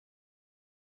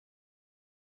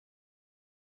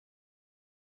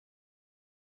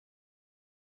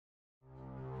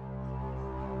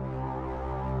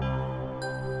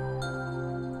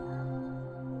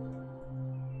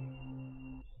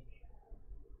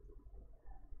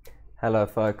Hello,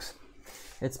 folks.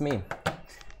 It's me.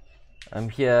 I'm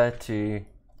here to.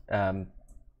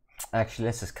 Actually,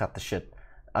 let's just cut the shit.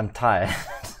 I'm tired.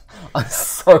 I'm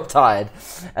so tired.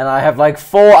 And I have like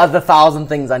 4 other 1,000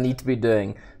 things I need to be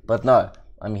doing. But no,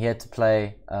 I'm here to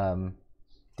play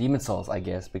Demon Souls, I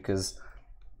guess, because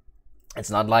it's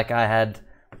not like I had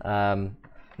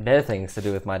better things to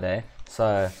do with my day.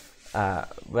 So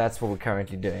that's what we're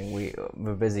currently doing.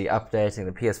 We're busy updating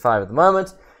the PS5 at the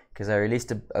moment, because I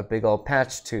released a big old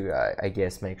patch to, I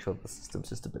guess, make sure the system's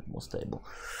just a bit more stable.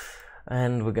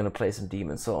 And we're gonna play some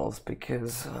Demon Souls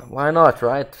because why not,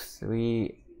 right?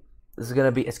 It's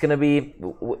gonna be.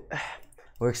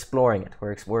 We're exploring it.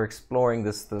 We're exploring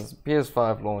this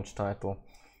PS5 launch title,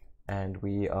 and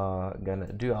we are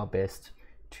gonna do our best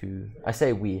to. I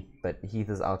say we, but Heath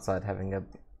is outside having a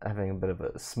bit of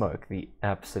a smoke. The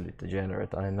absolute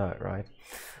degenerate, I know, right?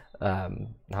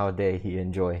 How dare he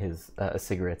enjoy his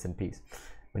cigarettes in peace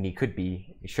when he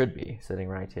should be sitting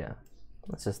right here.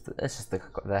 It's just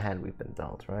the hand we've been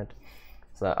dealt, right?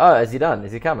 So, oh, is he done?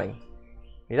 Is he coming?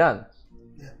 You done?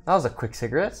 Yeah. That was a quick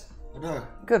cigarette. I know.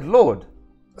 Good lord.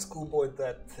 Let's schoolboy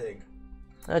that thing.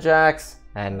 Hi, Jax.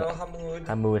 And Hello, Hamoud.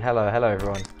 Hamoud. Hello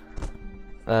everyone.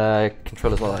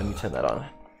 Control as well. Let me turn that on.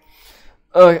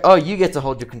 Oh, you get to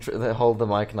hold the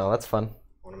mic now. That's fun.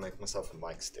 I want to make myself a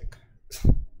mic stick.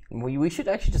 We should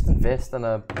actually just invest in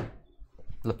a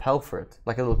lapel for it,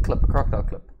 like a little clip, a crocodile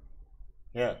clip.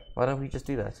 Yeah. Why don't we just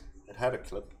do that? It had a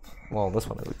clip. Well, this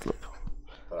one has a clip.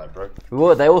 But I broke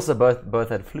it. They also both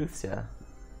had flutes, yeah.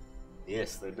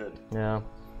 Yes, they did. Yeah.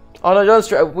 Oh no,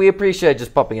 don't we appreciate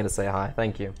just popping in to say hi.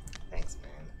 Thank you. Thanks,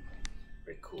 man.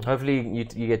 Very cool. Hopefully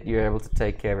you're able to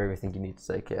take care of everything you need to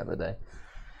take care of the day.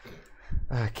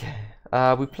 Okay.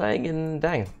 We're playing in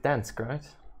Dansk, right?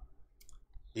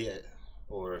 Yeah.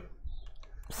 Or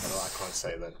I can't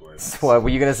say that word. What were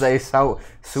you gonna say?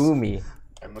 Sumi.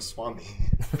 I'm a swami.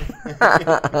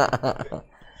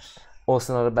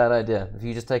 Also not a bad idea. If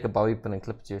you just take a bobby pin and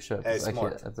clip it to your shirt, Hey,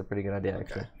 that's a pretty good idea,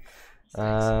 actually.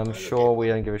 Okay. Sure, we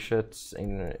don't give a shit.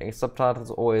 Subtitles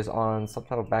always on.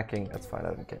 Subtitle backing, that's fine.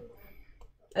 I don't care.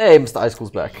 Hey, Mr. Ice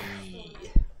Cool's back.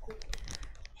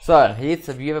 So, Heath,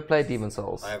 have you ever played Demon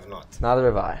Souls? I have not. Neither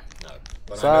have I. No.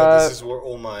 But So, I know this is where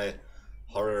all my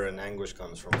horror and anguish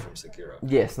comes from Sekiro.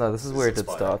 Yes, no, this is where it did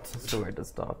start. This is where it did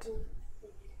start.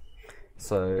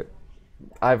 So,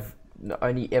 I've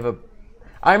only ever...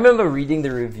 I remember reading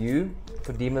the review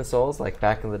for Demon Souls, like,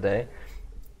 back in the day.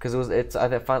 Because I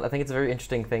think it's a very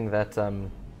interesting thing that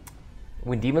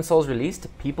when Demon Souls released,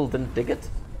 people didn't dig it.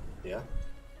 Yeah.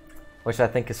 Which I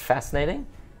think is fascinating,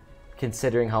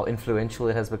 considering how influential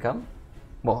it has become.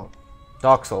 Well,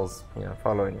 Dark Souls,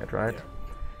 following it, right? Yeah.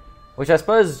 Which I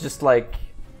suppose is just like...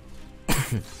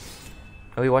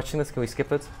 Are we watching this? Can we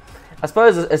skip it? I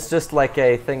suppose it's just like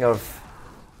a thing of...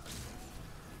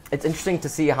 It's interesting to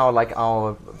see how like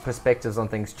our perspectives on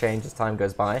things change as time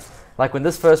goes by. Like when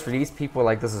this first released, people were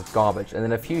like, this is garbage. And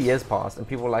then a few years passed and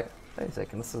people were like, wait a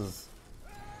second, it's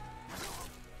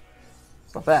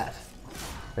not bad.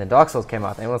 And then Dark Souls came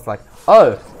out and everyone's like,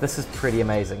 oh, this is pretty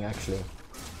amazing actually.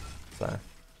 So...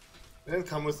 Didn't it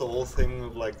come with the whole thing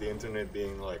of like the internet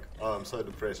being like, oh, I'm so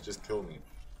depressed, just kill me.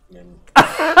 And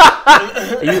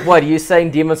What are you saying?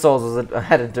 Demon Souls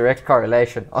had a direct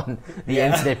correlation on the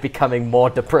internet becoming more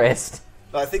depressed,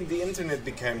 I think the internet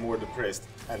became more depressed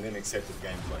and then accepted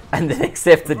gameplay. and then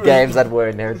accepted games that were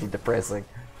inherently depressing.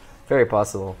 Very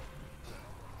possible.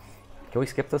 Can we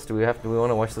skip this? Do we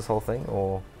want to watch this whole thing,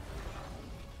 or?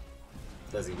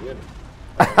 Does he win?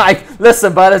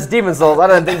 Listen, but it's Demon Souls. I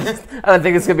don't think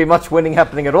there's gonna be much winning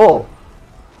happening at all.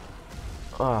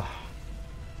 Oh.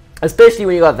 Especially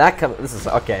when you got that coming. This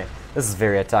is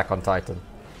very Attack on Titan.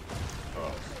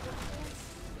 Oh.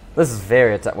 This is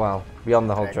very well, beyond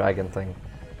the whole dragon thing.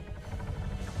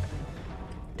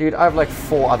 Dude, I have like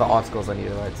 4 other articles I need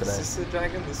to write today. Is this a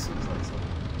dragon? This seems like something.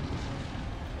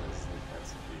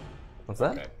 That's a demon. What's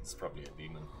that? Okay, it's probably a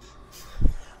demon.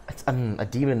 It's a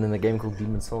demon in a game called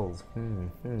Demon Souls.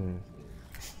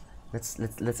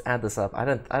 Let's add this up. I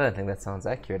don't think that sounds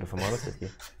accurate, if I'm honest with you.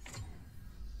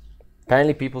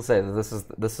 Apparently, people say that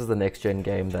this is the next gen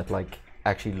game that like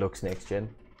actually looks next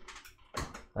gen.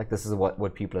 Like this is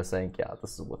what people are saying. Yeah,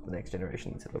 this is what the next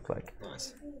generation needs to look like.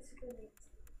 Nice.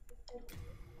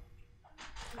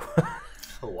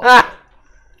 Wow.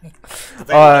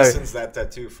 They licensed that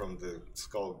tattoo from the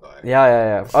skull guy.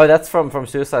 Yeah. Oh, that's from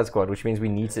Suicide Squad, which means we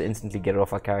need to instantly get it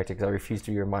off our character because I refuse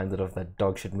to be reminded of that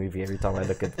dog shit movie every time I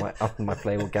look at my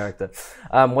playable character.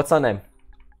 What's our name?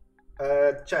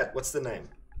 Chat, what's the name?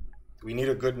 We need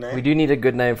a good name. We do need a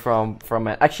good name from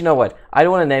it. Actually, you know what? I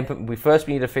don't want to name him. We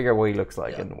need to figure out what he looks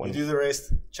like. Yeah. And We do the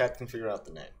rest. Chat can figure out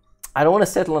the name. I don't want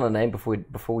to settle on a name before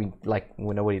we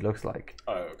know what he looks like.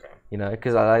 Oh, okay. You know,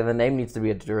 because the name needs to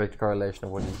be a direct correlation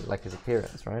of what he, like his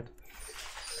appearance, right?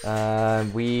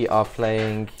 We are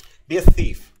playing. Be a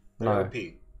thief. They're No. OP.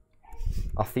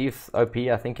 A thief OP.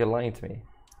 I think you're lying to me.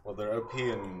 Well, they're OP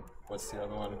and what's the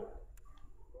other one?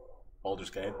 Baldur's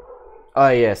Gate. Oh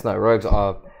yes, no, rogues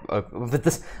are. But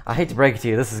this, I hate to break it to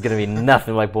you, this is gonna be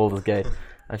nothing like Baldur's Gate.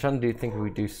 I'm trying to think if we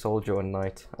do soldier or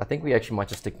knight. I think we actually might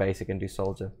just stick basic and do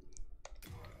soldier.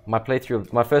 My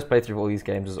first playthrough of all these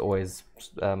games is always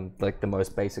like the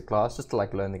most basic class, just to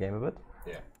like learn the game a bit.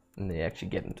 Yeah. And then you actually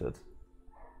get into it.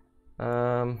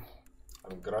 I'm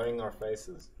growing our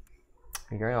faces.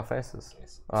 You're growing our faces.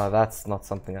 Yes. Oh, that's not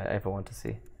something I ever want to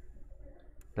see.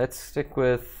 Let's stick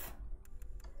with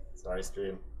Sorry,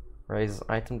 stream. Raise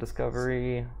item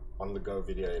discovery. On the go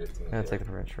video editing. I'm gonna take the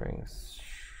French rings.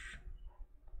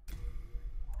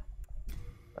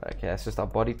 Okay, that's just our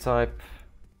body type.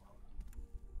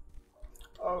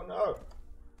 Oh no!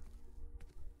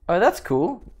 Oh, that's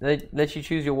cool. They let you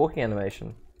choose your walking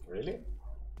animation. Really?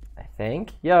 I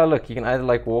think. Yeah, look, you can either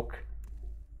like walk,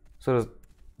 sort of.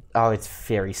 Oh, it's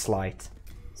very slight.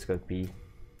 Let's go B.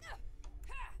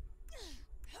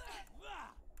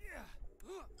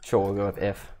 Sure, we'll go with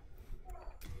F.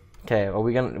 Okay, are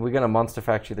we're gonna monster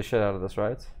factory the shit out of this,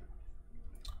 right?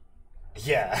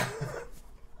 Yeah.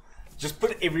 Just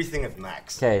put everything at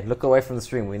max. Okay, look away from the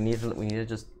stream. We need to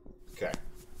just. Okay.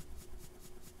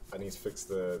 I need to fix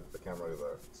the camera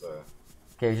though. So.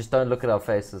 Okay, just don't look at our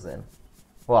faces then.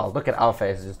 Well, look at our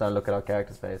faces. Just don't look at our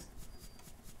character's face.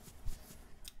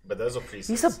 But those are presets.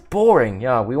 These are boring.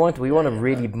 Yeah, we want to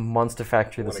really monster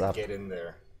factory this up. Get in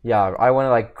there. Yeah, I want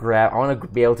to like grab. I want to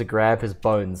be able to grab his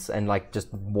bones and like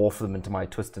just morph them into my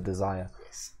twisted desire.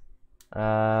 Yes.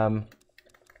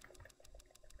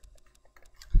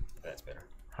 That's better.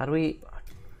 How do we?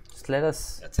 Just let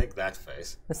us. Yeah, take that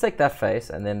face. Let's take that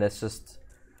face and then let's just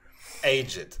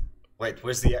Age it. Wait,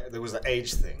 where's the? There was the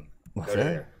age thing. What's Go that?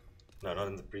 there. No, not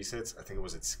in the presets. I think it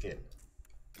was its skin.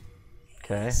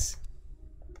 Okay. Yes.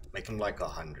 Make him like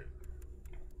 100.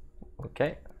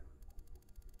 Okay.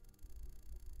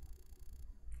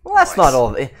 Well, that's Nice. not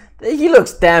all. He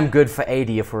looks damn good for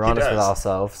 80 if we're honest with does.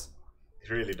 ourselves.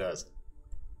 He really does.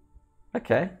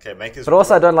 Okay. Okay, make his. But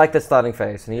also, I don't like that starting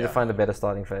face. We need to Yeah. find a better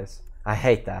starting face. I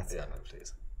hate that. Yeah, no,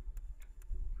 please.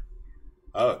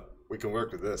 Oh, we can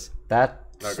work with this. That's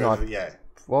No, go not. to the, yeah.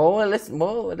 Well, let's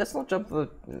not jump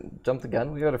the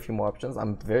gun. We got a few more options. I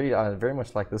very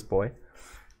much like this boy.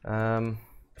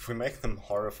 If we make them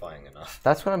horrifying enough,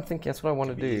 That's what I'm thinking. That's what I want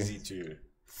to it'd do. be easy to.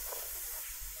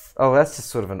 Oh, that's just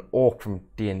sort of an orc from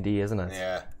D&D, isn't it?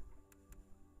 Yeah.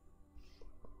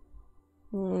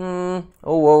 Oh,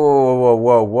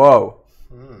 whoa.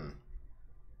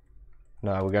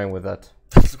 No, we're going with that.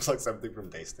 That looks like something from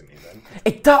Destiny then.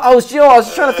 It does. I was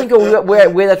just trying to think of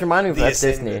where that reminded me of. The That's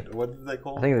Destiny. Ascended. What did they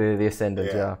call I it? think they're the Ascended.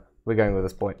 Yeah. Yeah, we're going with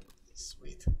this boy.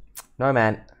 Sweet. No,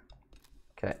 man.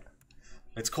 Okay.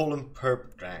 Let's call him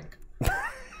Perp Drank.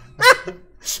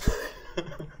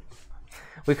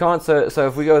 We can't. So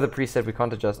if we go with a preset, we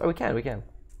can't adjust. Oh, we can.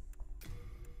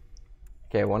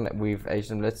 Okay, we've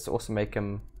aged him. Let's also make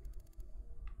him.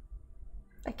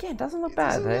 Again, doesn't look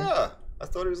bad, eh? Yeah. I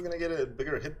thought he was gonna get a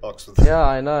bigger hitbox with that. Yeah,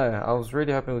 I know. I was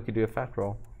really hoping we could do a fat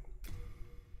roll.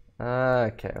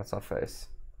 Okay, that's our face.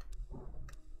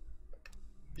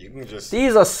 You can just.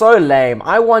 These are so lame.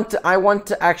 I want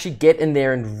to actually get in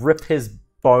there and rip his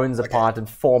bones apart and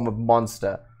form a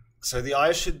monster. So the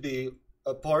eyes should be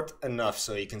apart enough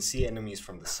so you can see enemies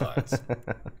from the sides.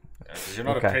 Because you're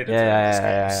not a predator in this game.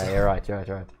 Yeah. so- You're right.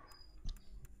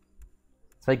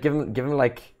 So give him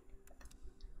like.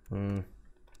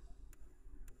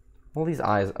 All these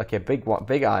eyes. Okay, big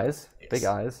eyes. Yes. Big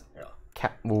eyes. Yeah.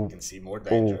 Ooh, You can see more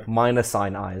danger. minor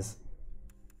sign eyes.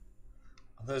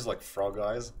 Are those like frog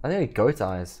eyes? I think goat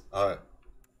eyes. Oh,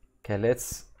 Okay,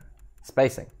 let's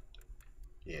spacing.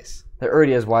 yes. They're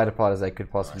already as wide apart as they could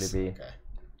possibly Nice. be. Okay.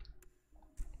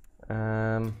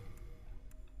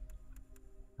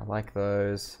 I like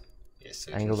those. Yes,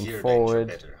 so Angle you them can hear forward.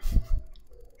 danger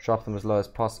Drop them as low as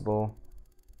possible. better.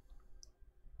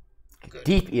 Good.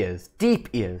 Deep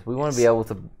ears. We want to be able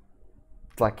to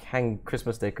like hang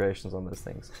Christmas decorations on those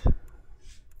things.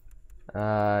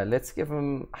 Let's give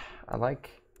him. I like.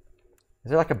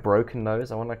 Is it like a broken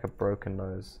nose? I want like a broken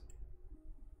nose.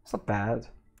 It's not bad.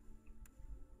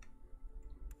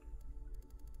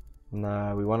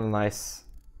 No, we want a nice.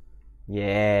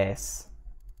 Yes.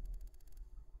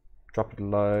 Drop it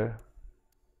low.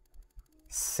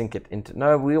 sink it into.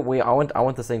 No, I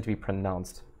want this thing to be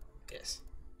pronounced. Yes.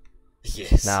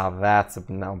 Yes. Now that's a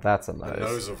nose. The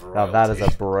nose of royalty. Now that is a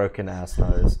broken ass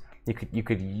nose. You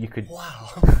could. Wow.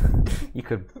 You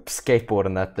could skateboard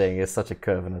on that thing. It's such a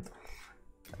curve in it.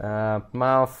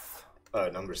 Mouth. Oh,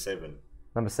 number 7.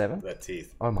 Number 7. That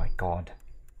teeth. Oh my god.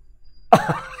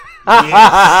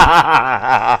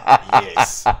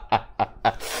 Yes.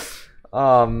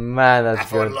 Oh man, that's good. I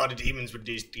fought good. a lot of demons with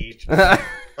these teeth. I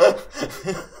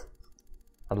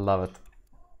love it.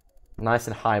 Nice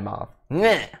and high mouth.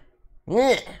 Love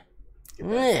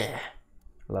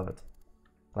it.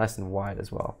 Nice and wide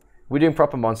as well. We're doing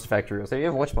proper Monster Factory. So you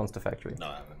ever watched Monster Factory? No,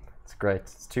 I haven't. It's great.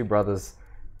 It's two brothers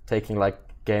taking like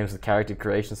games with character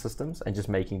creation systems and just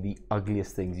making the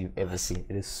ugliest things you've ever seen.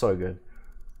 It is so good.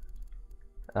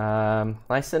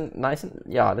 Nice and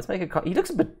yeah. Let's make a. He looks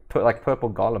a bit like purple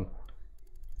Gollum.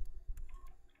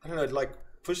 I don't know. Like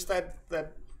push that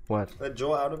What? That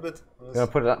jaw out a bit. You want to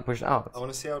put it up, push it out? I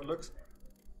want to see how it looks.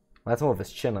 That's more of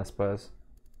his chin, I suppose.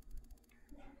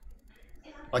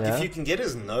 Like if you can get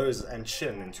his nose and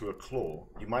chin into a claw,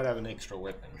 you might have an extra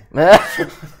weapon. I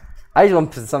just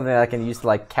want something that I can use to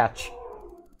like catch,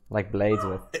 like blades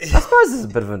with. I suppose this is a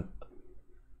bit of an.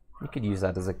 You could use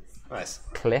that as a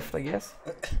cleft, I guess.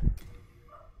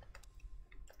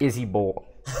 Izzy ball.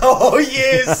 Oh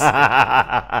yes!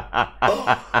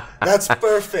 Oh, that's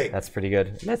perfect. That's pretty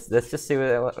good. Let's just see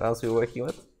what else we're working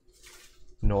with.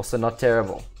 And also not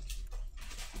terrible.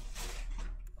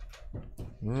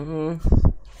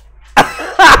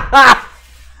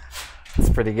 It's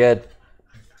pretty good.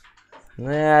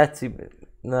 Nah,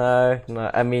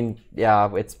 no. I mean, yeah,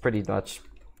 it's pretty much.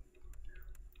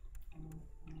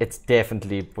 It's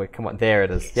definitely. Wait, come on, there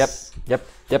it is. Yep.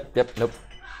 Nope.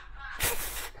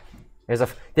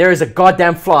 There is a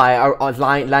goddamn fly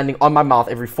landing on my mouth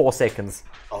every 4 seconds.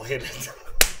 I'll hit it.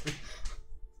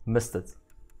 Missed it.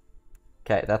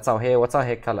 Okay, that's our hair. What's our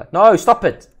hair color? No, stop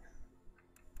it.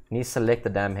 Need to select the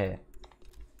damn hair.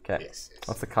 Okay. Yes.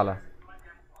 What's the color?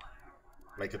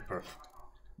 Make it purple.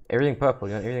 Everything purple.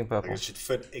 You want everything purple. Like it should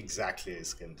fit exactly his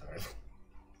skin tone.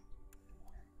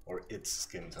 Or its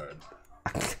skin tone.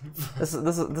 This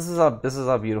is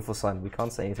our beautiful son. We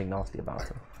can't say anything nasty about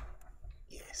him.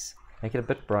 Yes. Make it a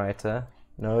bit brighter.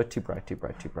 No, too bright.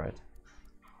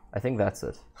 I think that's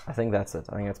it. I think that's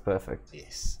perfect.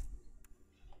 Yes.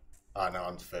 Oh no,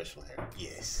 on facial hair.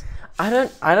 Yes. I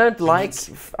don't like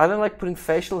putting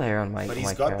facial hair on my. But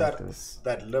he's got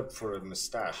that lip for a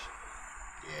mustache.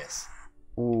 Yes.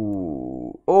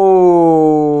 Ooh.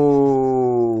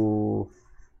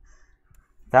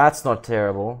 That's not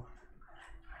terrible.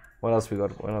 What else we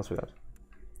got?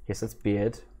 Yes, it's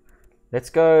beard. Let's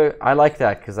go. I like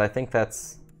that because I think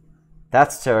that's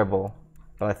terrible,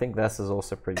 but I think this is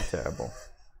also pretty terrible.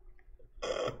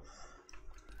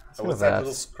 So what's that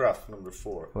little scruff, number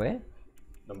 4? Where?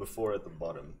 Number 4 at the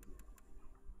bottom.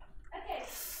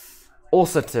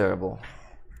 Also terrible.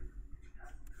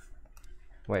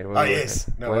 Wait. Oh yes.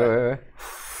 No way.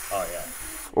 Oh yeah.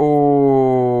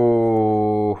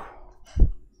 Oh.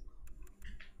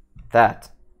 That.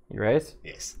 You right?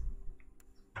 Yes.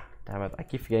 Damn it! I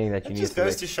keep forgetting that you need to. It just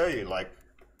goes to show you, like,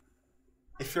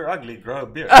 if you're ugly, grow a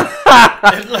beard.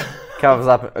 covers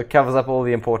up all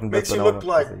the important bits. Makes you look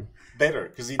like better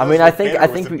because I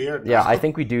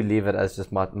think we do leave it as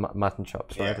just mutton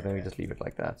chops, right? And then we just leave it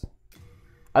like that.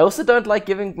 I also don't like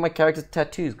giving my characters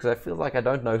tattoos because I feel like I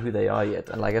don't know who they are yet,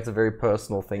 and like it's a very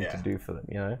personal thing to do for them,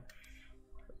 you know.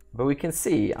 But we can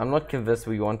see. I'm not convinced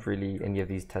we want really any of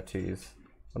these tattoos.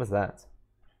 What is that?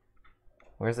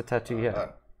 Where's the tattoo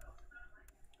here?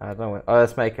 I don't know. Oh,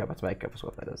 it's makeup. It's makeup is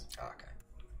what that is. Okay.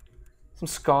 Some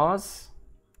scars.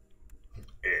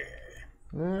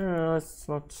 No, it's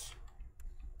not.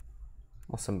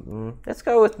 Awesome. Let's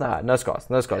go with no scars.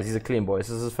 No scars. He's a clean boy. This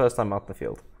is his first time out in the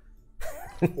field.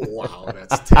 Wow,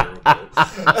 that's terrible.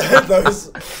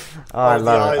 Those I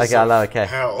love it. Okay, I love it. Okay.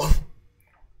 Hell.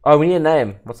 Oh, we need a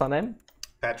name. What's our name?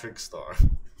 Patrick Star.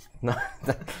 No,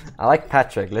 I like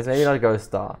Patrick. Let's maybe not go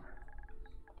Star.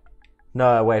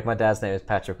 No, wait. My dad's name is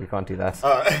Patrick. We can't do that.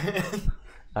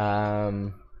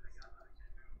 Come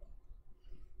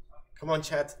on,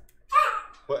 chat.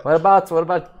 What about?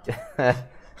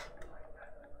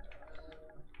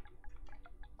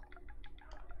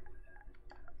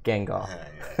 Gengar.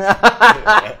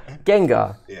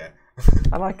 Gengar. Yeah.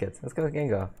 I like it. Let's go with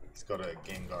Gengar. He's got a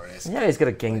Gengar-esque. Yeah, he's got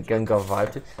a Gengar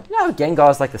vibe too. Yeah, Gengar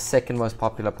is like the second most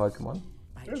popular Pokemon.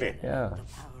 Really? Yeah.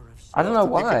 I don't know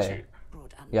why. Pikachu.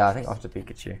 Yeah, I think after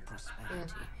Pikachu.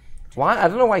 Why? I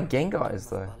don't know why Gengar is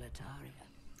though.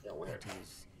 Yeah, weird.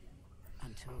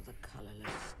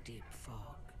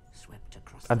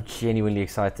 I'm genuinely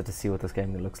excited to see what this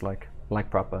game looks like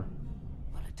proper.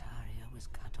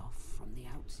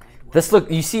 This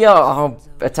look, you see how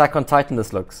Attack on Titan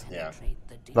this looks? Yeah.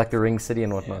 Like the Ring City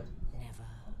and whatnot.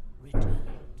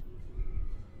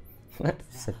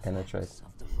 Said penetrate.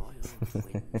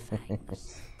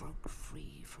 Broke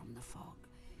free from the fog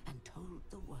and told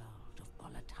the world of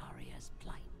Boletaria's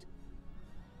plight.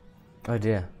 Oh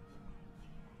dear.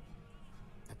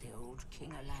 That the old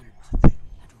King Alant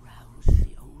had roused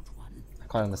the old one. I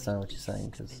can't understand what you're saying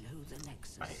because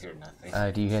I hear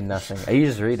nothing. do you hear nothing? Are you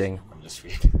just reading? I'm just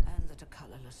reading. And that a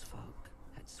colorless fog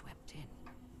had swept in,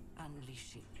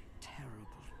 unleashing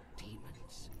terrible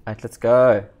demons. Alright, let's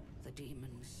go. The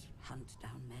demons hunt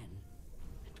down men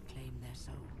and claim their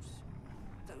souls.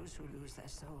 Those who lose their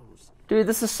souls, Dude,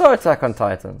 this is so Attack on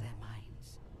Titan. their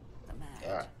minds. The mad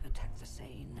Yeah. attack the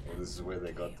sane. Well, this is where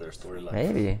they got their storyline.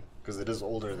 Maybe. Because it is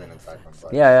older than Attack on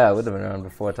Titan. Yeah, it would have been around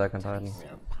before Attack on Titan.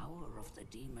 Yeah. Power of the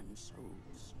demon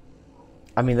souls.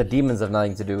 I mean, the demons have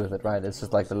nothing to do with it, right? It's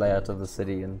just like the layout of the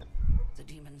city and... The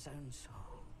demon's own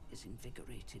soul is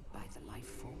invigorated by the life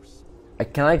force.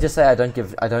 Can I just say I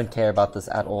don't care about this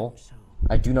at all?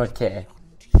 I do not care.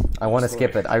 I want to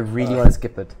skip it. I really want to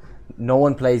skip it. No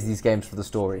one plays these games for the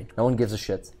story. No one gives a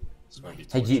shit.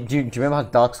 Hey, do you remember how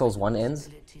Dark Souls 1 ends?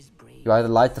 You either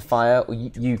light the fire, or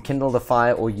you kindle the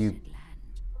fire, or you...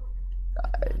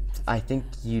 I think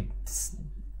you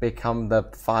become the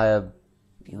fire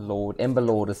lord, Ember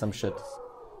Lord or some shit.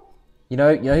 You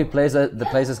know who plays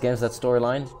this game, that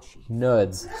storyline?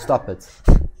 Nerds. Stop it.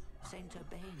 Saint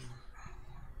Urbain.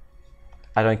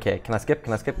 I don't care. Can I skip?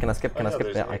 Can I skip? Can I skip? Can I Oh, skip?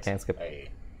 there's Yeah, I next. can't skip. Hey.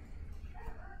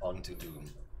 On to Doom.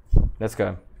 Let's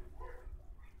go.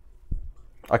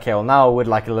 Okay, well now I would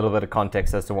like a little bit of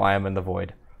context as to why I'm in the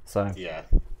void. So Yeah.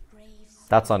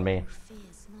 that's on me.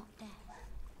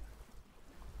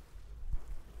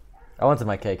 I wanted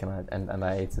my cake and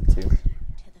I ate it too.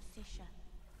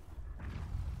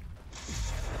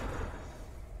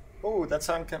 Oh, that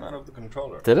sound came out of the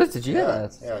controller. Did it? Did you hear Yeah,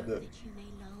 that? yeah, I did.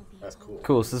 That's cool.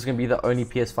 Cool. So this is gonna be the only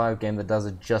PS5 game that does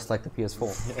it just like the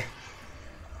PS4.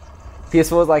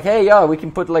 PS4 is like, hey, yeah, we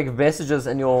can put like messages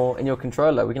in your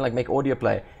controller. We can like make audio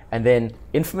play. And then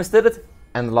Infamous did it,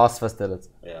 and The Last of Us did it,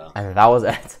 Yeah. and that was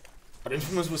it. But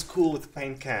Infamous was cool with the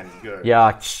paint can. Good.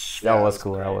 Yeah, that Yeah, was that's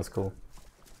cool. That great. was cool.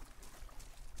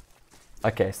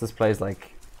 Okay, so this plays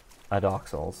like a Dark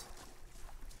Souls.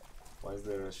 Why is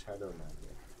there a shadow man here?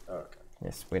 Oh, okay.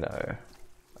 Yes, we know.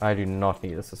 I do not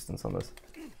need assistance on this.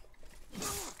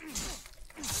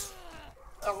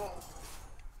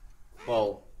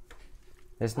 Well,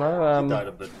 There's no he died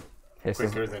a bit yes,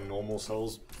 there's- quicker than normal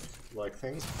Souls-like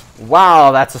things.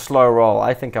 Wow, that's a slow roll.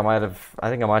 I think I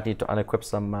might need to unequip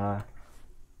some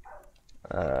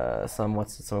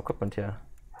equipment here.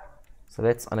 So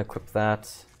let's unequip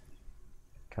that.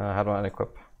 How do I unequip?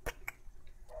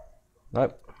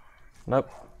 Nope. Nope.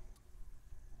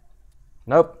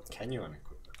 Nope. Can you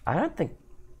unequip it? I don't think.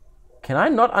 Can I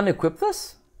not unequip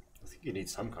this? I think you need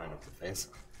some kind of defense.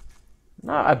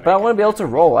 No, but I want to be able to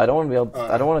roll. I don't want to be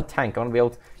able. I don't want to tank. I want to be able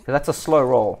because that's a slow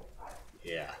roll.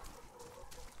 Yeah.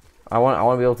 I want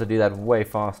to be able to do that way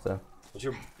faster. What's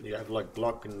you have like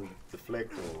block and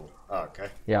deflect or... Oh, okay.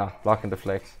 Yeah, block and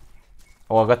deflect.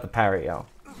 Oh, I got the parry. Yeah.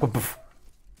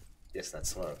 Yes, that's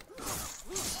slow.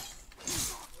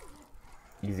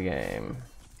 Easy game.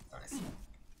 Nice.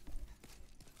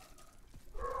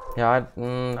 Yeah,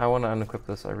 I want to unequip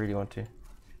this. I really want to.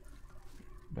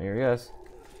 Here he goes.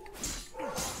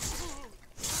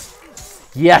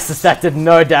 Yes, that did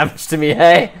no damage to me,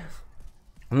 hey?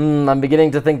 I'm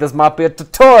beginning to think this might be a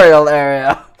tutorial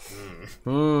area.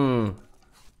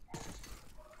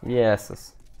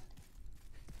 Yes.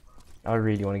 I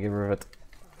really want to get rid of it.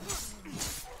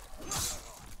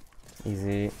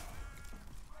 Easy.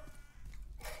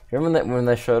 Remember when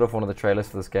they showed off one of the trailers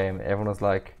for this game, everyone was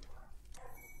like,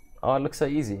 oh, it looks so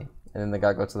easy. And then the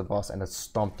guy got to the boss and it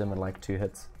stomped him in like 2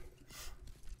 hits.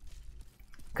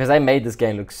 Because they made this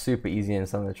game look super easy in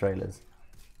some of the trailers.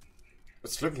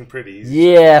 It's looking pretty easy.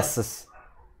 Yes!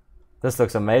 This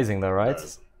looks amazing though, right?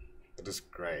 It is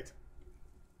great.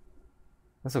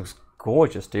 This looks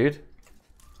gorgeous, dude.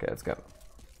 Okay, let's go.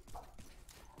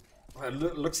 Well,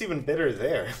 it looks even better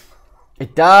there.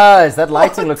 It does! That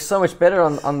lighting looks so much better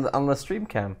on the stream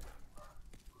cam.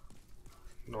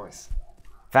 Nice.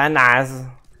 Very nice.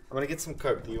 I'm gonna get some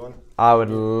Coke. Do you want? I would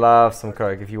love some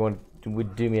Coke. If you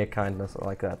would do me a kindness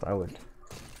like that, I would.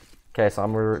 Okay, so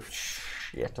I'm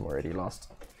already lost.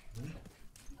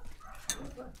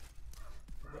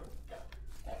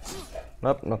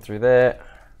 Nope, not through there.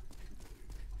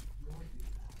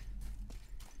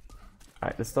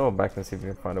 Alright, let's double back and see if we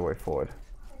can find a way forward.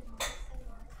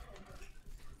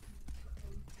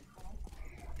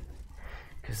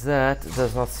 Because that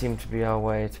does not seem to be our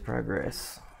way to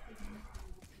progress.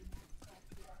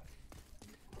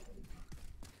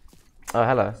 Oh,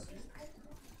 hello.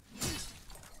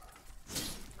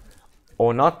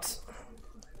 Or not.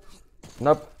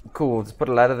 Nope, cool. Let's put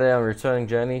a ladder there on returning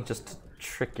journey just to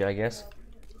trick you, I guess.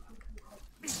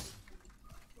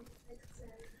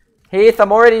 Heath,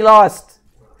 I'm already lost.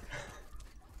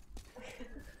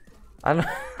 I'm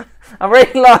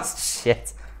already lost.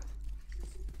 Shit.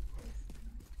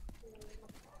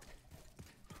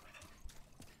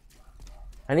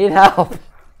 I need help.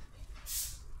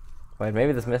 Wait,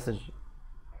 maybe this message.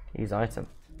 Use item.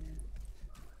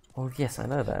 Oh yes, I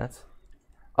know that.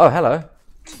 Oh, hello.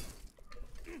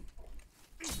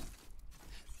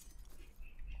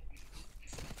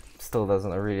 Still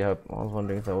doesn't. I really hope. I was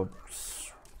wondering if that would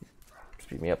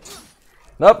speed me up.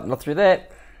 Nope, not through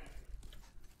that.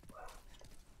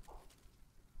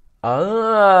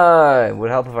 Ah, it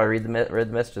would help if I read the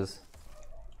messages.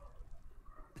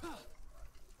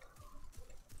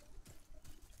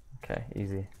 Okay,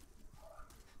 easy.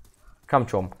 Come,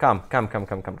 chum. Come.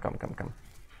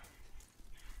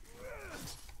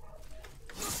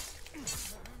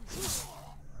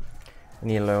 I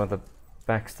need to learn what the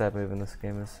backstab move in this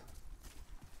game is.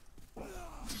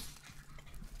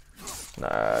 No,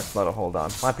 it's not a hold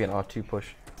down. Might be an R2 push.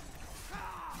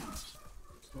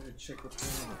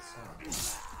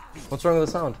 What's wrong with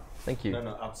the sound? Thank you.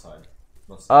 No, outside.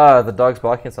 Ah, the dog's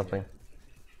barking at something.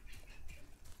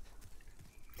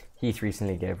 Heath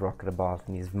recently gave Rocket a bath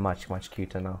and he's much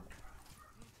cuter now.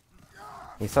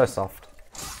 He's so soft.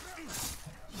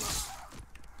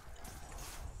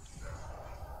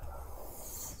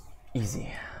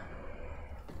 Easy.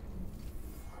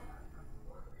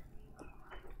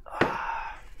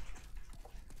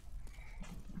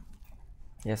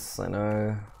 Yes, I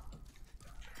know.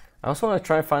 I also want to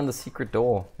try and find the secret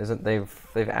door. Isn't they've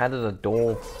added a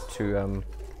door to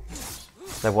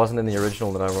that wasn't in the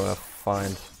original that I want to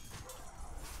find.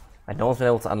 I don't been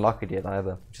able to unlock it yet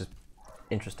either, which is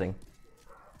interesting.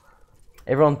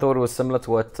 Everyone thought it was similar to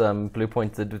what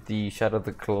Bluepoint did with the Shadow of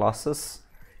the Colossus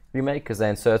remake, because they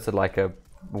inserted like a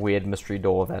weird mystery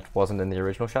door that wasn't in the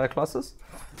original Shadow Colossus.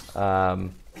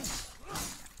 And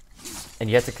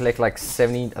you had to collect like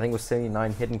 70, I think it was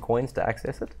 79 hidden coins to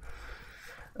access it.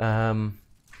 And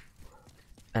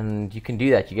you can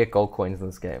do that, you get gold coins in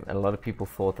this game. And a lot of people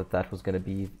thought that that was going to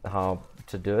be how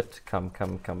to do it. Come,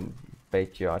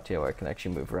 bait your RTO, I can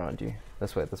actually move around you.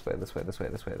 This way.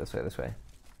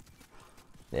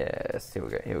 Yes, here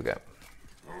we go.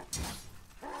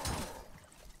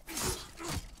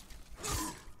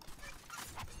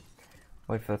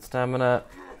 Wait for that stamina.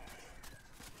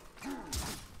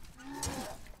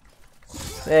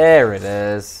 There it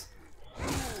is.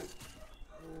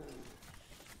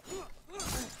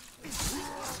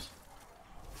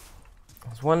 I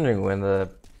was wondering when the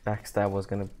backstab was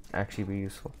going to actually be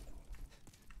useful.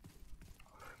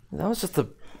 That was just the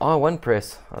R1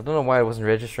 press. I don't know why it wasn't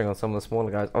registering on some of the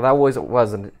smaller guys. Oh, that always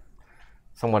was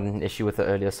somewhat an issue with the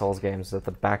earlier Souls games, that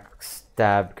the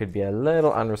backstab could be a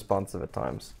little unresponsive at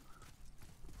times.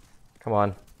 Come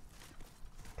on.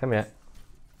 Come here.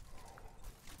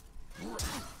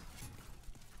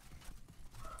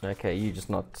 Okay, you just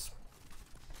not...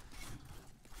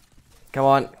 Come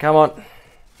on.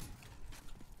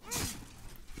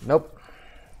 Nope.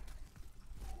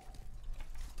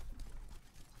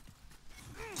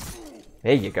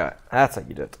 There you go. That's how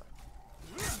you do it.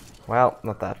 Well,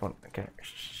 not that one. Okay.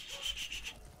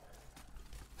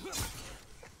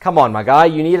 Come on, my guy.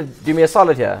 You need to do me a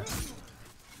solid here.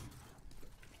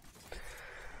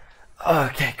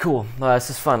 Okay, cool. No, this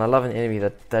is fun. I love an enemy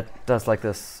that does like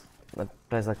this. That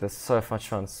plays like this. So much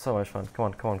fun. So much fun.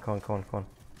 Come on.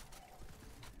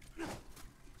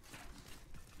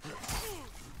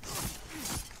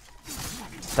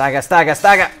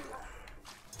 Stagger.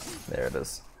 There it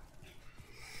is.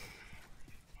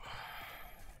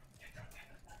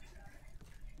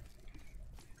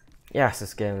 Yes,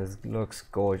 this game looks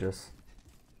gorgeous.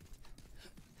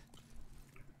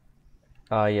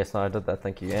 Yes, no, I did that.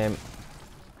 Thank you, game.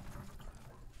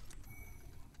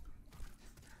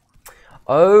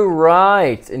 Oh,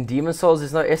 right. In Demon Souls,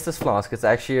 there's no Estus Flask. It's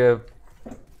actually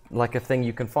like a thing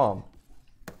you can farm.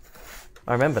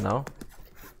 I remember now.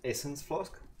 Essence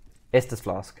Flask? Estus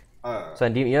Flask. So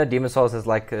in Demon Souls has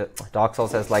like Dark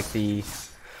Souls has like the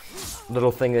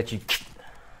little thing that you.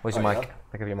 Where's your mic?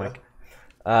 Pick up your mic.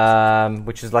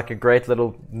 Which is like a great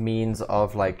little means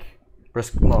of like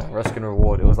risk and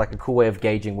reward. It was like a cool way of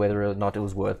gauging whether or not it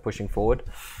was worth pushing forward.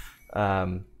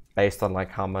 based on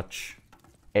like how much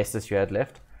Estus you had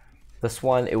left. This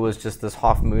one, it was just this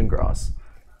half moon grass,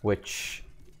 which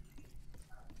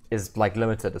is like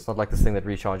limited. It's not like this thing that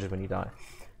recharges when you die.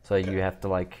 So you have to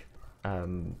like,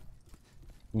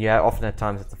 you often at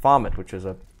times have to farm it, which is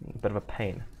a bit of a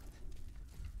pain.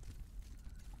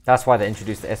 That's why they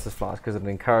introduced the Estus flies, because it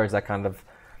encouraged that kind of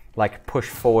like push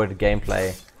forward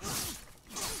gameplay,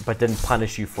 but didn't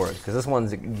punish you for it. Because this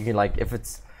one's, you can like, if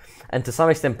it's, and to some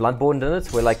extent Bloodborne did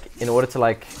it, where like in order to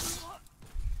like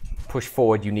push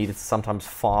forward you needed to sometimes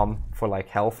farm for like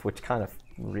health, which kind of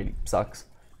really sucks.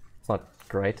 It's not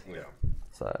great. Yeah.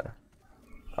 So,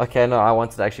 okay, no, I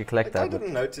wanted to actually collect that. I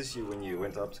didn't notice you when you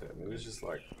went up to him. It was just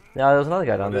like... Yeah, there was another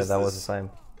guy down there that was the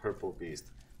same. Purple beast.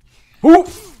 Ooh!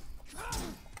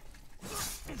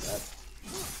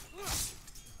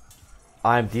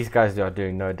 These guys are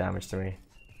doing no damage to me.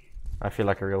 I feel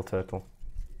like a real turtle.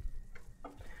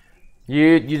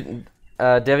 Devin,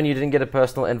 you didn't get a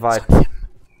personal invite.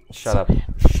 Shut up.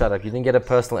 Shut up. You didn't get a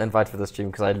personal invite for the stream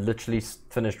because I literally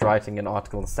finished writing an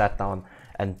article and sat down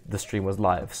and the stream was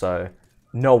live. So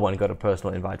no one got a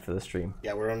personal invite for the stream.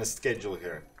 Yeah, we're on a schedule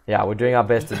here. Yeah, we're doing our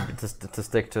best to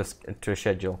stick to a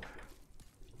schedule.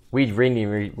 We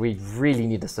really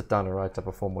need to sit down and write up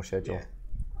a formal schedule. Yeah.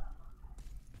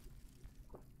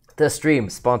 The stream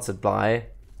sponsored by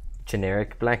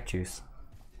generic black juice.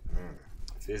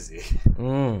 Fizzy.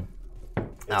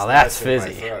 Now that's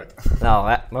fizzy.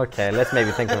 Now okay, let's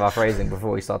maybe think of our phrasing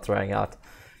before we start throwing out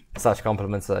such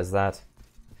compliments as that.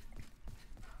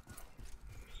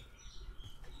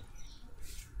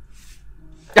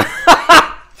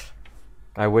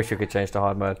 I wish you could change to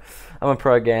hard mode. I'm a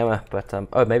pro gamer, but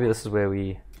oh, maybe this is where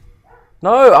we...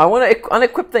 No, I want to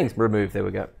unequip things. Remove, there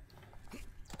we go.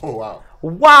 Oh, wow.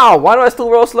 Wow, why do I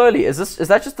still roll slowly? Is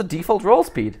that just the default roll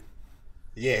speed?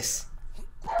 Yes.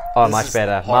 Oh, much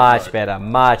better, much better,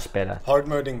 much better. Hard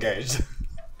mode engaged.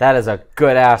 That is a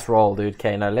good ass roll, dude.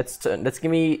 Okay, now let's give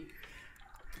me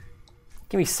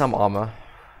some armor.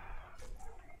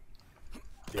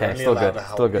 Okay, still good,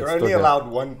 still good. You're only allowed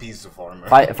one piece of armor.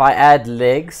 If I add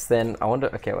legs, then I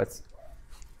wonder. Okay, what's?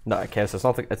 No, okay, so it's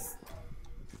not. It's.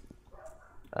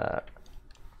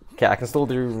 Okay, I can still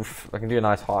do. I can do a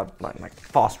nice hard, like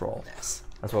fast roll. Yes.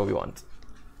 That's what we want.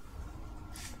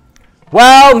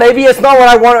 Well, maybe it's not what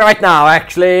I want right now,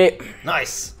 actually.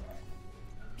 Nice.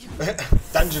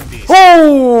 Dungeon beast.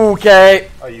 Okay.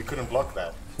 Oh, you couldn't block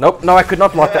that. Nope, no, I could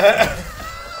not block that.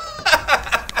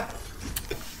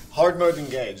 Hard mode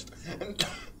engaged.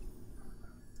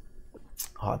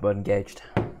 Hard mode engaged.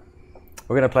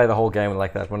 We're gonna play the whole game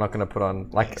like that. We're not gonna put on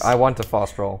like Nice. I want a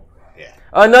fast roll. Yeah.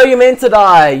 Oh no, you meant to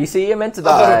die. You see, you meant to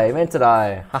die. You meant to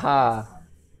die. Haha.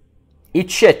 Eat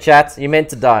shit, chat. You meant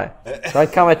to die.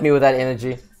 Don't come at me with that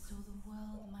energy.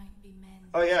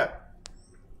 Oh yeah.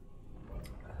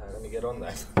 Let me get on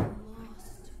that.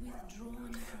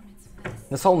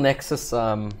 This whole Nexus,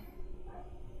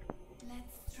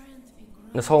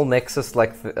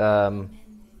 like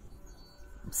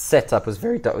setup was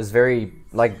very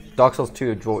like Dark Souls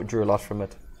 2 drew a lot from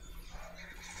it.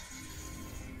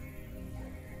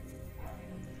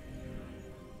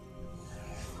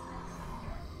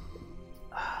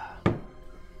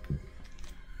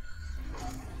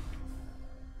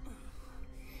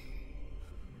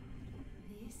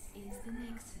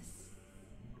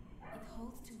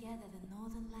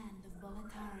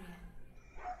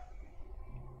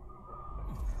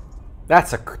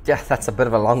 That's a bit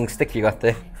of a long stick you got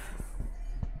there.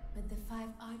 But the 5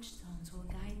 archstones will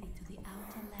guide thee to the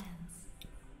outer lands.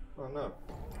 Oh no.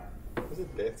 Is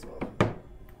it death off?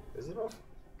 Is it off?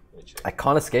 Let me check. I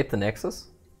can't escape the Nexus.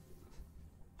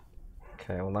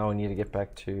 Okay, well now we need to get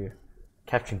back to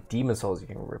capturing demon souls. You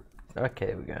can rip. Okay,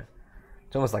 there we go.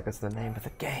 It's almost like that's the name of the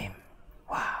game.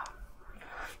 Wow.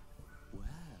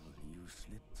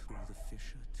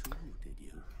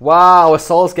 Wow, a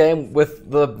Souls game with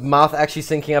the mouth actually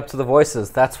syncing up to the voices.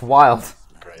 That's wild.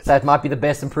 Great. That might be the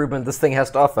best improvement this thing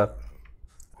has to offer.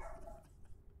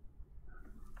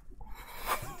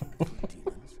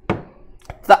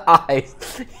 The eyes.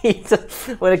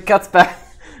 When it cuts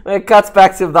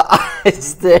back to him, the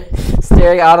eyes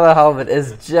staring out of the helmet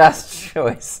is just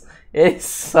choice. It is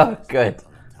so good.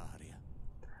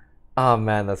 Oh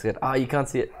man, that's good. Oh, you can't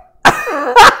see it.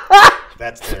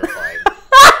 That's terrifying.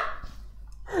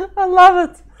 I love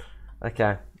it.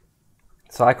 Okay,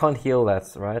 so I can't heal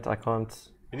that, right? I can't.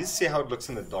 You need to see how it looks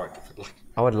in the dark. If it like.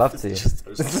 I would love to. Just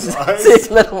those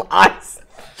These little eyes.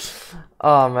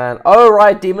 Oh man. Oh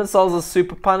right, Demon Souls is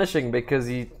super punishing because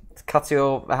he cuts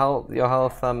your health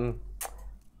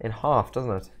in half,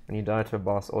 doesn't it? When you die to a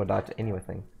boss or die to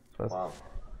anything. Wow.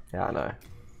 Yeah, I know.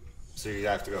 So you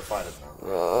have to go fight it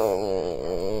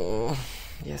now.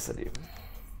 Yes, I do.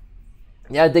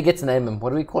 Yeah, I did get to name him.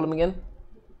 What do we call him again?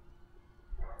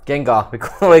 Gengar. We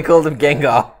called him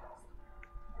Gengar.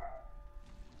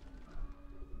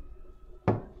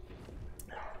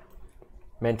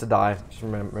 Meant to die. Just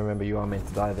remember, you are meant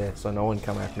to die there, so no one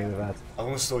come at me with that. I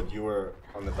almost thought you were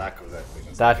on the back of that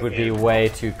thing. That would be way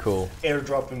too cool.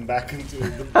 Airdropping back into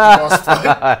the boss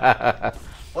fight.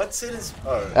 What's in his?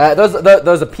 Oh.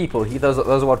 Those are people. Those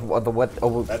are what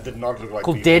that did not look like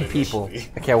called dead people.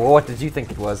 Okay, well, what did you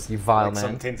think it was? You vile like man.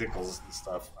 Some tentacles and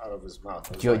stuff out of his mouth.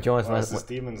 Do you want to know? It's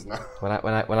demons now.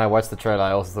 When I watched the trailer,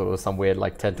 I also thought it was some weird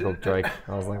like tentacle Drake.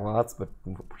 I was like, well, that's a bit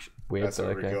weird. That's so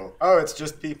okay. Cool. Oh, it's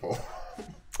just people.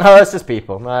 Oh, it's just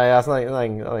people. No, yeah, it's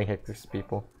nothing hectic. It's just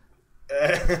people.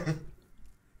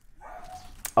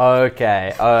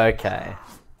 Okay.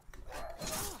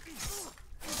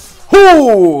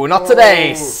 Ooh, not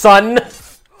today, son.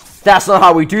 That's not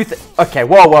how we do things. Okay,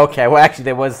 whoa, okay. Well, actually,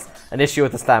 there was an issue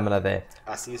with the stamina there.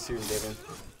 I'll see you soon, Devin.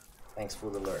 Thanks for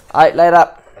the alert. Alright,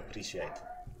 later. Appreciate.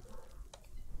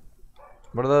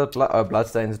 What do the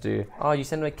bloodstains do? Oh, you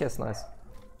send me a kiss. Nice.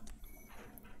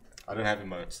 I don't have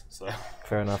emotes, so.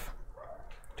 Fair enough.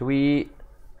 Do we...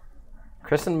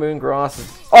 Crescent Moon Grass is...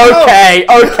 Okay,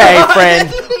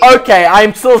 friend. Okay,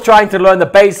 I'm still trying to learn the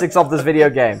basics of this video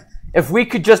game. If we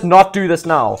could just not do this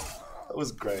now. That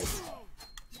was great.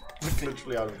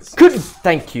 Literally out of the sea. Good.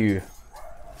 Thank you.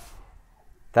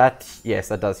 Yes,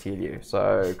 that does heal you.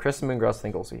 So, Crescent Moon Grass I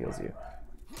think also heals you.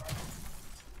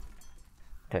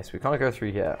 Okay, so we can't go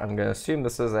through here. I'm going to assume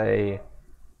this is a...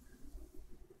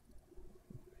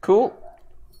 Cool.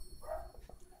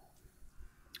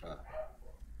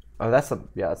 Oh, that's a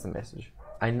message.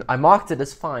 I marked it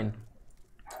as fine.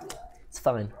 It's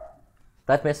fine.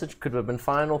 That message could have been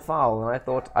fine or foul, and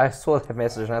I saw that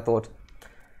message and I thought,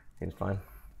 it's fine.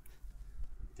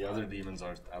 The other demons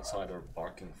are outside are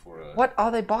barking for a... What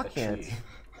are they barking at?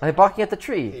 Are they barking at the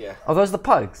tree? Yeah. Are those the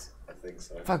pugs? I think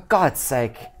so. For God's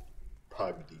sake.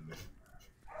 Pug demon.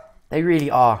 They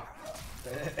really are.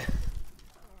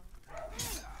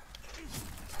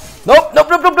 Nope.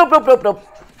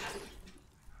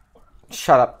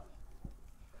 Shut up.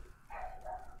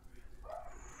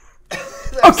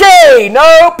 Okay,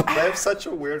 nope. They have such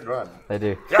a weird run. They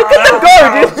do. Look at them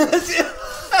go, dude.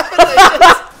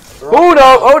 Oh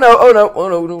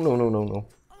no.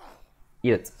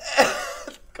 Eat it.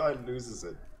 Guy loses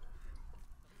it.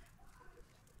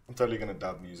 I'm totally gonna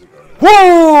dub music on it.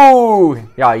 Woo!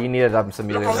 Yeah, you need to dub some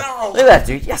music. Look at that,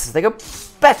 dude. Yes, they go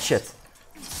batshit.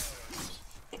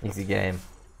 Easy game.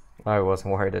 I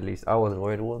wasn't worried at least. I wasn't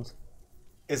worried once.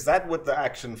 Is that what the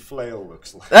action flail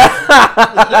looks like?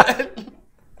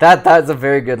 That's a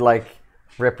very good like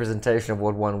representation of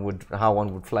what how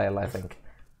one would flail, I think.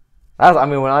 I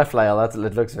mean, when I flail, it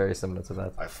looks very similar to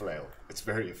that. I flail. It's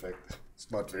very effective. It's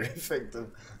not very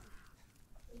effective.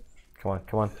 Come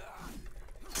on.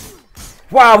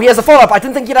 Wow, he has a follow-up. I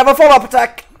didn't think he'd have a follow-up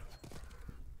attack.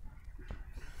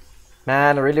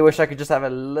 Man, I really wish I could just have a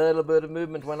little bit of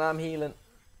movement when I'm healing.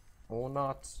 Or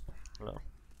not. No.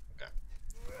 Okay.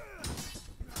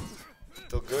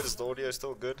 Still good? Is the audio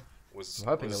still good? I'm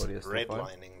hoping the audio is still fine.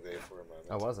 Redlining there for a moment.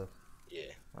 Oh, was it?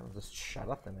 Yeah. I'll just shut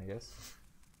up then, I guess.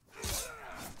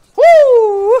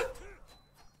 Woo!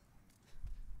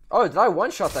 Oh, did I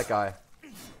one-shot that guy?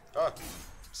 Oh,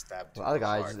 stabbed. The other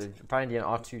guy, apparently an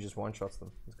R2 just one-shots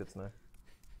them. It's good to know.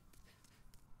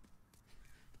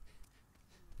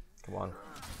 Come on.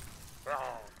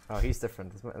 Oh, he's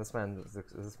different. This man's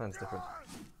different.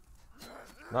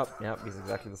 Nope, yep, he's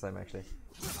exactly the same actually.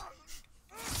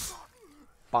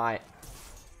 Bye.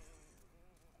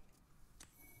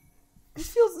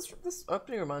 This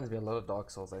opening reminds me a lot of Dark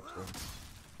Souls actually.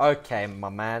 Okay, my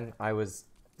man, okay,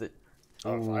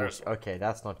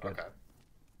 that's not good. Okay.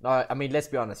 No, I mean, let's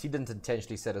be honest. He didn't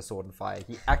intentionally set a sword on fire.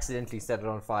 He accidentally set it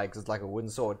on fire because it's like a wooden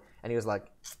sword. And he was like,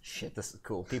 shit, this is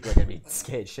cool. People are going to be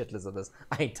scared shitless of this.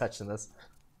 I ain't touching this.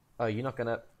 Oh, you're not going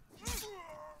to...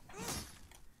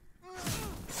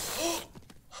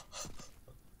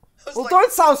 Well, like,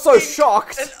 don't sound so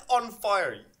shocked! And on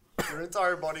fire. Your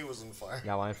entire body was on fire.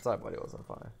 Yeah, my entire body was on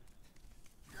fire.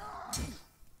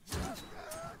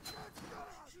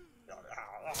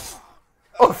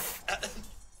 Oof!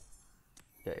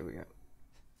 Okay, here we go.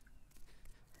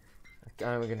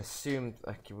 Okay, we're gonna assume.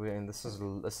 Okay, this is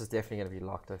definitely gonna be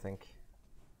locked, I think.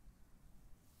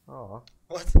 Oh.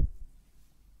 What?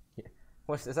 Yeah.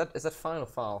 What is that? Is that fine or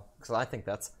foul? Because I think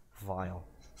that's vile.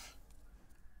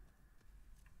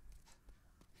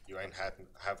 You ain't have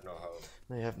no home.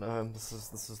 No, you have no home. This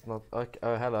is not. Okay.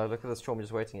 Oh, hello. Look at this trauma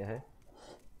just waiting here. Hey.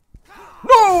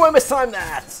 No, I mistimed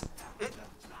that.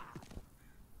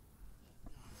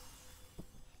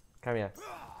 Come here.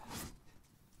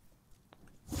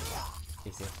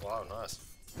 Easy. Wow, nice.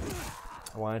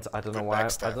 I don't know why.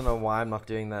 I don't know why I'm not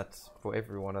doing that for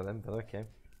every one of them, but okay.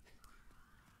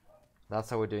 That's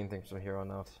how we're doing things from here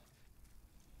on out.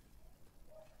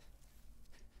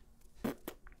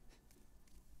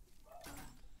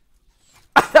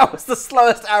 That was the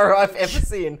slowest arrow I've ever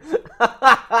seen.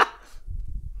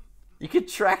 You could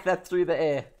track that through the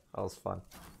air. That was fun.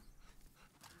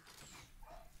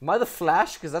 Am I the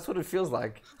Flash? Because that's what it feels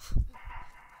like.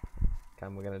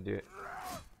 Come, we're gonna do it.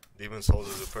 Demon Souls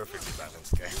is a perfectly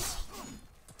balanced game.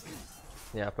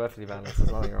 Yeah, perfectly balanced.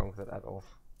 There's nothing wrong with it at all.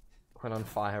 Went on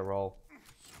fire roll.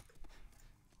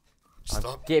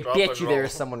 Stop. Bet you roll. there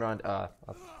is someone around.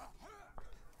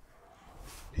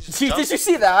 Did Did you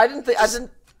see that?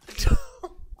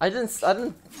 I didn't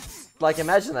like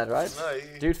imagine that, right? No,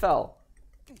 Dude fell.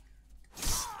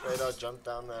 Straight out jumped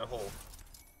down that hole.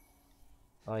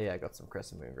 Oh yeah, I got some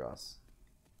crescent moon grass.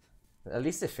 At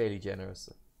least they're fairly generous.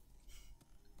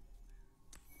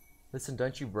 Listen,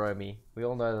 don't you bro me. We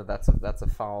all know that that's a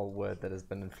foul word that has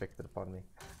been inflicted upon me.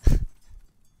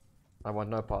 I want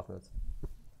no partners.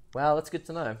 Well, that's good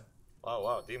to know.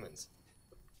 Wow, demons.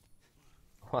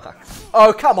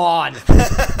 Oh, come on!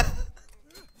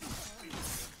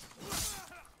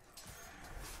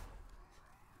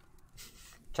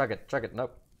 Chug it.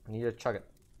 Nope. I need to chug it.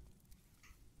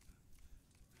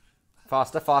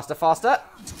 Faster.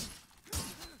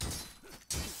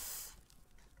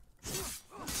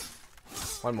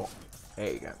 One more.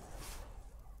 There you go.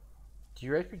 Do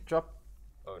you actually drop?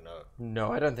 Oh no.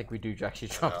 No, I don't think we do actually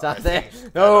drop No, that I there.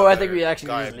 think No, I think we actually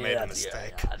guy just leave made a that.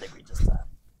 mistake. Yeah, I think we just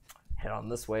head on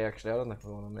this way. Actually, I don't think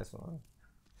we want to mess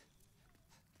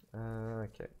around.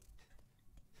 Okay.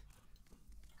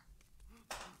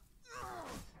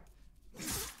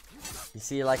 You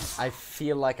see, like I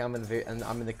feel like I'm in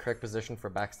the correct position for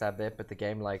backstab there, but the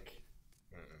game like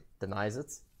denies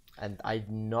it, and I'm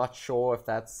not sure if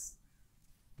that's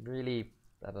really.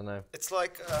 I don't know. It's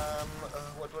like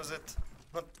what was it?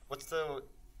 What's the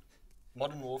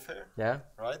Modern Warfare? Yeah.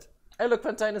 Right. Hey, look,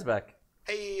 Fontainer's back.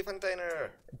 Hey,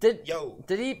 Fontainer.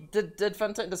 Did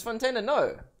Fontainer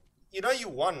know? You know you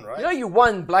won, right? You know you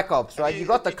won Black Ops, right? You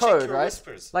got the check code, your right?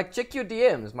 whispers. Like, check your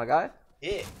DMs, my guy.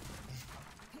 Yeah.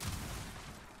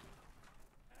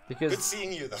 Because Good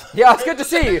seeing you, though. yeah, it's good to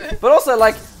see you. But also,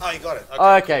 like, Oh, you got it.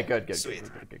 okay, good. Sweet.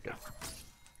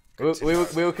 Good.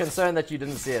 We were concerned that you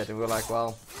didn't see it, and we were like,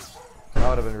 well, that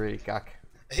would have been really cuck.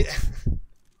 Yeah.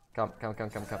 Come.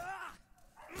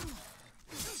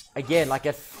 Again, like,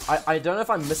 if I don't know if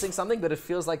I'm missing something, but it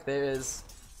feels like there is.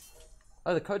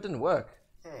 Oh, the code didn't work.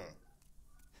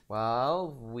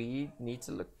 Well, we need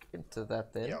to look into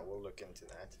that then. Yeah, we'll look into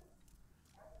that.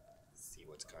 See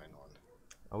what's going on.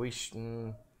 Are we?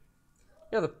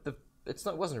 Yeah, it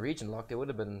wasn't region locked. It would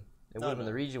have been.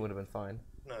 The region would have been fine.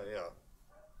 No, yeah.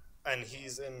 And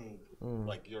he's in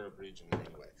like Europe region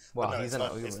anyway. Well, no, he's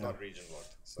it's not region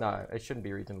locked. So. No, it shouldn't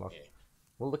be region locked. Yeah.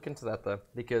 We'll look into that though,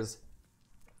 because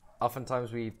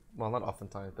oftentimes not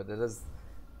oftentimes, but it is.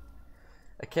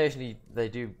 Occasionally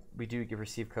we do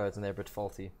receive codes and they're a bit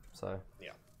faulty, so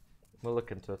yeah, we'll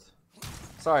look into it.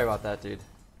 Sorry about that, dude.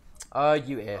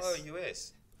 US. Oh,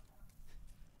 US.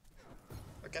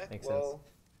 Okay. Makes well,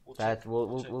 sense.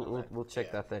 We'll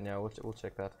check that then. Yeah, we'll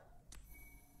check that.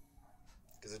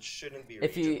 Because it shouldn't be.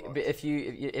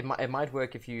 It might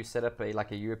work if you set up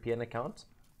a European account,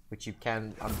 which you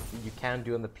can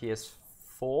do on the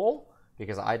PS4,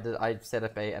 because I set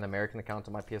up an American account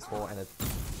on my PS4 and it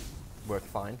worked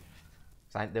fine.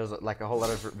 So there was like a whole lot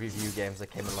of review games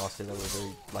that came in last year that were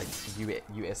very like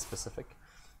US specific,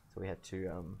 so we had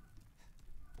to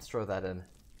throw that in.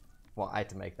 Well, I had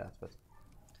to make that, but.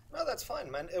 No, that's fine,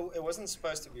 man. It wasn't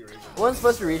supposed to be region locked. It wasn't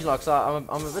supposed to be region locked, so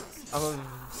I'm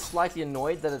slightly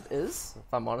annoyed that it is.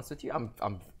 If I'm honest with you, I'm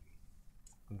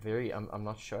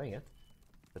not showing it,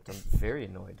 but I'm very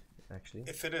annoyed actually.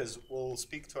 If it is, we'll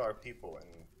speak to our people and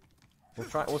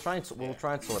we'll try and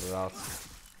sort it out.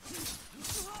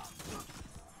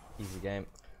 Easy game.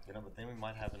 you know, but then we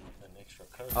might have an extra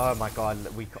code. Oh my god,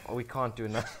 we can't do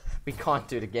enough. We can't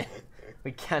do it again.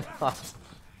 We cannot.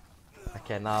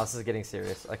 Okay, now this is getting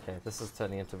serious. Okay, this is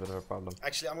turning into a bit of a problem.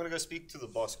 Actually, I'm gonna go speak to the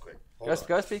boss quick.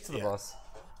 Go speak to the boss.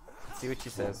 See what she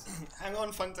says. Hang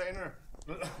on, Fontainer.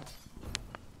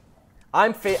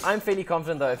 I'm fairly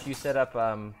confident though if you set up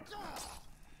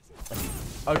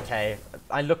okay,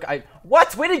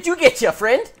 what? Where did you get here,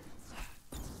 friend?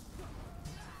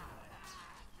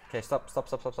 Okay, stop.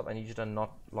 I need you to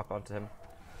not lock onto him.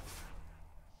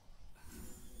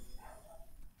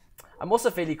 I'm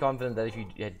also fairly confident that if you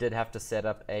did have to set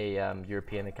up a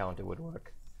European account, it would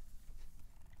work.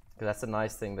 Because that's a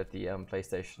nice thing that the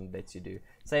PlayStation lets you do.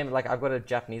 Same, like, I've got a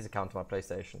Japanese account on my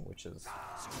PlayStation, which is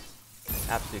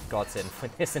absolute godsend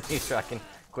when there's a new Dragon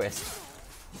Quest.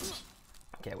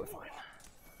 Okay, we're fine.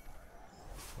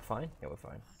 We're fine? Yeah, we're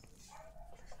fine.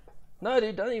 No,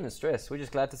 dude, don't even stress. We're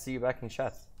just glad to see you back in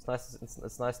chat. It's nice.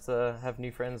 It's nice to have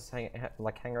new friends hang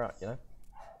around, you know.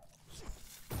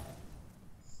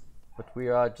 But we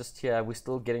are just here. We're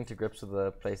still getting to grips with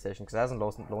the PlayStation because it hasn't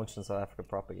launched in South Africa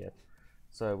proper yet.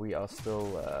 So we are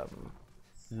still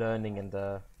learning and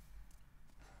trying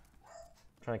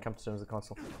to come to terms with the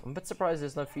console. I'm a bit surprised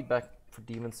there's no feedback for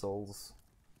Demon Souls.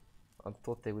 I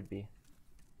thought there would be.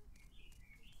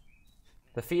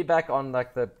 The feedback on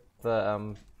like the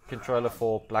controller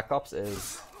for Black Ops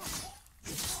is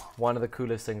one of the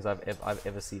coolest things I've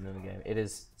ever seen in a game. It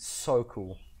is so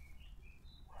cool,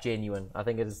 genuine. I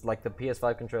think it is like the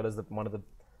PS5 controller is one of the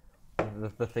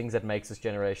things that makes this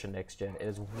generation next gen. It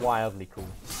is wildly cool.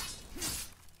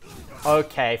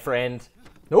 Okay, friend.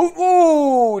 No,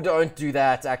 oh, don't do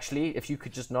that. Actually, if you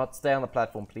could just not stay on the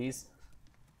platform, please.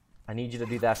 I need you to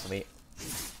do that for me.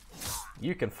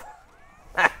 You can fall.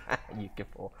 You can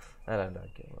fall. I don't know.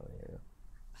 Okay, well, yeah.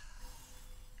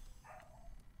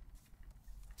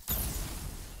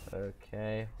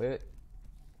 Okay, where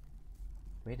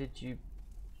did you...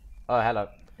 Oh, hello.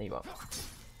 There you are.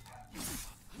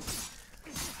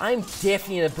 I'm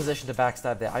definitely in a position to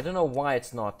backstab there. I don't know why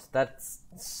it's not. That's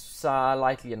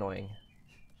slightly annoying.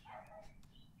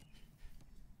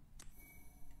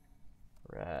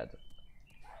 Rad.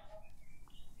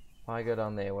 If I go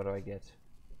down there, what do I get?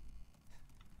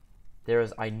 There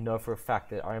is, I know for a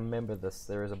fact that I remember this.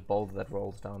 There is a boulder that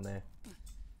rolls down there.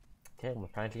 Okay, well,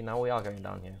 apparently now we are going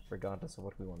down here, regardless of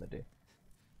what we want to do.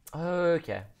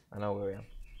 Okay, I know where we are.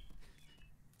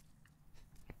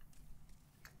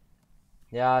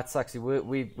 Yeah, it sucks.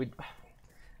 We're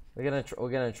gonna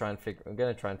try and figure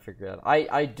it out.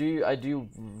 I do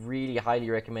really highly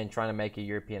recommend trying to make a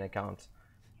European account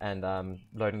and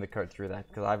loading the code through that,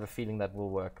 because I have a feeling that will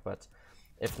work. But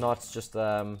if not, just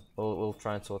we'll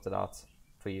try and sort it out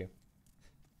for you.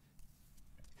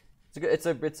 It's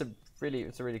a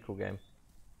really cool game.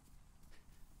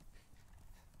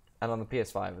 And on the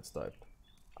PS5, it's dope.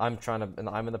 I'm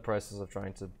in the process of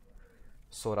trying to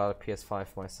sort out a PS5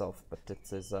 for myself, but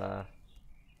it is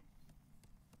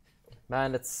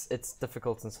man, it's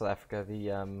difficult in South Africa.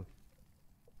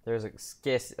 There's a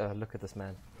scarce. Look at this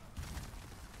man.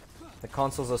 The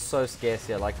consoles are so scarce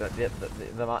here. Like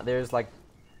there's like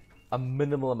a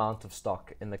minimal amount of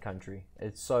stock in the country.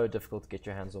 It's so difficult to get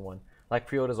your hands on one. Like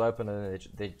pre-orders open and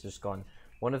they're just gone.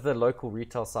 One of the local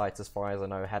retail sites, as far as I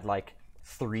know, had like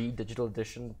 3 digital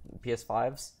edition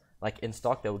PS5s like in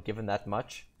stock. They were given that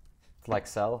much to like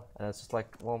sell, and it's just like,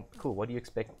 well, cool. What do you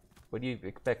expect? What do you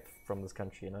expect from this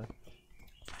country? You know.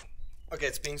 Okay,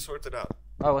 it's being sorted out.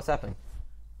 Oh, what's happening?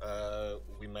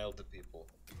 We mailed the people.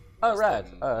 Oh, rad.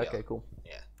 Oh, okay, yeah. cool.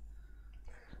 Yeah.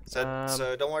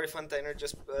 So don't worry, Fontainer.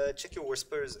 Just check your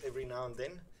whispers every now and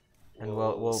then. And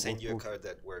we'll send you a card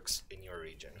that works in your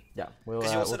region. Yeah,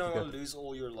 because you also don't want to lose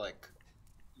all your like,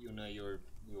 you know, your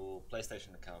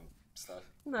PlayStation account stuff.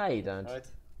 No, you don't. Right?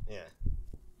 Yeah.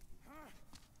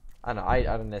 I know. I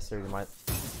don't necessarily mind.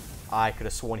 I could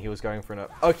have sworn he was going for an...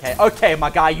 Okay, my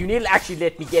guy, you need to actually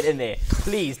let me get in there.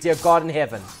 Please, dear God in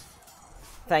heaven.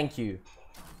 Thank you.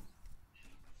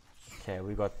 Okay,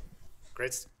 we got...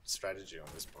 Great strategy on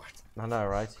this part. I know,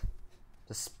 right?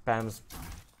 Just spams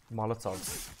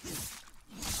Molotovs.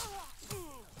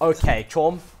 Okay,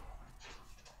 Chom.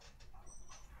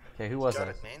 Okay, who was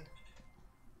that? Man.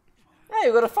 Hey,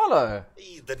 you got a follow.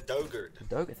 Hey, the Dogard. The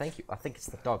Dogard, thank you. I think it's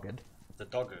the Doggard. The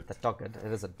Dogard. The Doggard.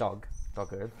 It is a dog.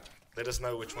 Doggard. Let us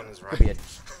know which one is right. Could be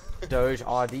a Doge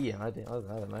RD. I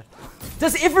don't know.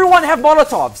 Does everyone have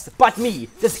Molotovs but me?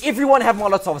 Does everyone have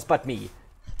Molotovs but me?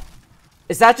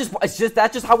 Is that just?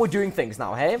 That's just how we're doing things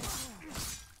now, hey?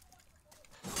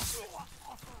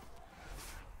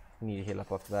 We need to heal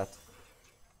up after that.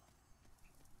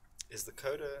 Is the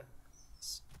coda?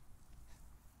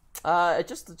 It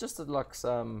just unlocks.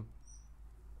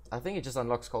 I think it just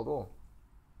unlocks Cold War.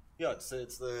 Yeah, it's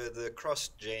the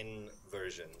cross-gen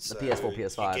version. So the PS4,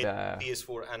 PS5, you get yeah.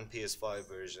 PS4 and PS5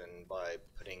 version by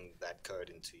putting that code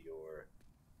into your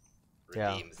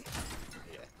redeem.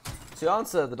 Yeah. To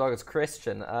answer the Dogged's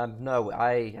question, no,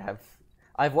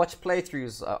 I've watched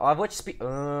playthroughs. I've watched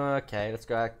okay, let's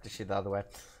go actually the other way.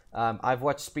 I've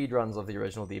watched speedruns of the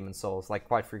original Demon Souls, like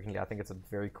quite frequently. I think it's a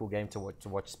very cool game to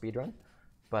watch speedrun,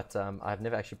 but I've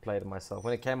never actually played it myself.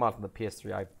 When it came out on the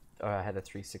PS3, I had a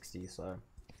 360, so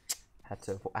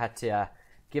had to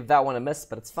give that one a miss.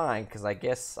 But it's fine because I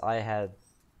guess I had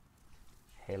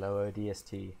Halo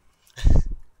ODST.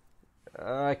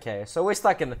 Okay, so we're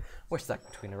stuck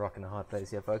between a rock and a hard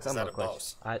place here, folks. Is that a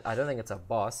boss? I don't think it's a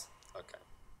boss. Okay.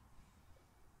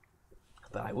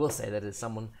 But I will say that it's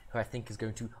someone who I think is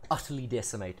going to utterly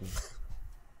decimate me.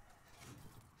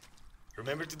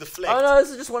 Remember to deflect. Oh no,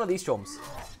 this is just one of these chomps.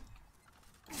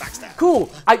 Backstab. Cool.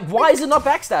 Why is it not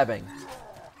backstabbing?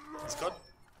 It's got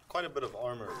quite a bit of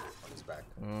armor on his back.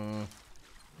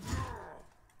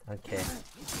 Okay.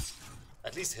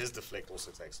 At least his deflect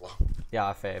also takes long.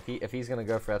 Yeah, fair. If he's gonna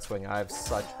go for that swing, I have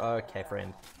such okay,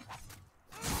 friend.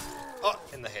 Oh,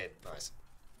 in the head. Nice.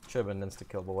 Should have been insta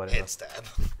kill, but whatever. Head stab.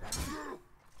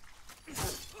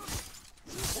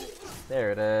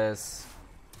 There it is.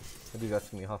 I do got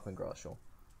to me Hoffman Grass, sure.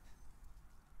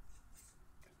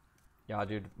 Yeah,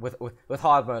 dude. With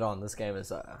hard mode on, this game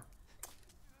is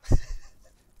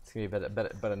it's gonna be a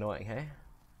bit annoying, hey?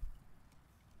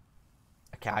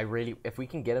 Okay, if we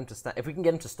can get him to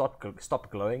stop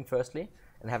glowing firstly,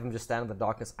 and have him just stand in the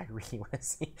darkness, I really want to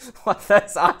see what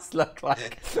those eyes look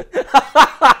like.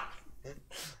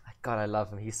 God, I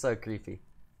love him. He's so creepy.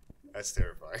 That's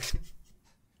terrifying.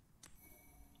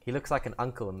 He looks like an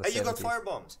uncle in the 70s. Hey, you got fire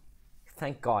bombs.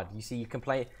 Thank God. You see, you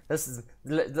complain. This is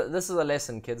a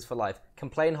lesson, kids, for life.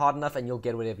 Complain hard enough, and you'll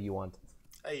get whatever you want.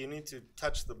 Hey, you need to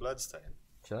touch the bloodstain.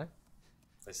 Should I?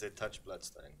 They said touch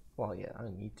bloodstain. Well, yeah, I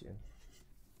don't need to.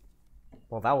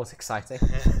 Well, that was exciting.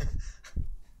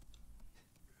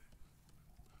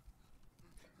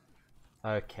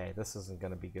 Okay, this isn't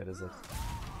gonna be good, is it?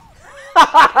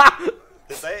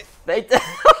 Did they? They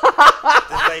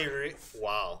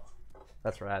Wow.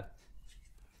 That's rad.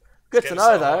 Good to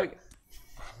know, though.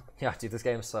 Yeah, dude, this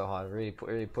game's so hard.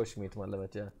 Really pushing me to my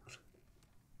limit, yeah.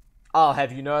 I'll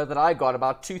have you know that I got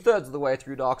about 2/3 of the way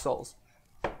through Dark Souls.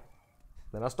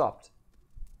 Then I stopped.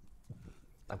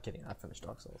 I'm kidding, I finished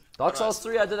Dark Souls. Dark Souls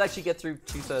 3, I did actually get through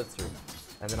 2/3 through.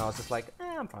 And then I was just like,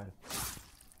 I'm fine.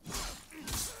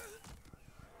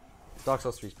 Dark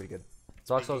Souls 3 is pretty good.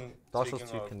 Dark Souls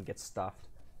 2 can get stuffed.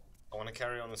 I want to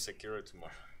carry on with Sekiro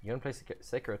tomorrow. You want to play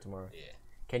Sekiro tomorrow? Yeah.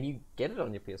 Can you get it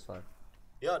on your PS5?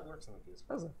 Yeah, it works on the PS5.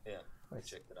 Does it? Yeah, I Nice.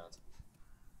 checked it out.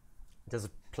 Does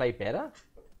it play better?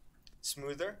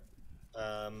 Smoother,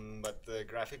 but the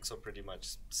graphics are pretty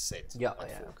much set. Yeah, at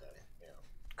yeah. 4K. Yeah.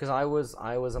 Because I was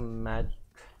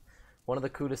one of the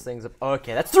coolest things of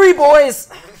okay, that's 3 boys.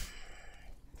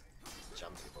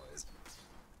 Jumpy boys.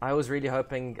 I was really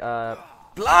hoping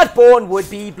Bloodborne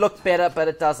would look better, but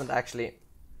it doesn't actually.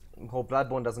 Well,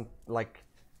 Bloodborne doesn't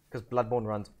because Bloodborne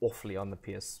runs awfully on the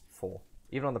PS4.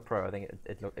 Even on the Pro, I think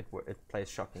it plays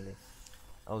shockingly.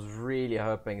 I was really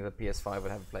hoping the PS5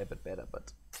 would have it play a bit better, but.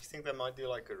 Do you think they might do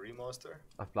like a remaster?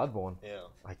 Of Bloodborne? Yeah.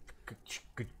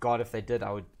 Good God, if they did,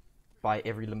 I would buy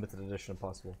every limited edition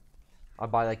possible.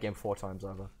 I'd buy that game 4 times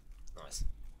over. Nice.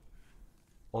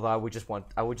 Although I would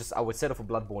settle for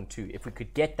Bloodborne 2. If we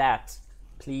could get that,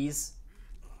 please.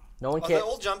 No one cares. They're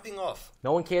all jumping off.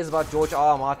 No one cares about George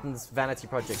R. R. Martin's vanity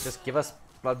project. Just give us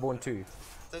Bloodborne 2.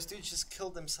 Those dudes just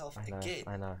killed themselves again.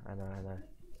 I know.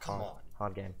 Come on.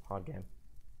 Hard game.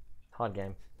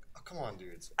 Oh, come on,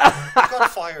 dudes. You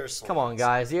got fire swords. Come on,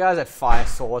 guys. You guys have fire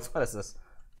swords. What is this?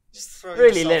 Just throw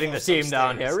Really yourself letting the off some team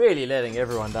down stairs. here. Really letting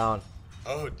everyone down.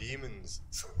 Oh, demons.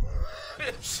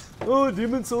 Oh,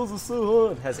 demon souls are so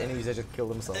hard. Has enemies that just kill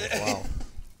themselves. Wow.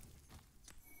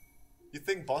 You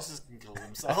think bosses can kill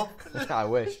themselves? I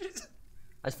wish.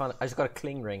 I just got a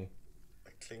cling ring.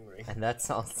 A cling ring. And that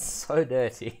sounds so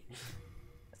dirty.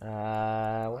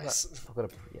 Nice. I've got a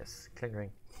yes, cling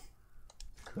ring.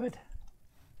 Good.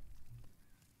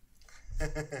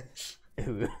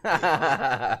 Ooh.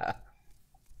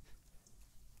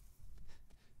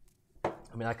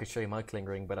 I mean, I could show you my cling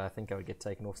ring, but I think I would get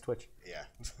taken off Twitch. Yeah.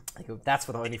 That's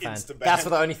for the OnlyFans. Insta-ban. That's for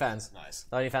the OnlyFans. Nice.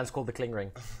 The OnlyFans called the cling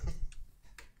ring.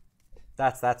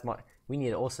 That's my. We need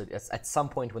it also at some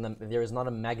point when there is not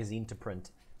a magazine to print.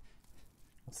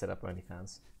 I'll set up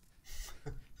OnlyFans.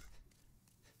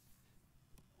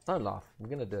 Don't laugh. We're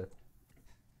gonna do it.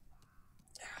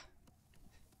 Yeah.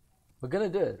 We're gonna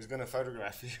do it. Who's gonna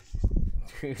photograph you?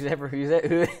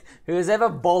 Who's ever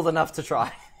bold enough to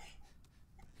try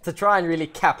and really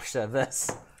capture this.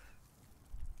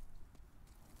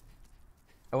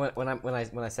 And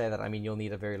when I say that, I mean you'll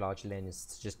need a very large lens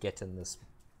to just get in this.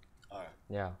 Oh.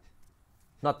 Yeah.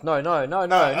 No, not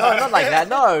like that.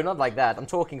 No, not like that. I'm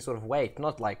talking sort of weight,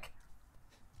 not like.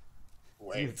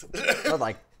 Wait.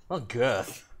 Not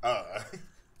girth. Oh.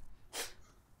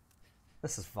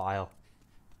 This is vile.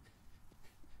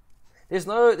 There's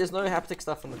no haptic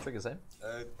stuff on the triggers, eh?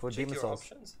 For check Demon your Souls.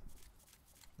 options.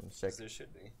 Let's check. There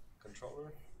should be.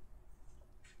 Controller.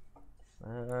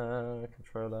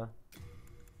 Controller.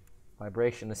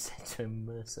 Vibration is set to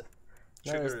immersive.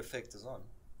 Trigger effect is on.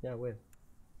 Yeah, weird.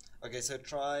 Okay, so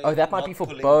try. Oh, that might be for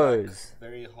pulling bows. back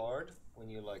very hard when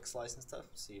you like slice and stuff.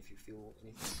 See if you feel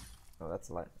anything. Oh, that's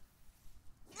light.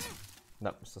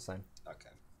 Nope, it's the same. Okay.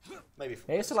 Maybe.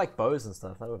 I used to like bows and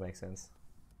stuff. That would make sense.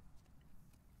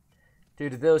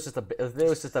 Dude, if there was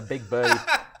just a big birdie.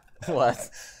 What?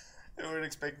 I would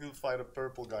expect to fight a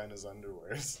purple guy in his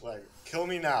underwear. It's like, kill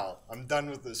me now. I'm done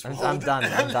with this world. I'm done.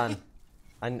 I'm done.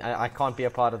 I can't be a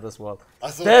part of this world.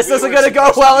 This isn't gonna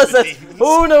go well, is it?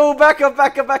 Oh no! Back up!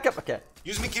 Okay.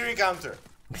 Use Mikiri counter.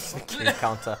 Mikiri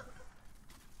counter.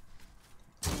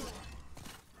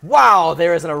 Wow,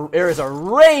 there is a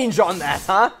range on that,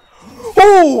 huh?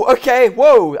 Oh, okay.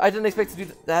 Whoa! I didn't expect to do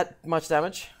that much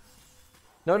damage.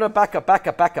 No, back up.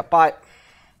 Bye.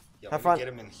 Yeah, have fun. Get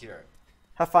him in here.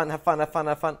 Have fun.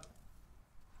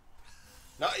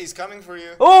 No, he's coming for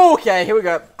you. Oh, okay, here we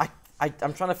go.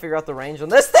 I'm trying to figure out the range on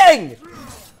this thing.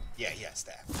 Yeah,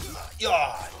 stab.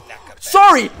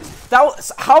 Sorry, that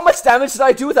was, how much damage did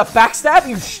I do with a backstab?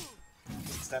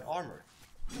 It's that armor.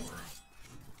 He's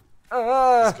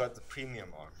got the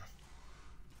premium armor.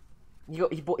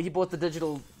 He bought the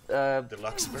digital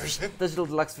deluxe version. Digital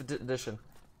deluxe edition.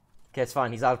 Okay, it's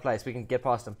fine. He's out of place. We can get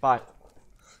past him. Bye.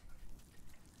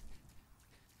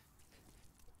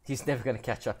 He's never gonna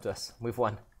catch up to us. We've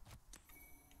won.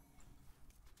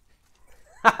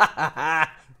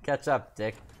 Catch up,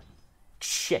 dick.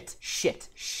 Shit.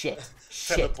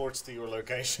 Teleports to your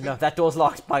location. No, that door's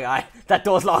locked, my guy. That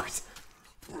door's locked.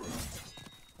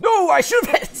 No, I should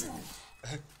have hit.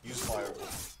 Use fireball.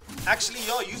 Actually,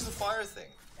 use the fire thing.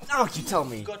 No, you tell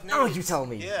me. No, you tell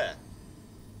me. Yeah.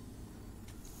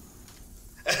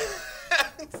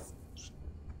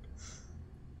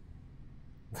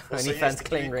 Only fans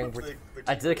cling ring.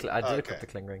 I did equip the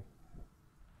cling ring.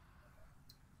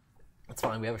 That's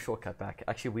fine. We have a shortcut back.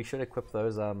 Actually, we should equip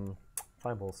those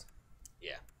fireballs.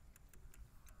 Yeah.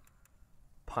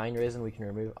 Pine resin we can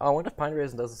remove. Oh, I wonder if pine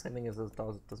resin does the same thing as does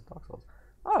Dark Souls.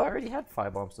 Oh, I already had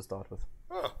fire bombs to start with.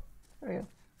 Oh. There you go.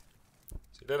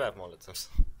 So you did have molotovs.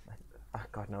 Oh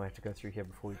god, no, I have to go through here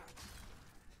before we...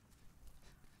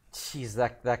 Jeez,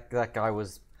 that guy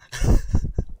was...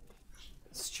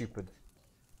 stupid.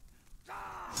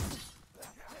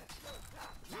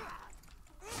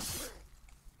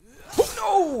 Oh,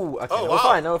 no! Okay, oh, no,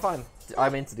 wow. we're fine. I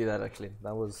meant to do that actually.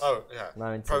 That was... Oh, yeah.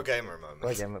 Pro gamer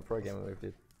moment. Pro gamer move,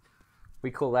 dude.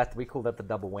 We call that the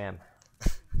double wham.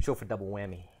 Short for double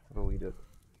whammy. What we do.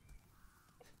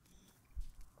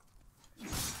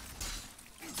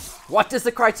 What is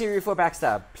the criteria for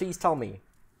backstab? Please tell me.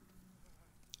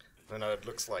 No, it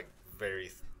looks like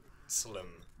very slim.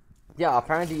 Yeah,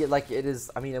 apparently, like, it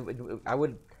is... I mean, I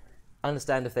would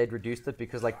understand if they'd reduced it,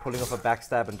 because, like, pulling off a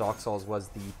backstab in Dark Souls was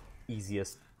the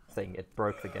easiest thing. It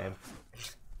broke the game.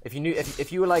 If you knew...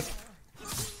 If you were, like,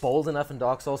 bold enough in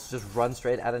Dark Souls to just run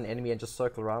straight at an enemy and just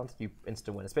circle around, you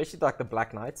instant win. Especially, like, the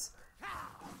Black Knights.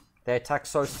 They attack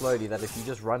so slowly that if you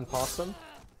just run past them,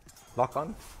 lock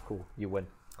on, cool, you win.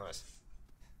 Nice.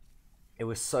 It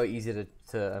was so easy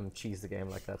to cheese the game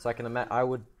like that. So I can imagine... I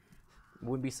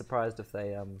wouldn't be surprised if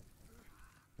they...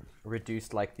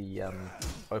 reduced like the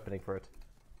opening for it.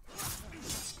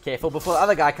 Careful before the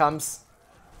other guy comes.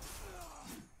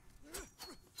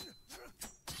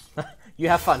 You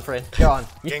have fun, friend. Go on.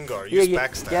 Gengar, use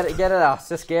backstab. Get it out.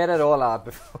 Just get it all out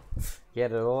before.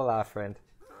 Get it all out, friend.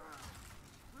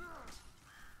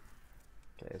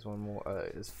 Okay, there's one more.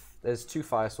 There's two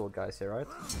fire sword guys here, right?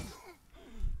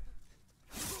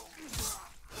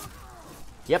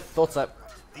 Yep, thought so.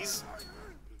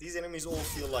 These enemies all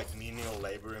feel like menial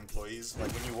labor employees.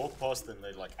 Like when you walk past them,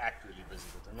 they like act really busy,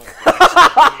 but they're not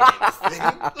actually doing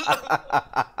anything.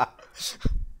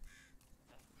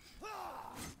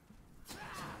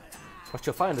 What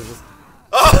you'll find is this.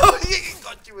 Oh, he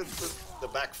got you with the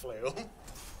back flail.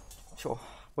 Sure.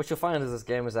 What you'll find is this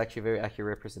game is actually a very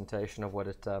accurate representation of what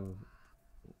it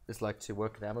is like to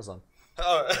work at Amazon.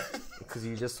 Oh. Because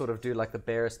you just sort of do like the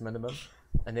barest minimum.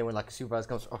 And then when like a supervisor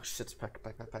comes, oh shit, pack,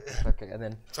 and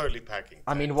then totally packing.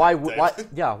 I mean, why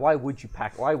would you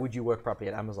pack? Why would you work properly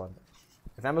at Amazon?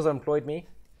 If Amazon employed me,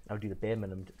 I would do the bare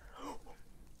minimum.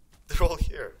 They're all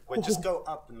here. Wait, just go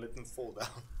up and let them fall down.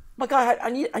 My God, I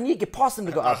need to get past them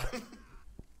to go up.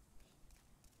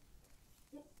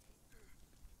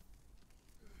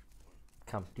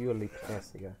 Come, do your leap. Yes,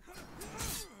 there you go.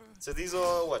 So these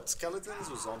are what, skeletons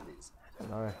or zombies?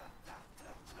 No.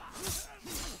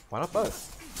 Why not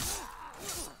both?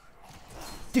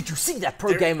 Did you see that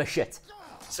pro gamer shit?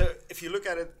 So if you look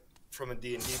at it from a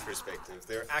D&D perspective,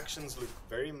 their actions look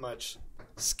very much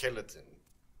skeleton.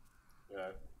 You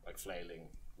know, like flailing,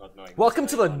 not knowing. Welcome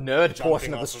to the nerd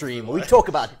portion of the stream, where we talk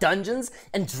about Dungeons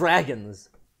and Dragons.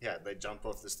 Yeah, they jump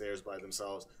off the stairs by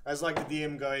themselves. As like the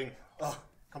DM going, oh,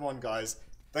 come on, guys.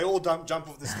 They all jump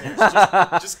off the stairs.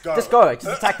 Just go. Just go.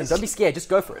 Just attack them. Don't be scared. Just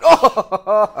go for it.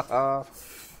 Oh!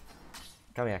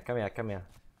 Come here. Come here. Come here.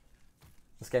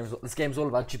 This game's all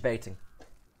about you baiting.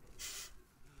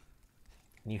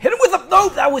 And you hit him with a no.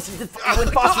 That was you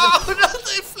went faster. No,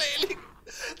 they're flailing.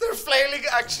 Their flailing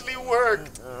actually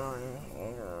worked.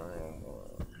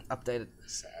 Updated.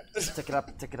 Sad. Tick it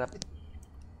up. Tick it up.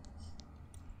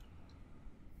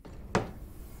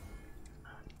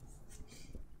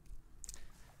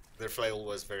 Their flail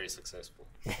was very successful.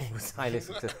 It was highly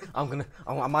successful. I'll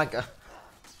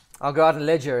go out and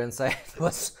ledger and say it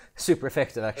was super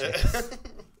effective, actually.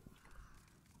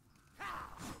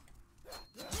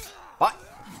 Bye.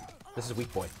 This is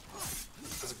weak boy.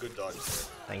 That's a good dodge.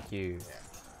 Thank you. Yeah.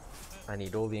 I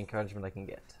need all the encouragement I can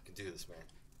get. You can do this, man.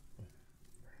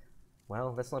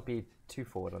 Well, let's not be too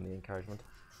forward on the encouragement.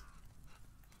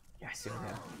 Yeah, I see what I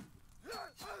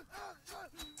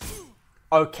am.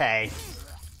 Okay.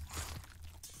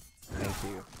 Thank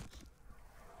you.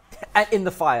 And in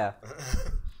the fire.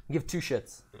 Give two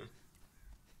shits.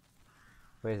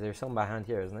 Wait, there's someone behind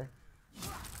here, isn't there?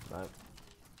 No.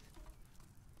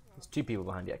 There's two people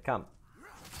behind here. Come.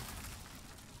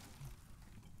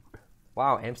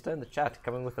 Wow, Amster in the chat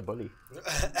coming with a bully.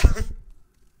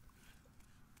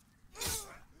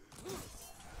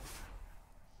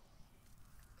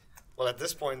 Well, at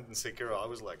this point in Sekiro, I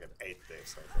was like at 8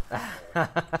 days. So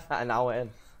An hour in.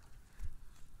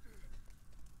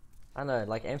 I know,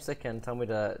 like Amster can tell me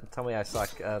I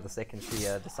suck the second she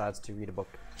decides to read a book.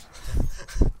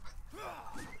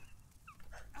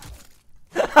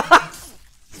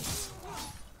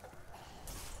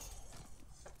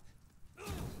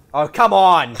 Oh, come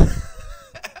on!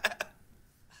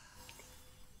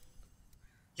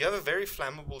 You have a very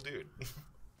flammable dude.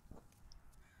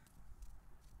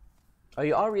 Oh,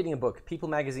 you are reading a book. People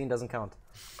magazine doesn't count.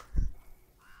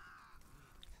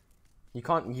 You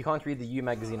can't read the U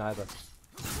magazine either.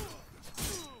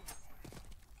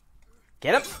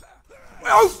 Get him!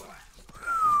 Oh!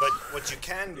 But what you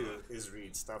can do is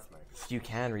read Stuff magazine. You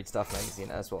can read Stuff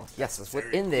magazine as well. Yes, it's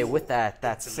in there with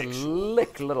that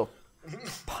slick little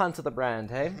punt of the brand,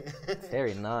 hey?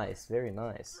 Very nice, very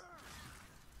nice.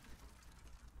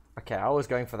 Okay, I was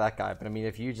going for that guy, but I mean,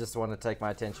 if you just want to take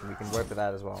my attention, we can work with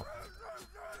that as well.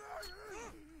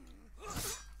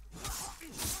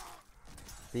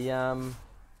 The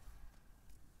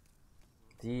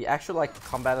actual like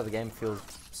combat of the game feels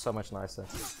so much nicer.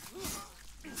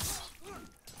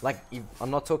 Like, I'm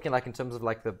not talking like in terms of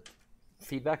like the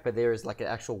feedback, but there is like an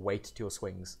actual weight to your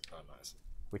swings. Oh, nice.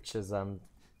 Which is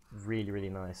really, really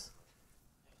nice.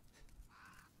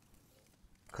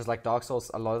 Because like Dark Souls,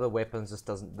 a lot of the weapons just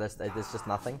doesn't, there's just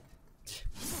nothing.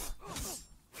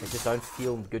 They just don't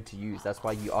feel good to use. That's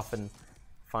why you often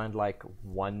find like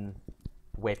one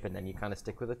weapon and you kind of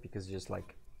stick with it because you're just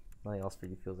like, nothing else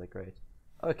really feels that great.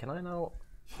 Oh, can I now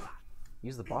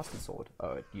use the bastard sword?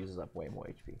 Oh, it uses up way more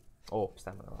HP. Oh,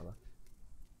 stamina rather.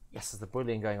 Yes, there's the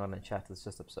bullying going on in chat. It's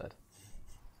just absurd.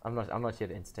 I'm not here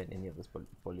to entertain any of this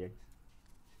bullying.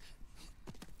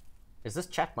 Is this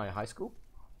chat my high school?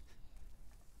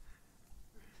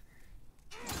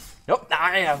 Nope,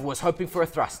 I was hoping for a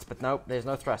thrust, but nope, there's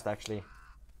no thrust actually.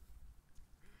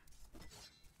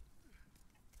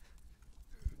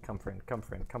 Come friend, come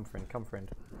friend, come friend, come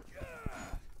friend.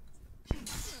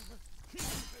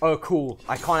 Oh cool,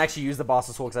 I can't actually use the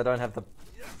bastard sword because I don't have the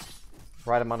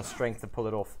right amount of strength to pull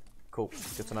it off. Cool,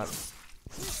 good to know.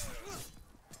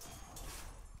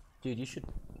 Dude, you should...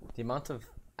 The amount of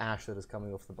ash that is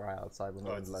coming off the briar outside when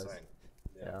the wind blows.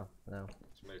 Yeah, no.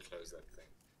 Just maybe close that thing.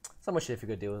 So much shit if you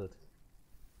go deal with it.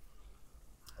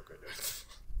 I'll go do it.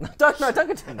 No, don't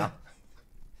go do it now.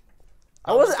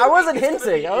 I wasn't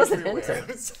hinting. I wasn't hinting.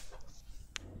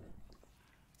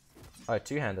 Oh,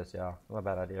 two-handed, yeah. Not a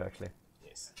bad idea, actually.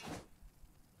 Yes.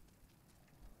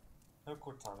 No,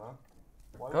 Cortana.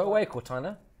 Go away,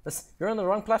 Cortana. You're on the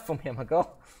wrong platform here, my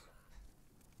girl.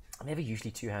 I'm never usually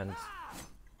two-handed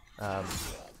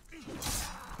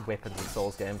weapons in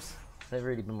Souls games. It's never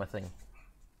really been my thing.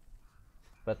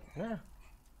 But, yeah.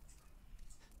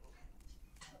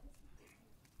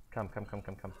 Come.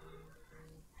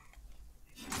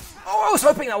 Oh, I was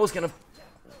hoping I was going to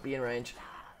be in range.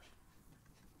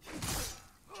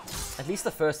 At least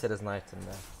the first hit is nice. And,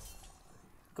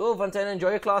 cool, Fontana,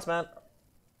 enjoy your class, man.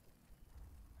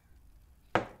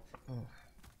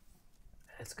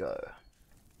 Let's go.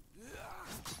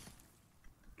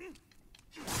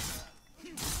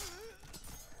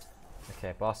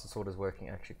 Okay, Bastard Sword is working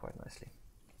actually quite nicely.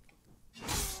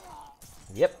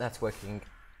 Yep, that's working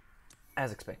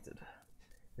as expected.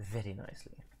 Very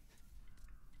nicely.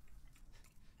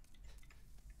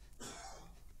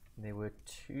 There were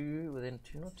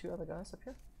not two other guys up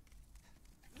here?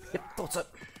 Yep, thought so.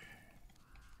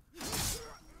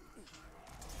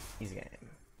 Easy game.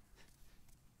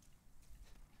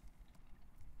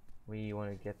 We want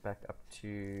to get back up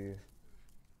to...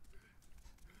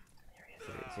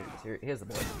 Here's the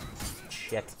boy.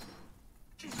 Shit.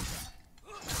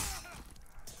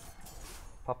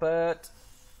 Pop it.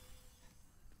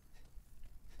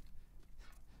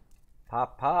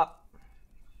 Pop, pop.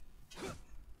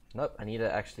 Nope, I need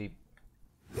to actually...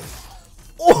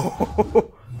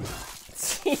 Oh!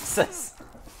 Jesus!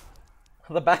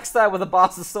 The backstab with a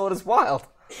bastard sword is wild.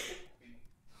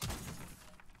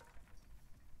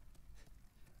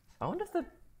 I wonder if the...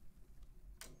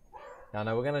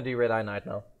 No, we're gonna do Red Eye Knight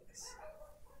now.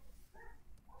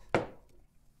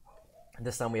 And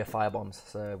this time we have fire bombs,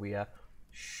 so we are...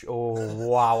 Oh,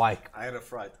 wow, I had a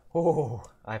fright. Oh,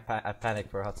 I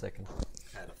panicked for a hot second.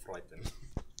 I had a frighten.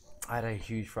 I had a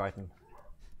huge frighten.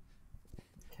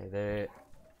 Okay, there...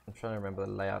 I'm trying to remember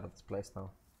the layout of this place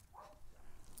now.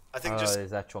 I think just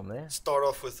there's that one there. start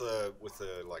off with a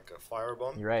like a fire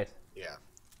bomb. You're right. Yeah.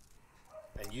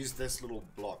 And use this little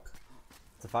block.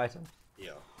 To fight him.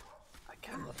 Yeah. I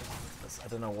cannot this. I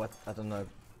don't know what. I don't know.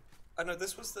 Oh no,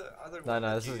 this was the other No, one.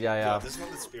 no, this is yeah. This is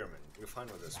not the spearman. We're fine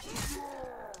with this one.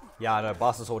 Yeah, I know.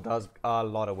 Bastard Sword does a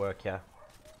lot of work here.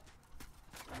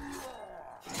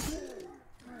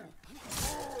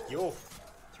 Yo.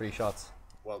 3 shots.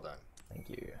 Well done. Thank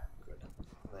you. Good.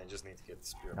 And I just need to get the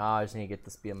spearman. Ah, I just need to get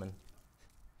the spearman.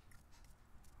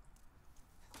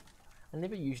 I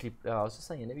never usually. I was just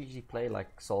saying, I never usually play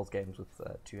like Souls games with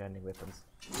two-handed weapons.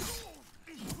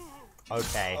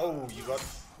 Okay. Oh, you got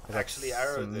actually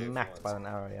arrowed there. Smacked by an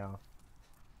arrow, yeah.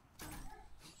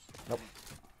 Nope.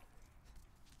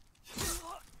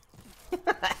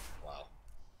 Wow.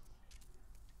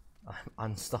 I'm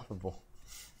unstoppable.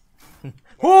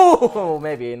 Oh,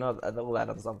 maybe not all that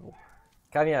unstoppable.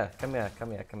 Come here, come here,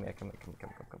 come here, come here, come here, come.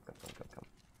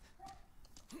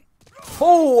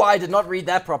 Oh, I did not read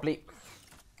that properly.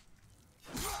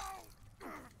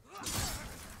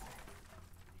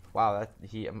 Wow, that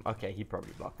okay, he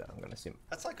probably blocked that, I'm gonna assume.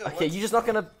 That's like a okay, you're just not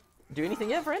gonna do anything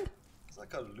here, friend? It's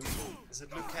like a Liu. Is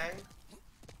it Liu Kang?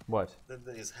 What?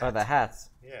 His hat. Oh, the hats.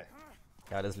 Yeah.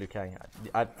 Yeah, it is Liu Kang.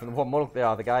 From what model?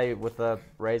 Yeah, the guy with the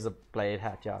razor blade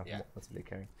hat. Yeah, Yeah. that's Liu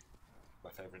Kang. My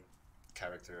favorite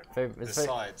character.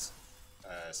 Besides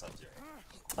Sub-Zero.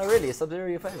 Oh, really? Is Sub-Zero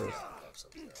your favorite? Yeah, I love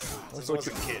Sub-Zero. Since I was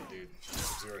a kid, dude.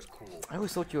 Sub-Zero is cool. I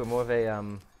always thought you were more of a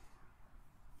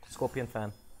Scorpion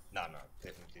fan. No,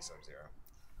 definitely Sub-Zero.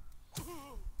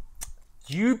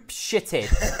 You shithead.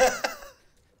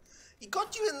 He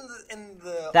got you in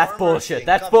the. That's armor bullshit. thing.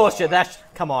 That's Come bullshit. on. That's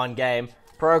come on, game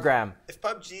program. If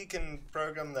PUBG can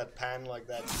program that pan like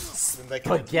that, then they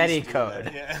can Spaghetti at least do code.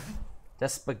 that. Yeah.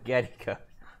 That's spaghetti code.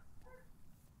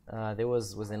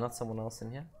 Was there not someone else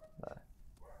in here? No.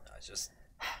 No, it's just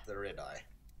the red eye.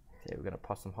 Okay, we're gonna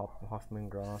pop some half moon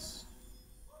grass.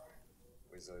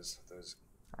 Where's those?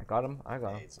 I got him. I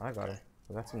got him. Nades, I got okay. him.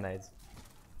 We got some nades.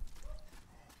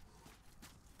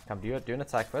 Come, do an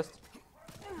attack first.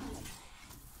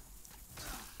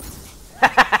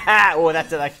 Oh, that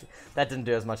didn't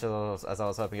do as much as I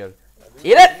was hoping it would.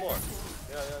 Eat it! More.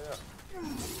 Yeah.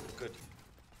 Good.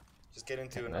 Just get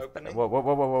into an opening.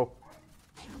 Whoa.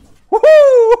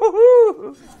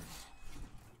 Woohoo!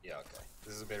 Yeah, okay.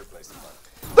 This is a better place to fight.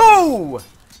 Go!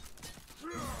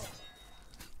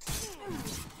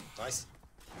 Nice.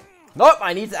 Nope,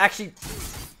 I need to actually...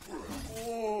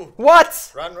 Ooh.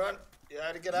 What? Run. You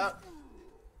had to get out.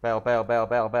 Bail.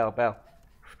 Okay,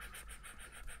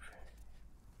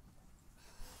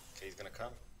 he's gonna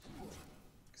come.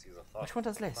 'Cause he's a Which one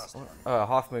does less? faster. Oh,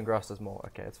 half moon grass does more.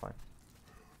 Okay, it's fine.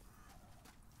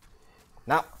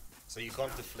 Now. So you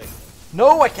can't deflect.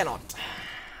 No, I cannot.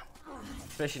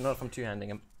 Especially not if I'm two-handing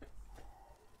him.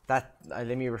 Let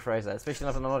me rephrase that. Especially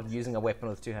not if I'm not using a weapon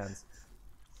with 2 hands.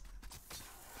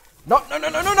 No.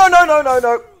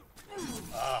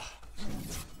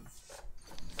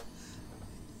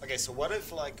 Okay, so what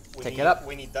if like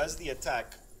when he does the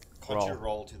attack, can't you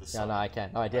roll to the side? Yeah, no, I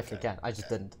can. No, I definitely can. I just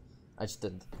didn't. It's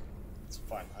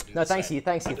fine. I do No, the thanks, same. Heath.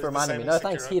 Thanks, I Heath, do for the reminding same me. in No,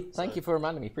 thanks, Sekiro, Heath. Thank so you for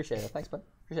reminding me. Appreciate it. Thanks, bud.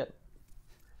 Appreciate it.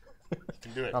 You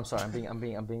can do it. I'm sorry. I'm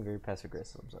being very passive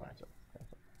aggressive. I'm sorry.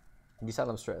 You sound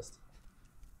I'm stressed.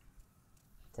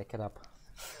 Take it up.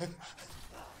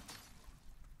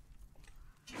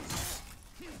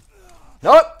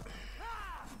 Nope.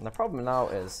 And the problem now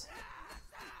is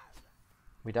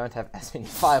we don't have as many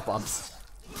fire bombs.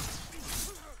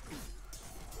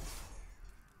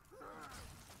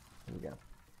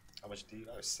 How much do you?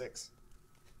 Oh, 6.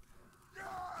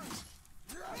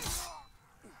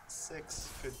 6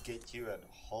 could get you at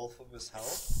half of his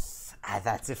health. Ah,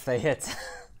 that's if they hit.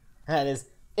 That is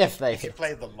if they If you hit.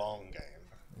 play the long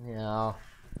game. Yeah.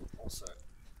 Also.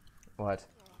 What?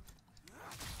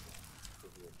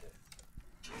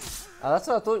 Oh, that's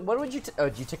what I thought. What would you? Oh,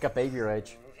 did you take up baby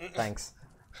rage? Thanks.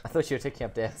 I thought you were taking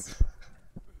up deaths.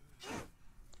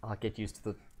 I'll get used to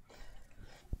the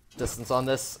distance on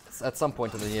this at some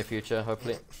point in the near future,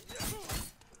 hopefully.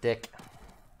 Dick.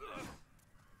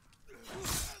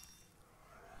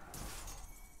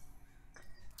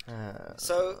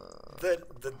 So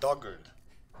the doggard.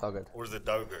 Dogged. Or the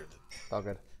dogard.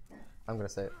 Dogged. I'm gonna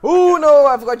say it. Oh no!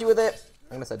 I forgot you were there.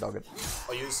 I'm gonna say dogged.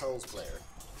 Are you a Souls player?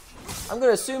 I'm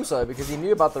gonna assume so because he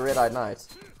knew about the Red-Eyed Knight.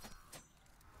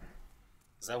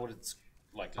 Is that what it's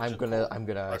like? I'm legit gonna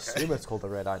called? assume it's called the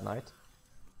Red-Eyed Knight.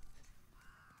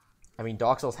 I mean,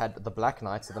 Dark Souls had the Black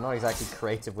Knight, so they're not exactly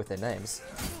creative with their names.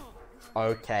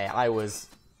 Okay,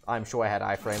 I'm sure I had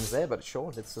iframes there, but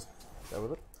sure, let's just go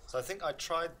with it. So I think I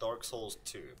tried Dark Souls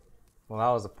 2. Well, that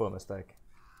was a poor mistake.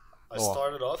 I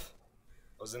started off,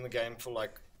 I was in the game for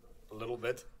like a little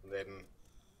bit, and then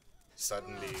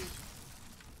suddenly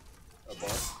a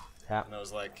boss. Yeah. And I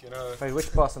was like, you know... Wait,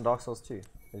 which boss in Dark Souls 2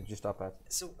 did you stop at?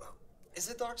 So, is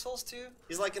it Dark Souls 2?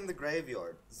 He's like in the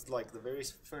graveyard. It's like the very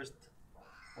first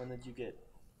one that you get.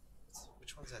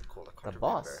 Which one's that called? I can't The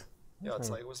remember. boss? Yeah, it's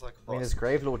like, it was like a I mean, boss.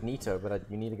 there's Gravelord Nito, but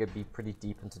you need to be pretty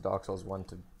deep into Dark Souls 1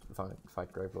 to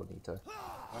fight Gravelord Nito.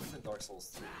 I'm in Dark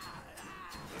Souls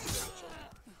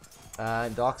 3.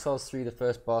 In Dark Souls 3, the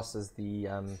first boss is the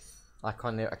I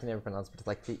can never pronounce it, but it's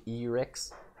like the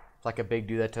E-Rex. It's like a big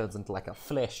dude that turns into like a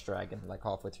flesh dragon, like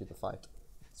halfway through the fight.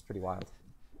 It's pretty wild.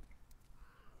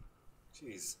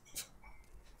 Jeez.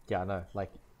 Yeah, I know.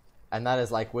 Like, and that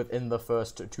is like within the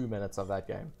first 2 minutes of that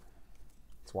game.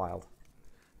 It's wild.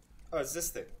 Oh, it's this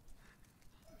thing.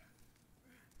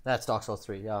 That's Dark Souls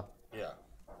 3, yeah. Yeah.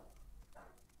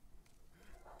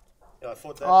 Yeah, I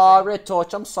thought that. Oh, thing. Red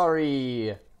Torch, I'm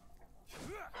sorry.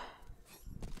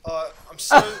 I'm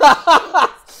so.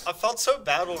 I felt so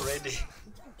bad already.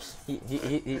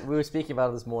 We were speaking about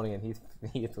it this morning, and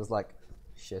he was like,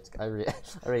 "Shit, I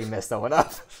really messed that one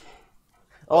up."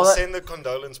 I'll send the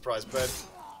condolence prize, but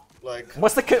like.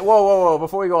 What's the whoa?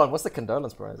 Before we go on, what's the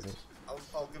condolence prize?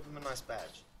 I'll give him a nice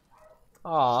badge.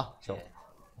 Ah, sure, Yeah.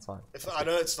 that's fine. I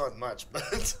know it's not much, but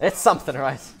It's something,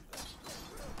 right?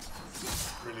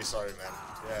 really sorry, man.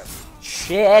 Yeah,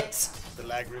 Shit. the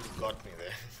lag really got me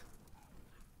there.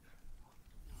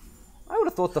 I would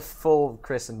have thought the full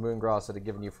crescent moongrass would have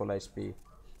given you full HP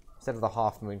instead of the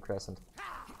half moon crescent.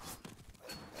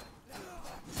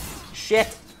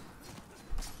 Shit!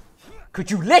 Could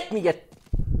you let me get?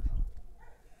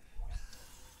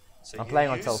 So I'm you playing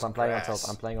on use tilt. I'm playing on grass tilt.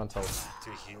 I'm playing on tilt.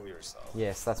 to heal yourself.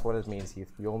 Yes, that's what it means,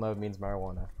 Heath. We all know it means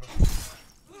marijuana.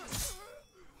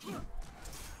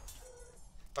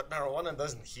 But marijuana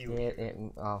doesn't heal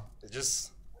you. Oh. It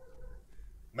just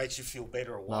makes you feel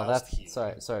better No, whilst that's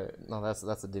healing. sorry. No, that's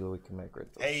a deal we can make,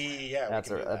 Red Torch. Hey, yeah, That's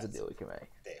we can do a that. deal we can make.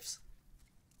 Devs.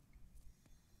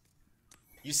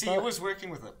 You see, he was working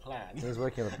with a plan. He was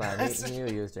working on the plan. He knew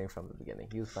what he was doing from the beginning.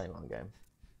 He was playing long game.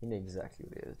 He knew exactly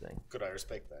what he was doing. Good, I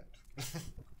respect that.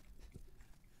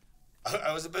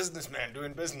 I was a businessman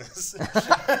doing business.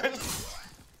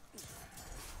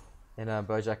 In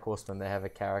BoJack Horseman, they have a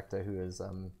character who is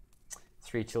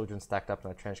 3 children stacked up in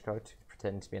a trench coat,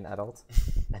 pretending to be an adult,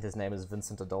 and his name is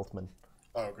Vincent Adultman.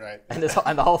 Oh, great. And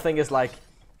the whole thing is like,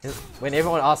 when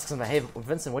everyone asks him, "Hey,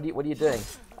 Vincent, what are you doing?"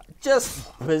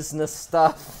 Just business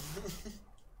stuff.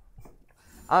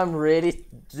 I'm really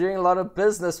doing a lot of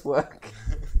business work.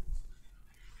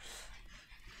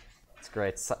 It's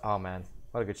great. Oh man,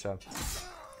 what a good show.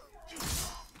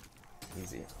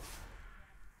 Easy.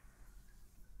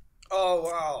 Oh,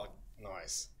 wow.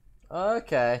 Nice.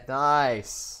 Okay,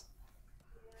 nice.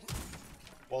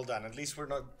 Well done. At least we're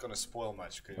not going to spoil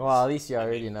much. Well, at least you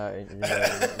already know,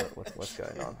 what's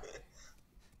going on.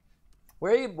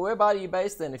 Where about are you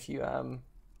based then? If you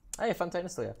hey,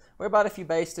 Fontaine's still here. Where about if you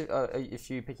based if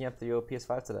you picking up your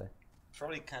PS5 today?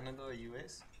 Probably Canada or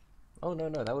US. Oh no,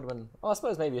 that would have been. Oh, I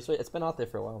suppose maybe it's been out there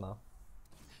for a while now.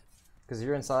 Because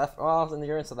you're in South Africa. Oh, then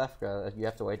you're in South Africa. You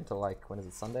have to wait until like when is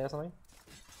it, Sunday or something?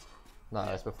 No,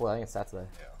 it's before. I think it's Saturday.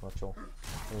 Yeah. I'm not sure.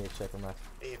 I need to check on that.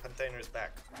 Hey, Container is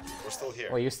back. We're still here.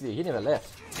 Oh, you never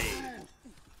left. Hey,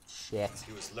 Shit.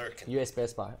 he was lurking. US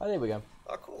Best Buy. Oh, there we go.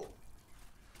 Oh, cool.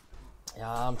 Yeah,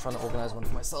 I'm trying to organize one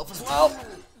for myself as well.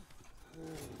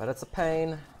 But it's a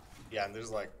pain. Yeah, and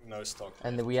there's like no stock.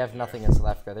 And left we have here. nothing in South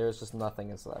Africa. There is just nothing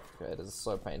in South Africa. It is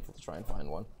so painful to try and find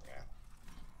one. Yeah.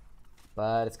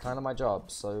 But it's kind of my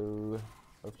job, so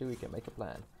hopefully we can make a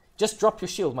plan. Just drop your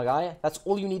shield, my guy. That's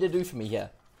all you need to do for me here.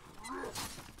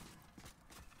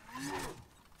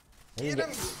 Get him!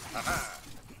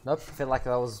 Nope, I feel like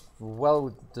that was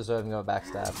well deserving of a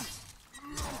backstab.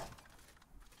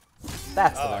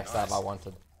 That's the backstab nice. I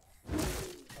wanted.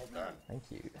 Well done. Thank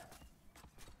you.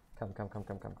 Come.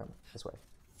 This way.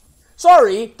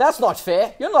 Sorry, that's not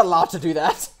fair. You're not allowed to do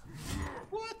that.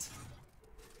 What?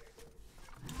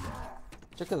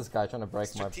 Check out this guy trying to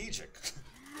break my... Strategic.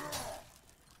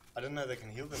 I didn't know they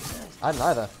can heal themselves. I didn't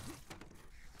either.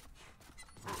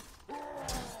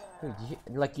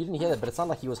 Dude, like, you didn't hear that, but it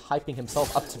sounded like he was hyping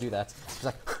himself up to do that. He's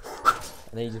like...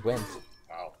 and then he just went.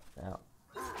 Wow. Yeah.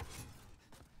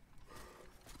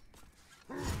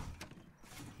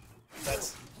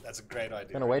 That's a great idea.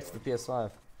 I'm gonna wait for the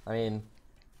PS5. I mean...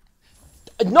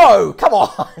 No! Come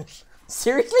on!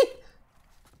 Seriously?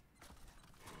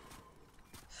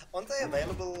 Aren't they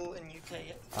available in UK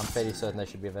yet? I'm fairly certain they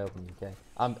should be available in the UK.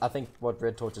 I think what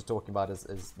Red Torch is talking about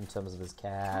is in terms of his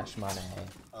cash money.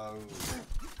 Oh.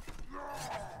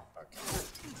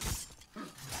 Okay.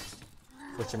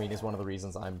 Which, I mean, is one of the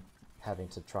reasons I'm having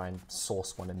to try and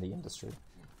source one in the industry.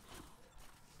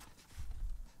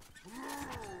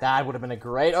 That would have been a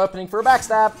great opening for a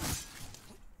backstab!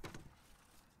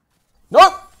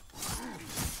 Nope!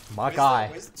 My guy.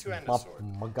 Where's the two-handed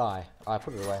sword? My guy. I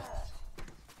put it away.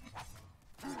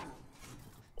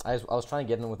 I was trying to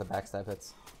get in with the backstab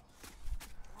hits.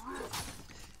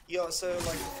 Yeah, so like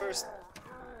the first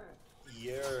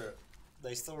year,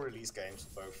 they still release games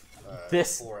for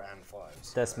both 4 and 5.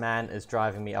 So. This man is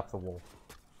driving me up the wall.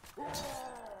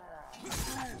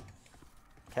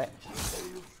 Okay.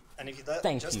 And if you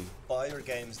just buy your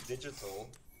games digital,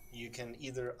 you can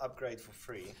either upgrade for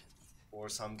free, or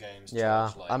some games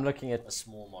charge like I'm looking at a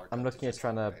small markup. I'm looking at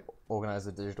trying to organize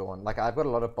a digital one. Like, I've got a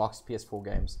lot of boxed PS4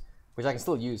 games, which I can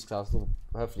still use because I'll still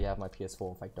hopefully have my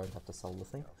PS4 if I don't have to sell the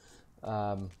thing.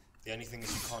 The only thing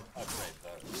is you can't upgrade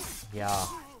those. Yeah.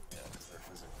 Yeah, because they're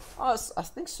physical. Oh, I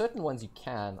think certain ones you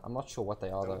can. I'm not sure what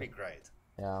they are That though. would be great.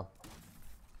 Yeah.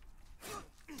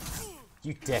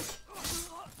 You dick.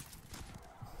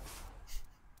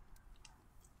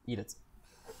 Eat it.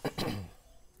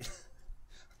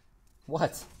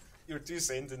 What? Your 2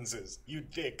 sentences. You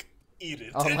dick. Eat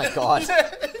it. Oh my god.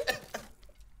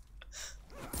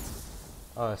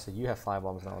 Oh, so you have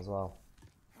firebombs now as well.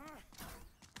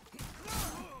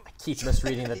 I keep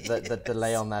misreading the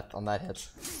delay on that hit.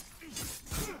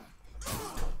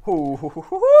 Hoo, hoo, hoo,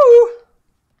 hoo, hoo.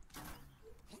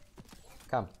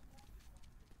 Come.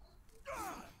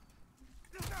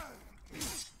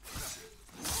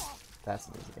 That's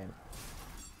an easy game.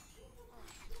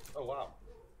 Oh wow.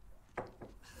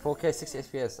 4K 60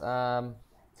 FPS.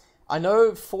 I know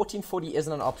 1440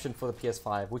 isn't an option for the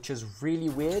PS5, which is really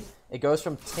weird. It goes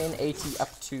from 1080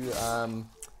 up to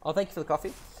oh, thank you for the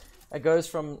coffee. It goes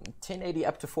from 1080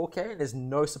 up to 4K. There's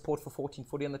no support for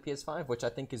 1440 on the PS5, which I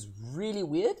think is really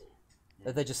weird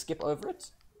that they just skip over it.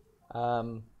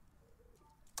 I'm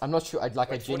not sure. I'd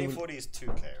like. Wait, I genuinely. 1440 is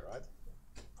 2K, right?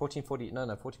 1440. No,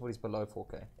 1440 is below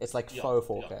 4K. It's like Yeah, faux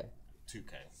 4K. yeah.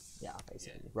 2K. Yeah,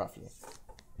 basically, roughly.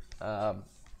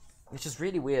 Which is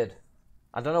really weird.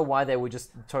 I don't know why they would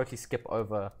just totally skip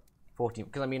over 14.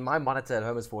 Because I mean, my monitor at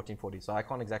home is 1440, so I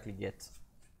can't exactly get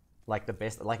like the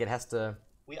best. Like, it has to.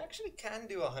 We actually can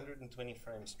do a 120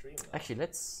 frame stream. Though. Actually,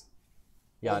 let's.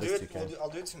 Yeah, I'll it do is it. 2K. I'll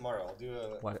do it tomorrow. I'll do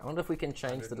a. What? I wonder if we can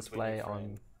change the display 120 on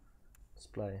frame.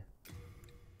 display.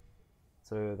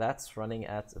 So that's running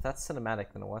at. If that's cinematic,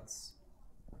 then what's?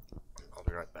 I'll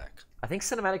be right back. I think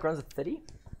cinematic runs at 30.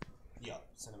 Yeah,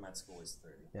 cinematic score is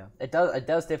 30. Yeah, it does. It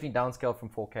does definitely downscale from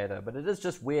 4K though, but it is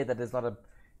just weird that there's not a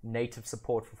native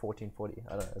support for 1440.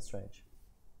 I don't know. It's strange.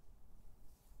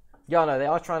 Yeah, no, they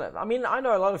are trying to. I mean, I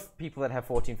know a lot of people that have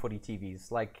 1440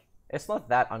 TVs. Like, it's not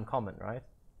that uncommon, right?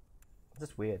 It's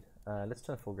just weird. Let's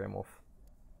turn full game off.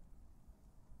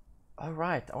 Oh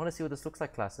right, I want to see what this looks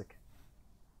like. Classic.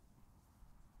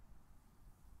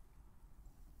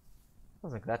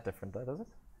 Doesn't look that different though, does it?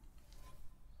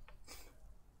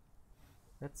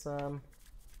 Let's I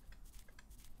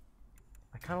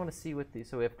kind of want to see what these.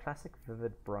 So we have classic,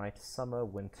 vivid, bright, summer,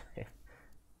 winter,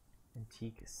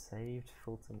 antique, saved,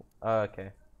 filter. Oh,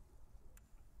 okay.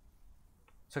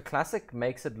 So classic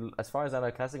makes it, as far as I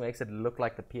know, classic makes it look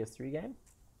like the PS3 game,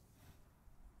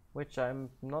 which I'm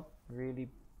not really.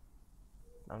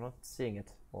 I'm not seeing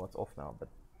it. Well, it's off now, but.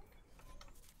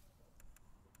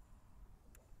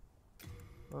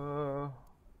 No,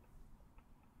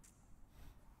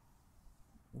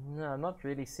 I'm not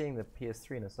really seeing the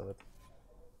PS3-ness of it.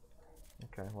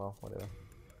 Okay, well, whatever.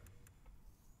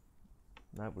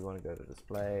 No, we want to go to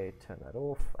display, turn that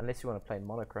off, unless you want to play in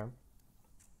monochrome.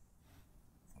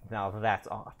 Now that's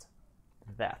art.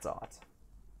 That's art.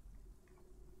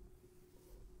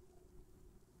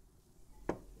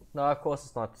 No, of course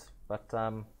it's not, but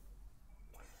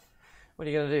what are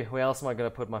you gonna do? Where else am I gonna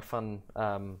put my fun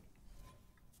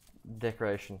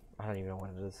decoration? I don't even know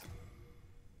what it is.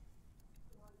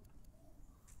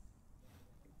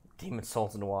 Demon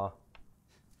Souls Noir.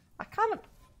 I kind of...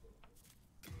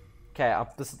 Okay,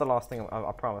 this is the last thing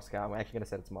I promise. Okay, I'm actually gonna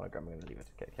set it to monogram. I'm gonna leave it.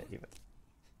 Okay, leave it.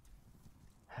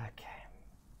 Okay.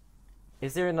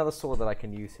 Is there another sword that I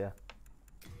can use here?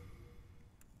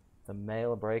 The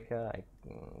Mail Breaker.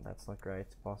 That's not great.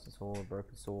 Master Sword,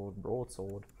 Broken Sword,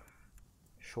 Broadsword,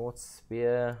 Short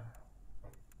Spear.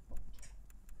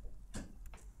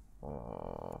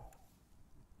 Oh.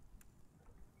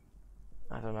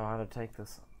 I don't know how to take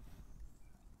this.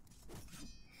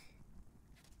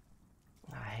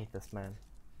 I hate this man.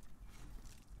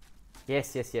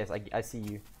 Yes, I see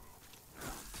you.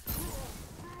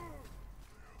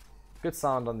 Good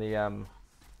sound on the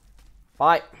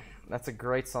bye. That's a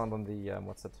great sound on the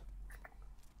what's it?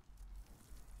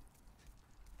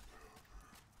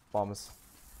 Bombs.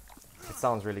 It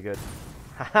sounds really good.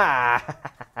 Okay.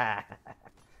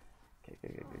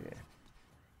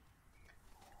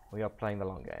 We are playing the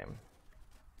long game.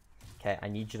 Okay, I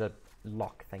need you to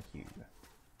lock, thank you.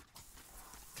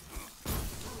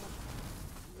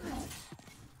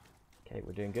 Okay,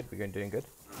 we're doing good, we're doing good.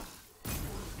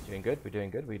 We're doing good, we're doing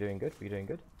good, we're doing good, we're doing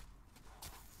good.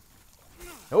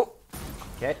 Oh!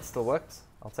 Okay, it still works.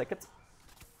 I'll take it.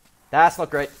 That's not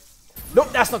great.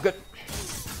 Nope, that's not good.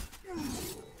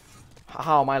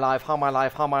 How am I alive? How am I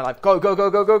alive? How am I alive? Go, go, go,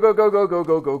 go, go, go, go, go, go,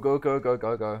 go, go, go, go, go,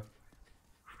 go, go.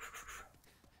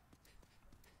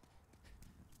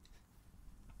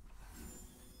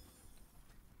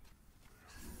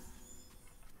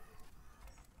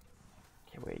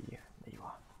 Okay, where are you? There you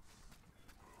are.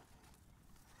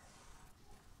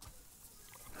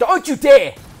 Don't you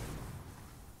dare!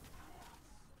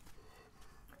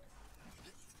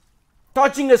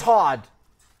 Dodging is hard.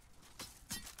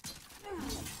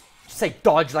 Just say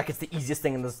dodge like it's the easiest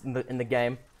thing in the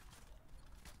game.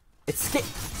 It's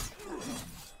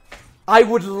I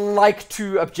would like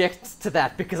to object to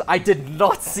that because I did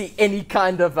not see any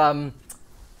kind of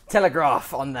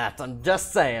telegraph on that. I'm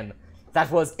just saying that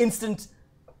was instant.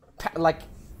 Like,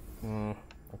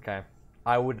 okay.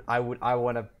 I want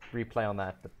to replay on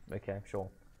that, but okay, sure.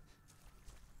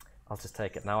 I'll just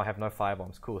take it. Now I have no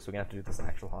firebombs. Cool, so we're gonna have to do this the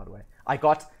actual hard way. I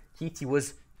got he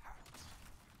was.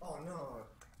 Oh no.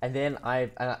 And then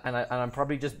I'm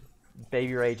probably just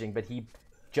baby raging, but he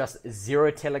just zero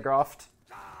telegraphed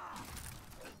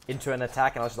into an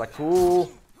attack, and I was just like, ooh,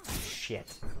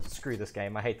 shit. Screw this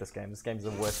game. I hate this game. This game is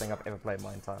the worst thing I've ever played in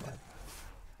my entire life.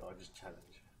 Dodge challenge.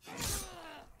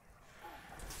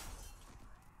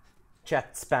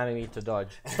 Chat spamming me to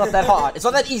dodge. It's not that hard. It's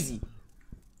not that easy.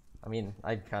 I mean,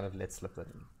 I kind of let slip it.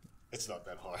 It's not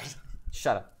that hard.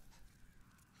 Shut up.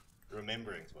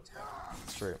 Remembering is what's hard.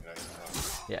 It's true. You know,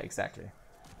 Yeah, exactly.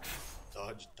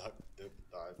 dodge, dodge,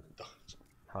 dodge, dodge.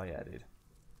 Hell yeah, dude.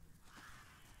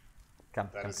 Come,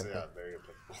 That come, is come. very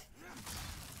applicable.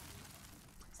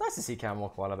 It's nice to see Cam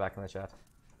Koala back in the chat.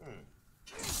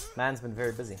 Man's been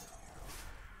very busy.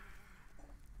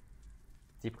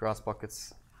 Deep grass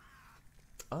pockets.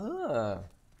 Ah.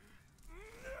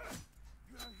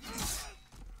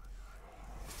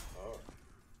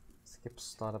 Skip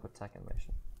startup attack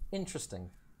animation. Interesting.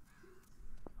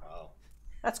 Wow.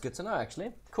 That's good to know,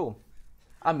 actually. Cool.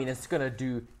 I mean, it's gonna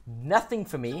do nothing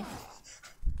for me.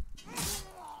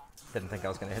 Didn't think I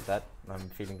was gonna hit that. I'm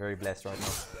feeling very blessed right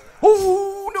now.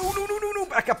 Oh no no no no no!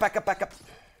 Back up, back up, back up.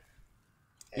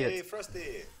 Hey,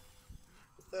 Frosty.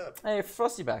 What's up? Hey,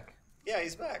 Frosty back. Yeah,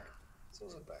 he's back. He's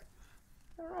also back.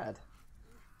 All right.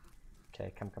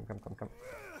 Okay, come.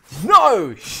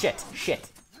 No! Shit.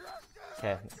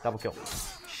 Okay, double kill.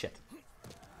 Shit.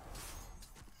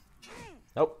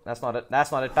 Nope, that's not it.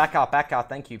 That's not it. Back out.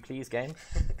 Thank you, please, game.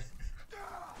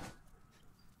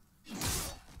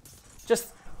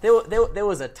 Just there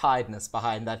was a tiredness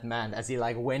behind that man as he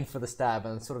like went for the stab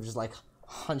and sort of just like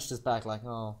hunched his back like,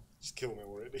 oh. Just kill me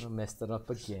already. I messed it up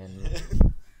again.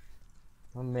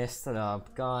 I messed it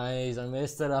up, guys. I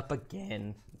messed it up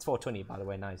again. It's 420, by the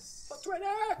way. Nice.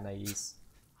 420! Nice.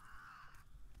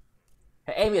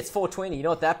 Hey, Amy, it's 420. You know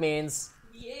what that means?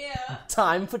 Yeah.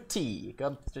 Time for tea.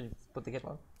 Go put the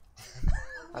kettle on.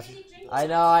 I'm really drinking. I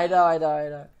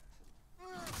know.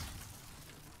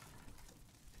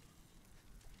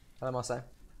 Hello, Marseille.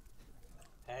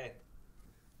 Hey.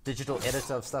 Digital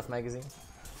editor of Stuff Magazine.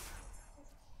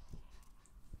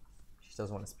 She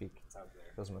doesn't want to speak. It's out there.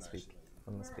 Doesn't want to No, speak. she doesn't.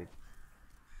 Doesn't want to speak.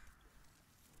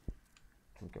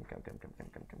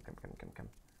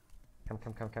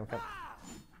 Come.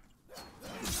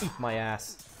 Eat my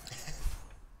ass.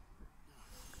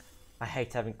 I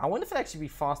hate having. I wonder if it'd actually be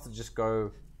faster to just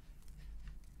go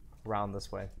round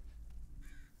this way.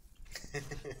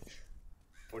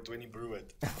 420 brew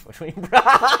it.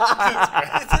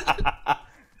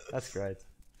 That's great.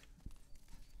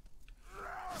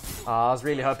 Oh, I was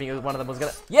really hoping one of them was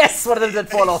gonna. Yes, one of them did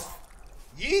fall off.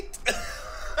 Yeet!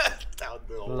 Down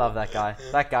the hole. Love that guy.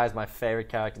 That guy is my favorite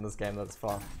character in this game thus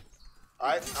far.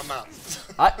 I'm out.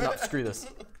 No, screw this.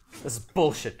 This is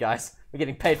bullshit, guys. We're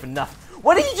getting paid for nothing.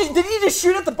 What did he just? Did he just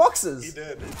shoot at the boxes? He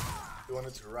did. He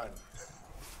wanted to run.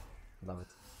 Love it.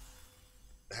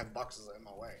 They have boxes in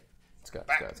my way. Let's go.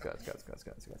 Let's go.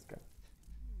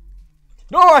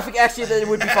 No, I think actually that it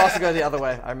would be faster to go the other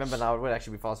way. I remember now. It would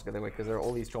actually be faster to go the other way because there are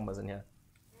all these traumas in here.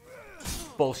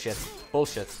 Bullshit.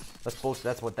 That's bullshit.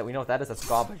 That's what that we know what that is. That's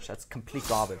garbage. That's complete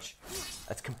garbage.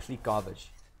 That's complete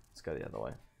garbage. Let's go the other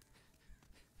way.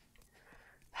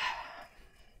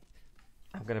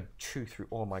 I'm gonna chew through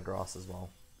all my grass as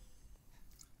well.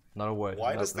 Not a word.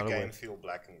 Why does the game feel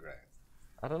black and grey?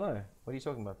 I don't know. What are you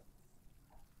talking about?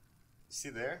 You see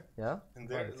there? Yeah? And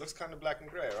there, it looks kind of black and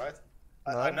grey, right?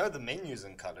 No. I know the menu's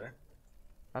in color.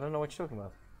 I don't know what you're talking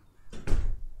about.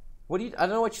 I don't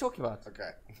know what you're talking about.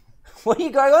 Okay. What are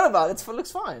you going on about? It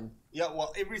looks fine. Yeah,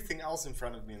 well, everything else in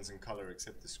front of me is in color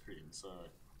except the screen, so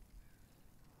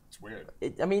it's weird.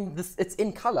 It's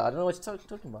in color. I don't know what you're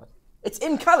talking about. It's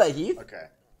in color, Heath. Okay.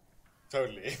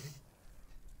 Totally.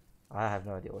 I have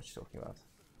no idea what you're talking about.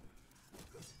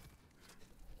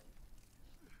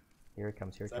 Here it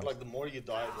comes. Is that like the more you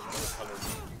die, the more color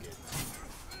you get?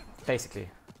 Basically.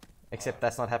 Except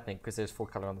that's not happening because there's full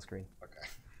color on the screen. Okay.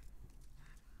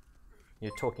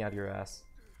 You're talking out of your ass.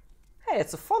 Hey,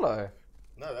 it's a follow.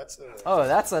 No, that's a... Oh,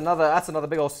 that's another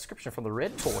big old subscription from the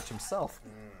Red Torch himself.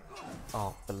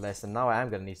 Oh, bless him. Now I am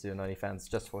going to need to do an OnlyFans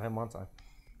just for him one time.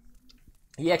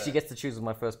 He actually gets to choose what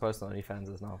my first post on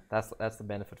OnlyFans is now. That's the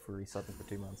benefit for resubbing for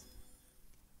 2 months.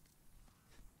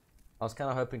 I was kind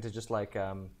of hoping to just like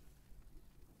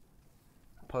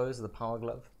pose the power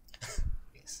glove.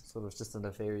 Yes. Sort of just in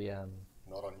a very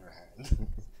Not on your hand.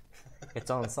 It's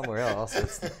on somewhere else.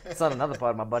 It's not another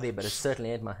part of my body, but it's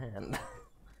certainly in my hand.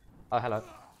 Oh, hello.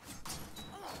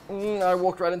 I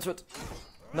walked right into it.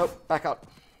 Nope, back out.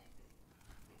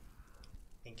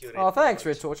 Thank you, Oh, thanks,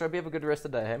 Red Torch. I hope you have a good rest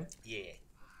of the day, him. Yeah.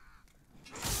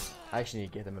 I actually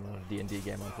need to get him in a D&D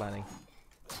game I'm planning.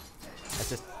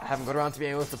 I haven't got around to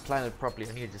being able to plan it properly.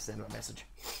 I need to just send him a message.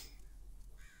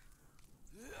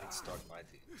 Let's start my team.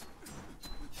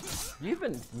 You've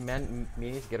been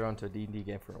meaning to get around to a D&D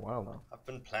game for a while now. I've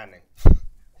been planning.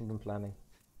 You've been planning.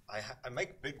 I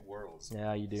make big worlds.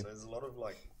 Yeah, you do. So there's a lot of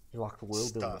like You like the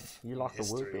world building. stuff. You like the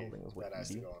world history building is what that has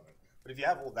you to do. go on it. But if you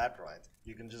have all that right,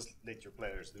 you can just let your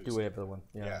players do Do stuff. whatever they want.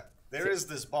 Yeah. Yeah. There is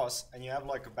this boss, and you have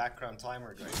like a background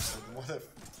timer going. So the more that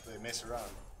they mess around.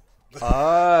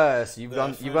 Oh, so you've the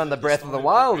gone further the Breath of the story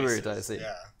Wild progresses. route, I see.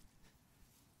 Yeah.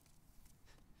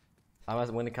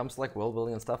 When it comes to like world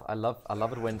building and stuff, I love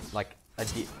it when like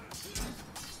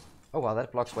oh wow,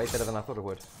 that blocks way better than I thought it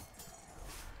would.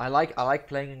 I like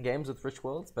playing in games with rich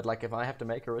worlds, but like if I have to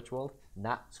make a rich world,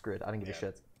 nah, screw it. I don't give a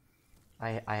shit.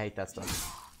 I hate that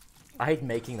stuff. I hate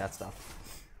making that stuff.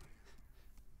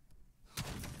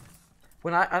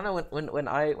 When I don't know when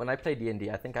I play D&D,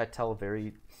 I think I tell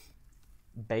very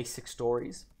basic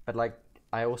stories, but like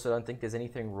I also don't think there's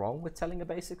anything wrong with telling a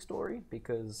basic story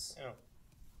because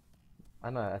I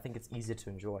don't know, I think it's easier to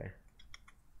enjoy.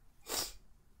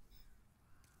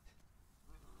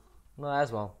 No,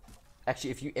 as well.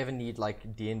 Actually, if you ever need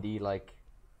like D&D like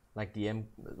DM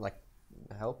like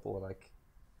help or like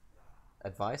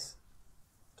advice,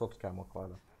 talk to Caramel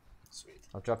Koala. Sweet.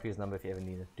 I'll drop you his number if you ever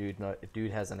need it.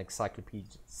 Dude has an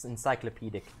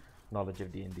encyclopedic knowledge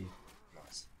of D&D.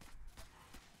 Nice.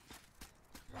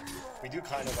 We do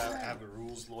kind of have a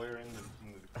rules lawyer in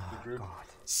the group. God.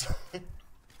 So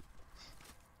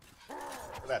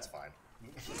but that's fine.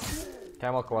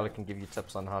 Caramel Koala can give you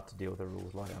tips on how to deal with the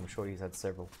rules. Like I'm sure he's had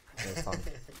several in his time.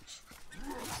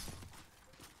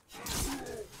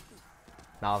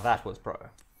 Now that was pro.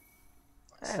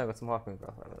 Nice. Hey, I got some Harping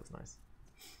Graph. That was nice.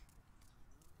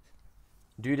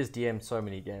 Dude has DM'd so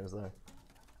many games though.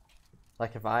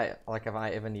 Like if I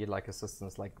ever need like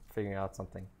assistance like figuring out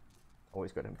something,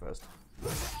 always go to him first.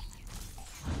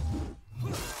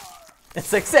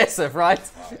 It's excessive, right?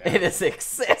 Oh, yeah. It is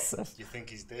excessive. You think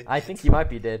he's dead? I think he might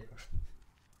be dead.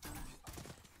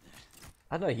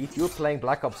 I don't know, Heath, you were playing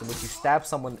Black Ops in which you stabbed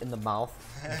someone in the mouth,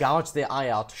 gouged their eye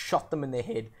out, shot them in their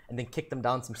head, and then kicked them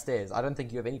down some stairs. I don't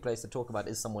think you have any place to talk about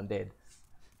is someone dead.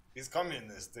 He's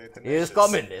communist. They're He is tenacious.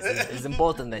 communist. It's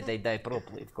important that they die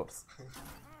properly, of course.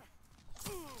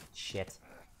 Shit.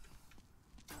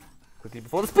 Quickly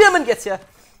before the spearman gets here!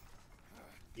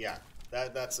 Yeah,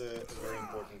 that's a very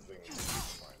important thing to keep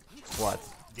in mind. What?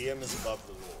 DM is above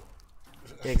the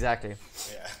law. Exactly.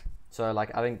 Yeah. So,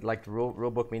 like, I think, like, the rule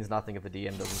book means nothing if the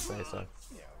DM doesn't say so.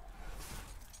 Yeah.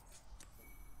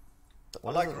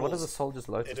 What, I like what does rules. a soldier's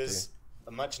lotus It do? is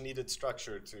a much needed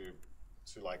structure to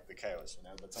like the chaos, you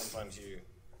know. But sometimes you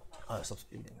Oh, stop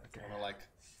speeding. Okay. want to like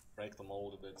break the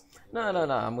mold a bit. No,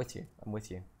 I'm with you. I'm with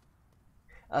you.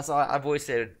 So I've always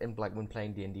said, in, like, when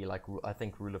playing D&D, like, I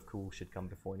think rule of cool should come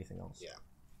before anything else.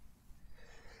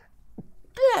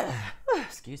 Yeah.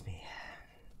 Excuse me.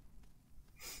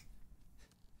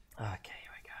 Okay,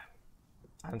 here we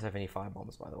go. I don't have any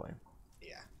firebombs, by the way.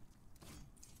 Yeah.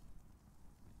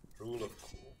 Rule of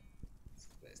cool. It's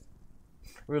the best.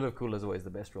 Rule of cool is always the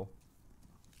best rule.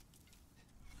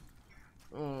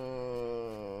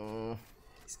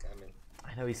 He's coming.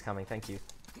 I know he's coming, thank you.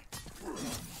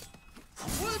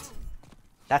 What?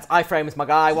 That's iframes, my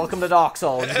guy. Welcome to Dark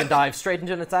Souls. You can dive straight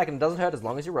into an attack and it doesn't hurt as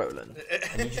long as you're rolling.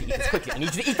 I need you to eat this quickly. I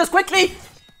need you to eat this quickly!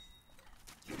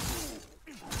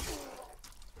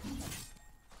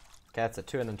 Okay, that's a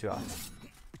 2 and then 2 out.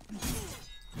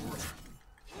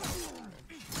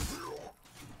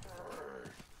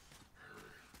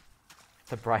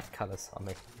 The bright colors on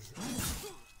me.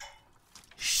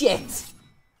 Shit!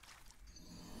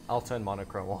 I'll turn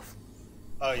monochrome off.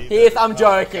 Oh, you Heath, did? I'm Oh,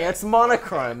 joking. okay. It's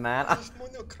monochrome, man. It's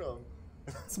monochrome.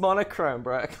 It's monochrome,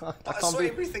 bro. I saw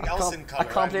everything else in I colour.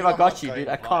 can't believe knew I I'm got not you, dude. going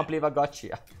I can't blind. believe I got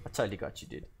you. I totally got you,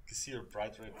 dude. You see your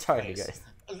bright red Totally, face.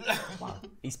 guys. Wow.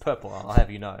 He's purple, I'll have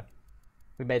you know.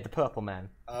 We made the purple man.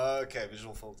 Okay,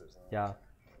 visual filters. Huh? Yeah.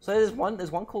 So there's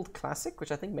one called Classic,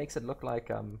 which I think makes it look like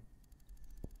the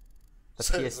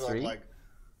So it's PS3. like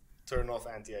turn off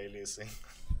anti-aliasing.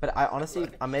 But I honestly,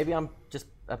 maybe I'm just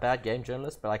a bad game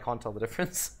journalist, but I can't tell the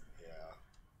difference. Yeah.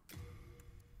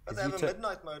 But Is they have a you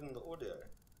midnight mode in the audio.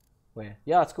 Where?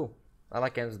 Yeah, it's cool. I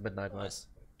like games with midnight mode. Nice.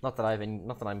 Not that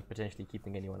I'm potentially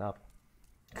keeping anyone up.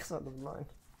 Because I don't mind.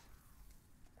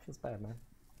 Feels bad, man.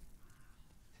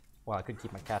 Well, I could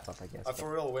keep my cat up, I guess. but-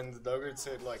 For real, when the Dogger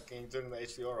said like, can you turn the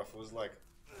HDR off, I was like,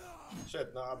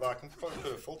 shit, nah, but I can probably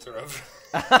put a filter over.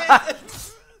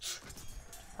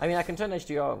 I mean, I can turn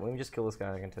HDR. Let me just kill this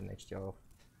guy. I can turn HDR off.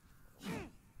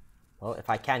 Well, if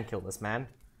I can kill this man.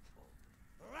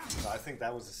 I think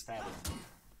that was a stab.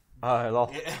 Oh,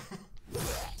 lol. Yeah.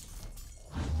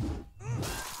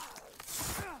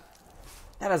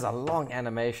 That is a long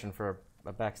animation for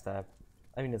a backstab.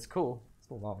 I mean, it's cool. It's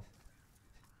still long.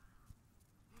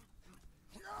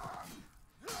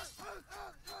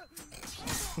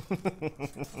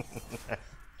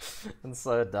 It's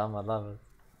so dumb. I love it.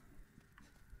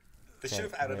 They should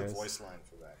have Okay, added a there's- voice line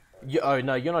for that. Oh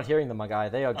no, you're not hearing them, my guy.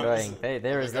 They are going. There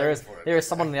going is for it. there is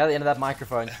someone on the other end of that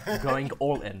microphone going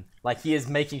all in. Like he is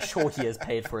making sure he is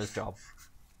paid for his job.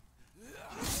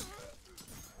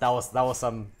 That was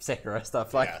some Sekiro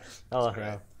stuff. Like Yeah, oh that's great.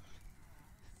 yeah.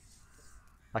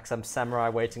 Like some samurai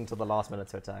waiting till the last minute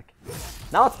to attack.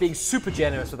 Now it's being super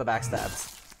generous with the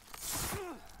backstabs.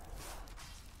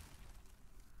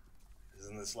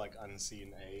 Isn't this like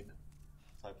unseen aid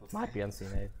type of Might thing? be unseen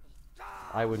aid.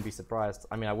 I wouldn't be surprised.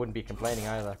 I mean, I wouldn't be complaining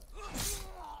either.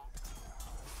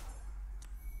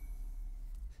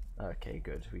 Okay,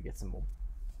 good. We get some more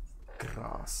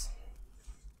grass.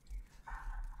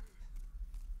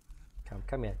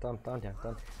 Come here. Down.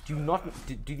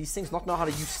 Do these things not know how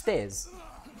to use stairs?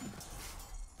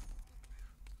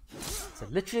 So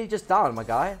literally just down, my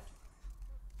guy.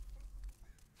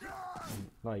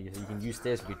 No, you can use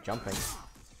stairs if you're jumping.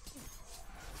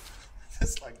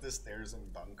 It's like the stairs in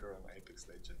Bunker on Apex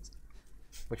Legends.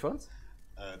 Which ones?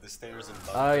 The stairs in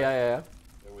Bunker. Oh yeah.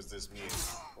 There was this meme.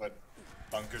 What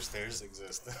Bunker stairs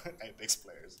exist? Apex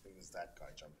players. And it's that guy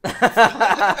jumping.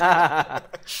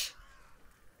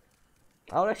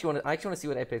 I actually want to see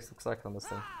what Apex looks like on this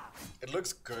thing. It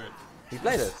looks good. You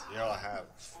played it? Yeah, I have.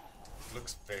 It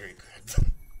looks very good.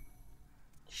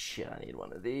 Shit, I need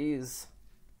one of these.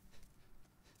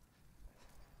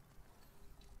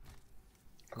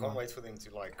 I can't wait for them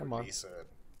to like Come on. release a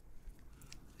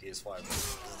PS5.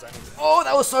 It's only the- Oh,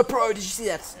 that was so pro! Did you see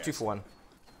that? Yes. 2 for 1.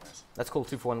 That's called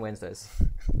 2 for 1 Wednesdays.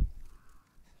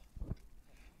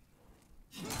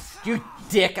 You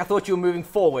dick! I thought you were moving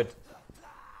forward.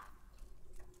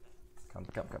 Come.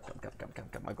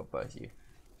 I got both of you.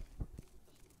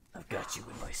 I've got you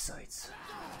in my sights.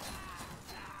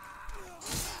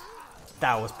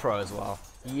 That was pro as well.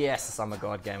 Yes, I'm a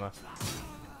god gamer.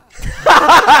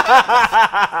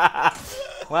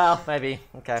 Well, maybe.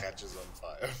 Okay. Catches on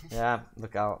fire. Yeah.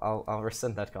 Look, I'll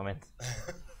rescind that comment.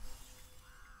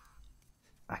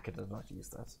 I could have not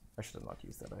used that. I should have not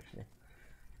used that actually.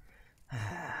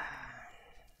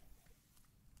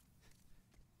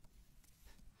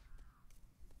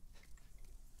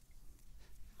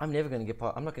 I'm never gonna get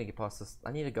past. I'm not gonna get past this.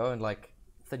 I need to go in like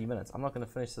 30 minutes. I'm not gonna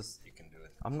finish this. You can do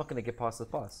it. I'm not gonna get past this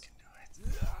boss. You can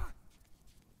do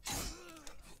it.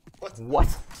 What?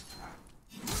 What?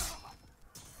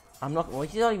 I'm not. Well,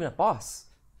 he's not even a boss.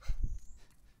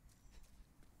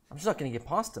 I'm just not gonna get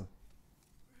past him.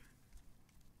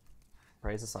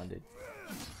 Praise the sun, dude.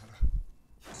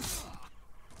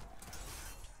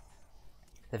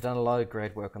 They've done a lot of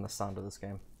great work on the sound of this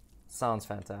game. Sounds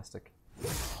fantastic.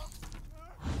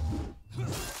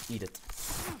 Eat it.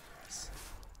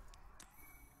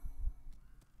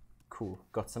 Cool.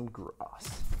 Got some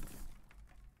grass.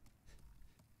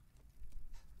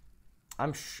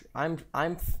 I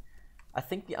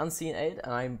think the unseen aid,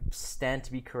 and I stand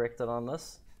to be corrected on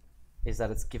this, is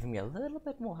that it's giving me a little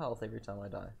bit more health every time I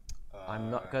die.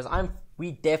 I'm not, because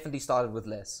we definitely started with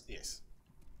less. Yes.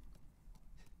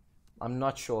 I'm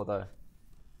not sure though.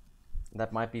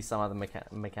 That might be some other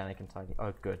mechanic entirely.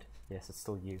 Oh, good. Yes, it's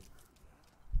still you.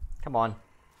 Come on.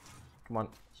 Come on.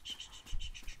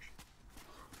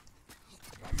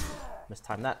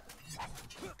 Mistime that.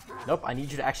 Nope, I need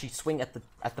you to actually swing at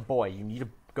the boy. You need to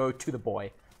go to the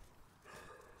boy.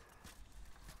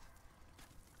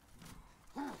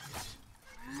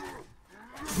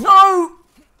 No!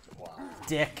 Wow.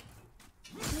 Dick.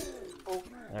 Oh.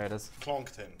 There it is.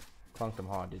 Clonked him. Clunked him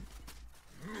hard, dude.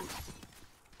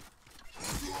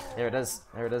 There it is.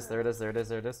 There it is. There it is. There it is.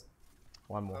 There it is.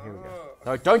 One more. Here we go.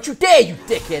 No, don't you dare, you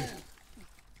dickhead!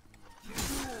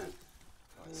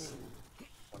 Nice.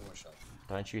 One more shot.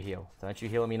 Don't you heal. Don't you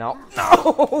heal me now.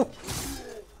 No!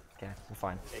 Okay, we're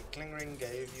fine. A Kling Ring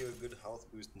gave you a good health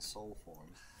boost in soul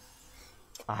form.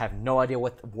 I have no idea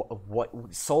what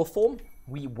soul form?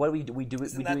 We do it.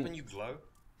 Isn't that when you glow?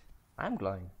 I'm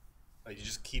glowing. Oh, you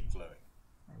just keep glowing.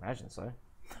 I imagine so.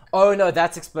 Oh no,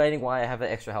 that's explaining why I have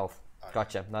the extra health. Okay.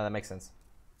 Gotcha. No, that makes sense.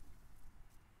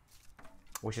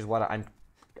 Which is what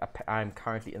I'm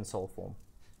currently in soul form.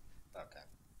 Okay.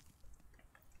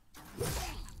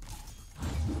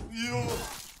 Yeah.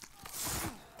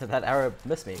 Did that arrow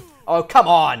miss me? Oh come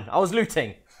on! I was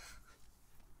looting.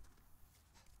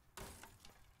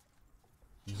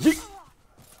 Yeet.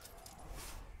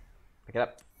 Pick it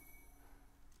up.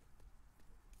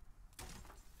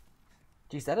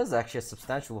 Jeez, that is actually a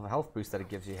substantial health boost that it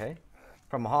gives you, hey?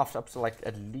 From half up to like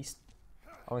at least,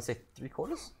 I want to say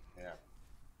 3/4? Yeah.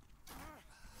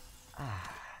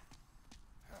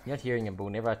 You're not hearing him, but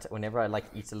whenever I like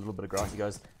eat a little bit of grass, he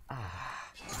goes,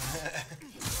 ah.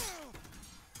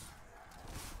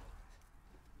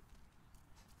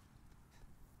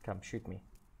 Come, shoot me.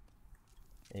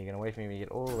 And you're gonna wait for me to get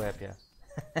all the way up here.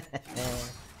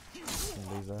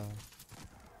 Loser.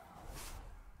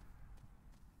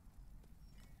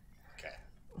 Okay.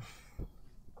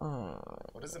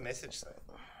 What does the message say?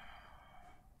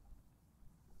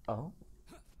 Oh.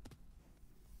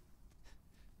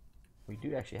 We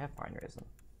do actually have pine resin.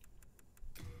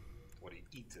 What, he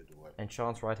eat it or what?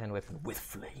 Enchants right hand weapon with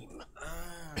flame.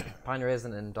 Pine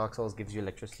resin in Dark Souls gives you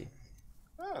electricity.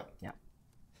 Oh. Yeah.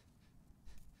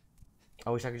 I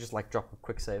wish I could just like drop a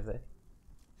quick save there.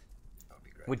 That would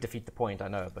be great. Would defeat the point, I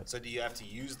know, but So do you have to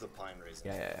use the pine resin?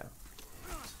 yeah.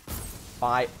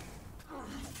 Bye.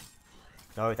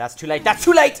 No, that's too late. That's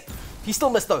too late! He still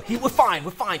missed though. We're fine.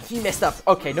 We're fine. He messed up.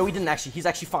 Okay, no, he didn't actually. He's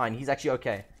actually fine. He's actually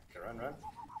okay. Okay, run.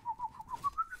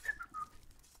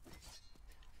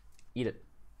 Eat it.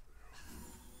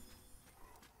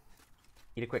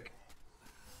 Eat it quick.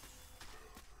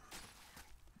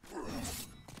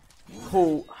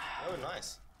 Cool. Oh,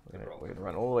 nice. We're gonna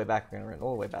run all the way back. We're gonna run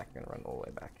all the way back. We're gonna run all the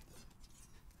way back.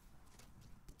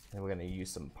 And we're gonna use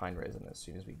some pine resin as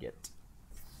soon as we get.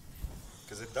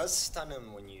 Because it does stun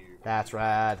him when you... That's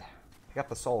rad. Pick up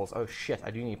the souls. Oh shit,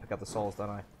 I do need to pick up the souls, don't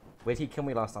I? Where did he kill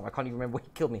me last time? I can't even remember where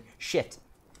he killed me. Shit.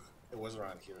 It was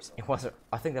around here or something. It wasn't.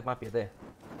 I think that might be there.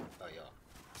 Oh, yeah.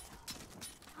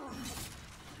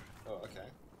 Oh, okay.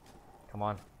 Come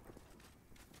on.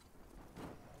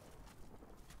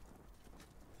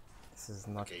 This is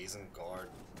not... Okay, he's in guard.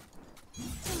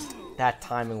 That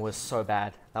timing was so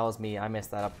bad. That was me. I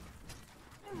messed that up.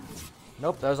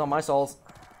 Nope, those are my souls.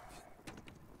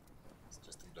 It's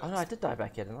just Oh no, I did die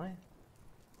back here, didn't I?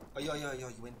 Oh, yeah, you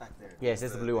went back there. Yes,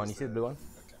 there's the blue one. You see the blue one?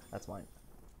 Okay. That's mine.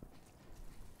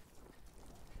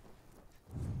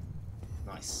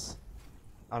 Nice.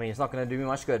 I mean, it's not going to do me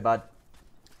much good, but...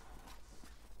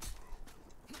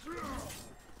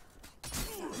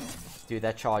 Dude,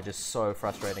 that charge is so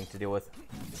frustrating to deal with.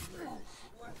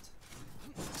 What?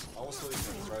 I almost thought he was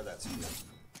going to throw that spear.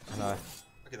 I know.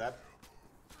 Look at that.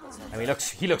 I mean,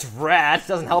 he looks rad.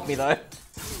 Doesn't help me, though.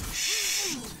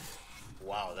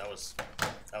 Wow, that was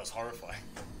horrifying.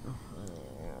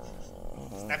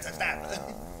 Snap, snap, snap.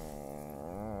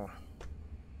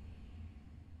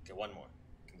 Okay, one more.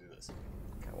 We can do this.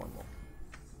 Okay, one more.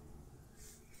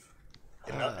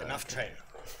 Enough training.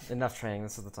 Enough training.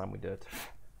 This is the time we do it.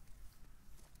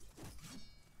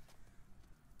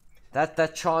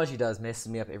 That charge he does messes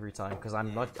me up every time because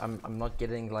I'm not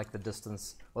getting like the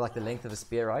distance or like the length of the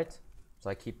spear right, so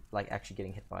I keep like actually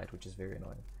getting hit by it, which is very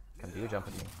annoying. Come do a jump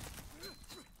at me.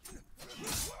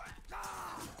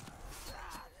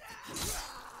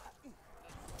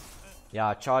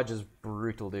 Yeah, charge is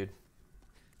brutal, dude.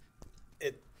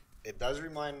 It does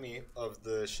remind me of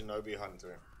the Shinobi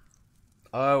Hunter.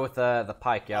 Oh, with the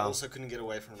pike, yeah. I also couldn't get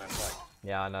away from that pike.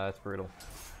 Yeah, I know, it's brutal.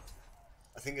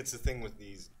 I think it's the thing with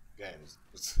these games.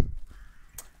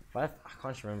 But I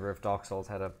can't remember if Dark Souls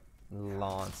had a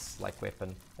lance like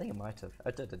weapon. I think it might have.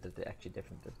 It actually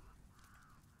definitely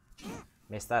did.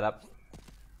 Messed that up.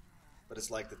 But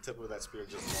it's like the tip of that spear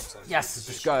just drops on. Yes, it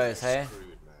just goes, hey.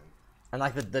 Screwed, man. And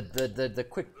like the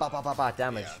quick ba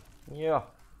damage. Yeah.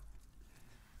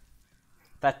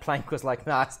 That plank was like,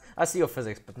 nah, I see your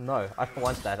physics, but no, I don't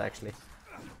want that actually.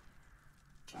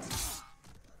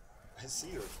 I see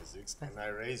your physics, and I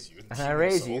raise you. And I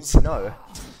raise you, souls. no.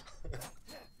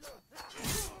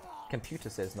 Computer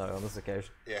says no on this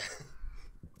occasion. Yeah.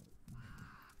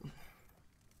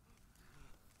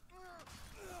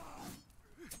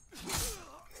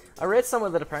 I read somewhere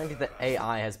that apparently the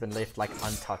AI has been left like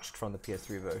untouched from the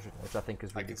PS3 version, which I think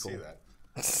is really cool.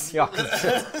 I can see that.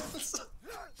 Yeah,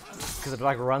 because it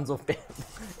like runs off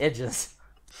edges.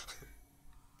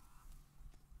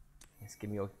 Yes, give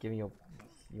me your healing,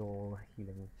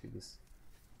 please.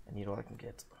 I need all I can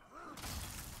get.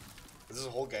 This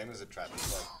whole game is a trap.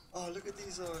 It's like, oh, look at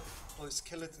these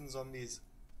skeleton zombies.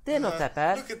 They're not that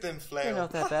bad. Look at them flail. They're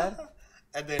not that bad.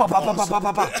 And then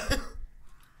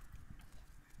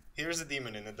here's a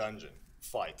demon in a dungeon.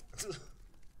 Fight.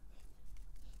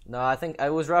 No, I think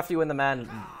it was roughly when the man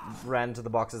ran to the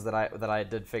boxes that I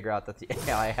did figure out that the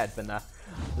AI had been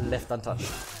left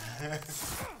untouched.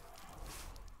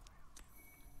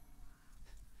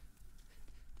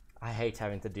 I hate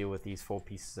having to deal with these 4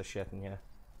 pieces of shit in here.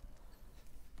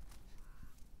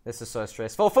 This is so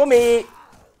stressful for me!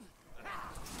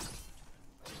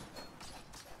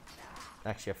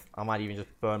 Actually, I might even just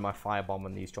burn my firebomb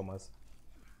on these chomas.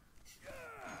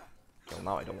 Well,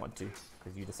 now I don't want to,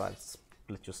 because you decided to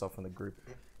split yourself from the group.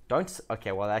 Don't...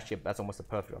 Okay, well, actually, that's almost a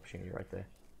perfect opportunity right there.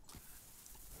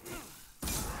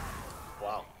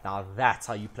 Wow. Now that's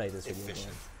how you play this video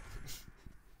game.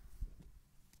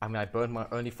 I mean, I burned my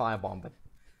only firebomb, but...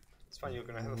 It's fine, you're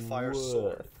gonna have a fire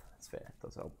sword. That's fair, it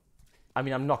does help. I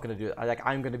mean, I'm not gonna do it.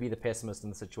 I'm gonna be the pessimist in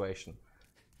the situation.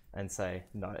 And say,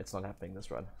 no, it's not happening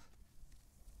this run.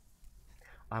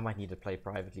 I might need to play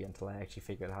privately until I actually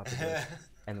figure out how to do it.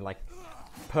 And like,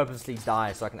 purposely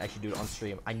die so I can actually do it on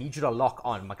stream. I need you to lock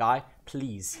on, my guy.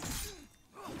 Please.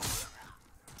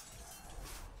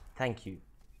 Thank you.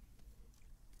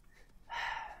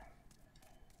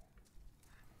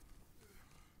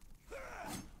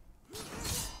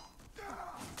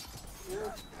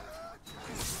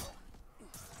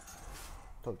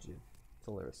 Told you. That's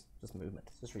all there is. Just movement.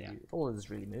 Just really, all it is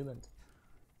really movement.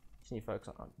 Just need to focus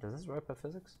on. Does this rope have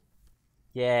physics?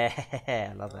 Yeah,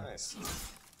 I love that. Nice.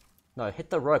 No,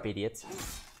 hit the rope, idiot.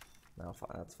 No,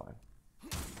 fine. That's fine.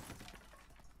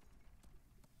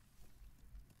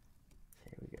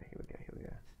 Here we go. Here we go. Here we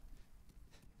go.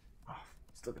 Oh,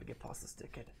 still gotta get past this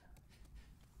dickhead.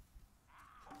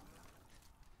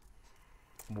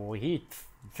 Well, he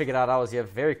figured out I was here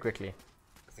very quickly.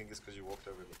 I think it's because you walked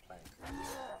over the plank.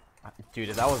 Dude,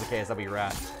 if that was the case, that'd be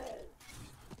rad.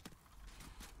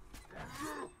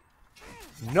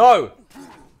 No!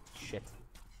 Shit.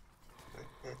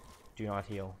 Do not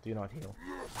heal. Do not heal.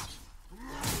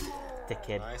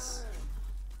 Dickhead. Nice.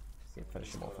 See,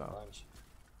 finish him off now. Punch.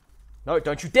 No,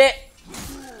 don't you dare!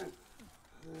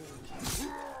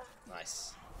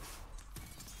 Nice.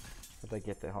 Did I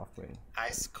get there halfway?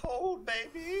 Ice cold,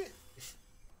 baby.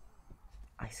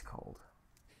 Ice cold.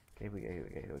 Okay, here we go, here we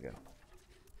go, here we go.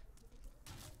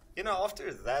 You know,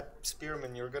 after that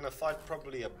spearman, you're gonna fight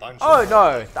probably a bunch. Oh of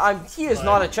no! He is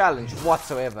not a challenge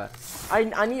whatsoever.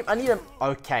 I need him.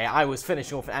 Okay, I was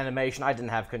finishing off an animation. I didn't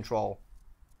have control.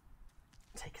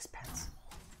 Take his pants.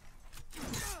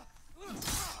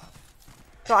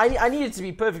 No, I need it to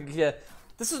be perfectly clear.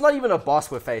 This is not even a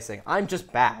boss we're facing. I'm just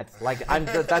bad. Like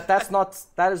that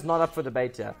is not up for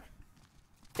debate here.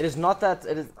 It is not that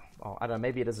it is. Oh, I don't know.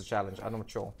 Maybe it is a challenge. I'm not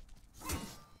sure.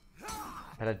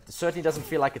 But it certainly doesn't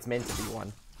feel like it's meant to be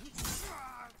one.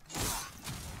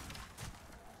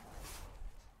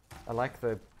 I like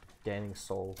the gaining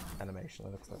soul animation.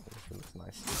 It looks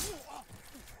nice.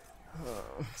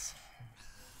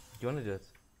 Do you want to do it?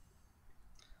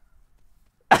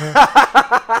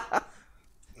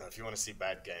 No, if you want to see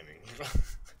bad gaming.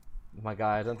 My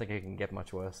guy, I don't think it can get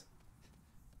much worse.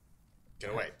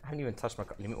 Get away. I haven't even touched my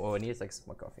coffee. Oh, I need to take some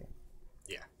more coffee.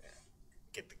 Yeah.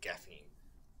 Get the caffeine.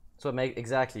 So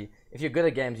exactly. If you're good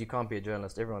at games, you can't be a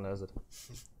journalist. Everyone knows it.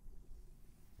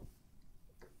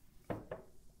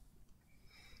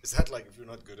 Is that like if you're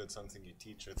not good at something, you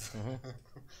teach it?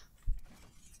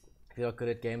 If you're not good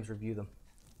at games, review them.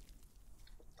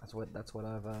 That's what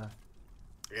I've.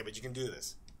 Okay, but you can do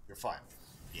this. You're fine.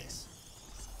 Yes.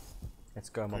 Let's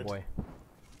go, my boy.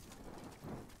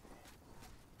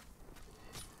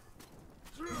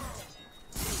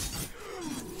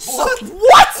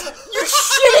 What? You're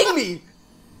shitting me!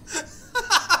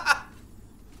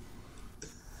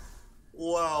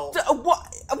 Wow.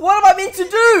 What am I meant to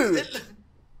do?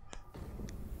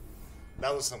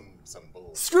 That was some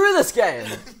bull. Screw this game.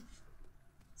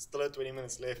 Still have 20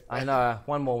 minutes left. I know.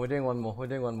 One more. We're doing one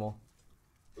more.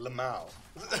 Lamau.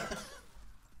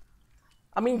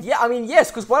 Yes,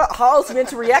 because how else are you meant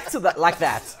to react to that like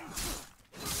that?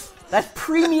 That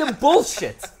premium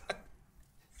bullshit.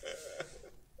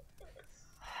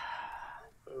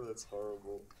 Oh, that's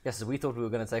horrible. Yes, we thought we were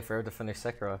going to take forever to finish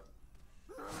Sekiro.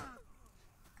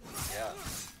 Yeah.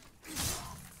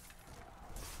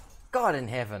 God in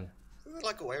heaven. Isn't there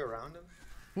like a way around him?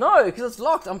 No, because it's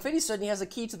locked. I'm fairly certain he has a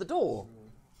key to the door.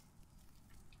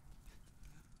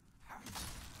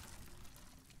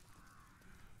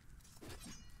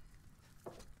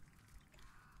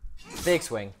 Big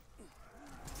swing.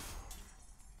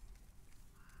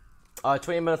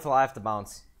 20 minutes till I have to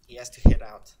bounce. He has to head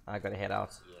out. I gotta head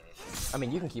out. Yeah. I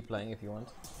mean, you can keep playing if you want.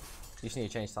 You just need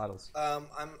to change titles. I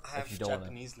have you don't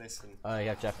Japanese lesson. Oh, you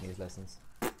have Japanese lessons.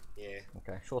 Yeah.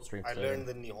 Okay, short stream I today. learned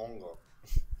the Nihongo.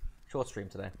 Short stream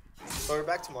today. So we're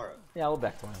back tomorrow. Yeah, we'll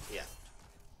back tomorrow. Yeah.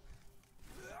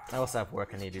 I also have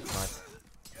work I need to do tonight.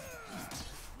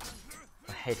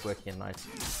 I hate working at night.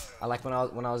 I like when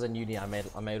I was in uni, I made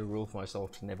a rule for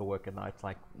myself to never work at night,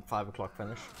 like 5 o'clock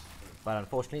finish. But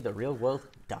unfortunately, the real world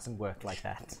doesn't work like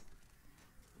that.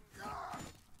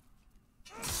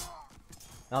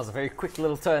 That was a very quick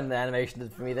little turn the animation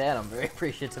did for me there, and I'm very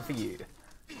appreciative for you.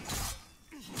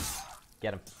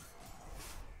 Get him.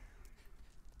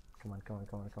 Come on. Come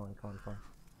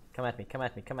at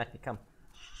me, come.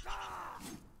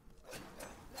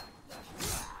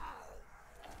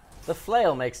 The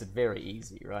flail makes it very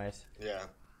easy, right? Yeah.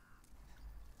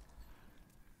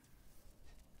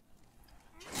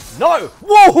 No!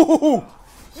 Whoa!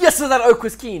 Yes, so that oak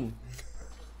was keen.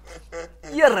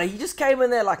 Yeah, he just came in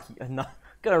there like, no,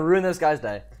 gonna ruin this guy's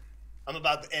day. I'm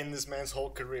about to end this man's whole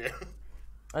career.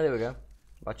 Oh, there we go.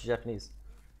 About your Japanese.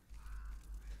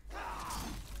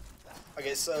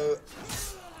 Okay, so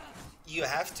you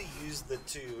have to use the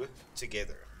two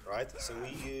together, right? So we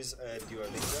use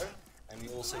Duolingo, and we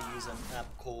also use an app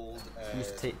called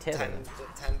Tandem.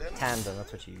 Tandem,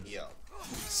 that's what you use. Yeah.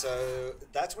 So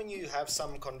that's when you have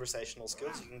some conversational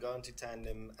skills. You can go into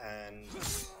Tandem and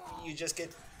you just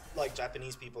get like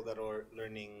Japanese people that are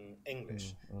learning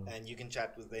English, and you can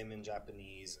chat with them in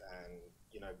Japanese and,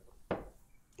 you know,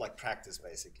 like practice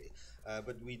basically.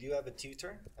 But we do have a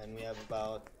tutor, and we have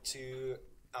about 2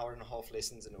 hour-and-a-half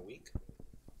lessons in a week.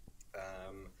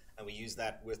 And we use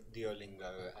that with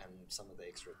Duolingo and some of the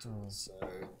extra tools. So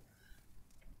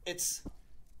it's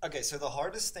okay. So the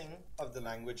hardest thing of the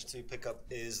language to pick up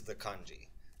is the kanji,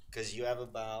 because you have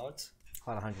about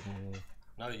Quite 100.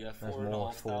 no, you have There's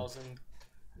 4,500.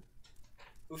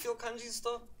 We feel kanji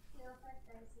stuff.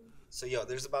 So yeah,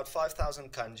 there's about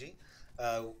 5,000 kanji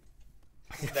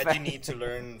that you need to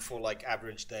learn for like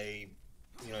average day,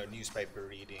 you know, newspaper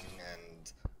reading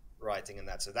and writing and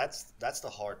that. So that's the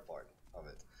hard part of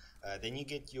it. Then you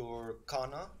get your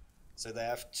kana. So they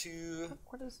have two.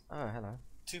 What is? Oh, hello.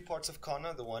 2 parts of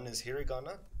kana. The one is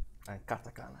hiragana, And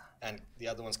katakana. and the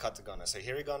other one's katakana. So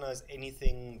hiragana is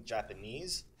anything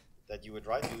Japanese that you would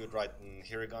write in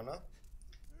hiragana,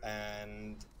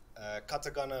 and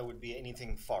katakana would be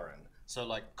anything foreign. So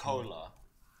like kora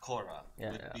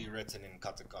would be written in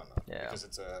katakana because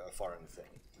it's a foreign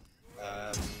thing.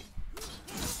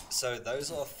 So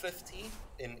those are 50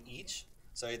 in each.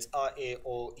 So it's a, e,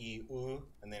 o, I, u,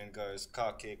 and then it goes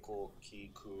ka, ke, ko,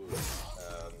 ki, ku.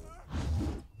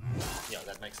 Yeah,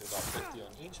 that makes it about 50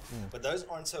 on each. But those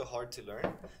aren't so hard to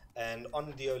learn. And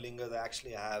on Duolingo, they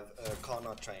actually have a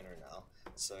Kana trainer now.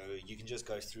 So you can just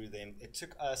go through them. It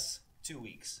took us 2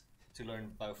 weeks to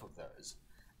learn both of those.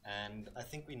 And I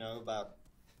think we know a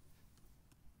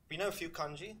few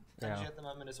kanji at the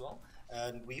moment as well.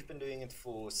 And we've been doing it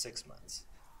for 6 months.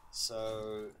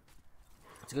 So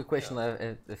it's a good question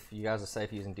though, if you guys are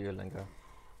safe using Duolingo.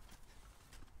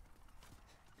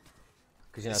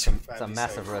 Because you know it's a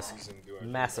massive risk.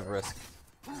 Massive risk.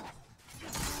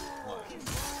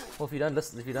 Well, if you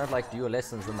don't like do your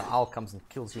lessons, then the owl comes and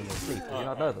kills you in your sleep. Did you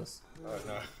not know this? Oh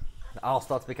no. The owl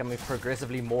starts becoming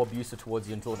progressively more abusive towards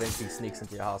you until eventually he sneaks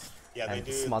into your house and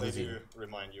smothers you.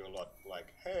 Remind you a lot,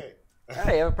 like, hey.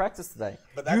 Hey, have a practice today.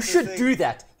 But You should do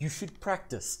that. You should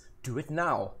practice. Do it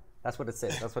now. That's what it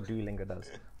says. That's what Duolingo does.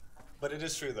 But it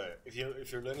is true though. If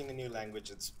you're learning a new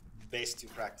language, it's best to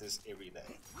practice every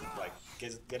day. Like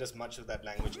get as much of that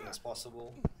language in as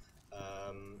possible.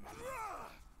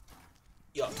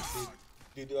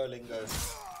 Do Duolingo.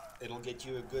 It'll get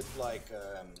you a good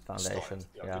foundation.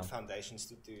 Good foundations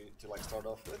to like start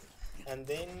off with, and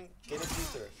then get a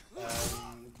tutor.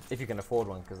 If you can afford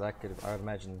one, because I would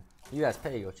imagine you guys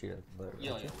pay your tutor. We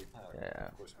pay. Yeah.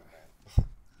 Of course we pay.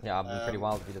 Yeah, I'd be pretty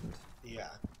wild if you didn't. Yeah.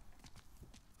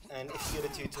 And if you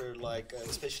get a tutor, like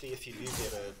especially if you do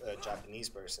get a Japanese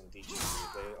person teaching you,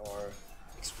 they are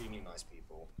extremely nice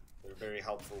people. They're very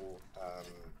helpful.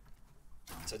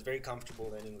 So it's very comfortable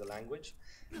learning the language.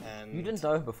 And you didn't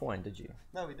know him beforehand, did you?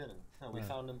 No, we didn't. No, we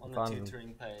found him on the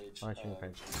tutoring page.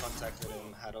 Contacted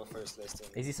him, had our first lesson.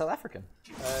 Is he South African?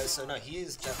 So no, he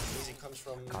is Japanese. He comes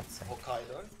from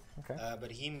Hokkaido. Okay.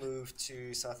 But he moved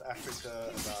to South Africa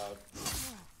about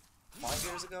 5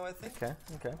 years ago, I think.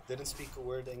 Okay. Didn't speak a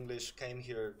word English. Came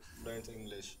here, learned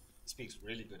English. Speaks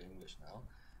really good English now.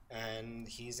 And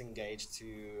he's engaged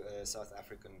to a South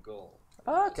African girl.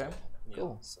 Oh, okay. Yeah,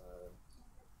 cool. So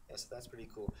that's pretty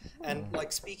cool. And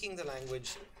like speaking the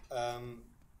language,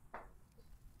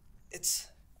 it's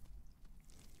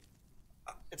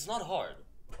not hard,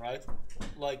 right?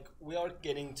 Like we are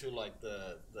getting to like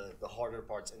the harder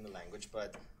parts in the language,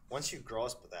 but once you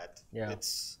grasp that,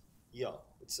 it's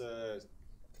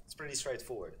pretty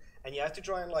straightforward. And you have to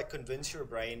try and like convince your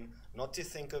brain not to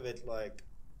think of it like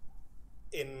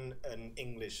in an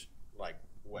English like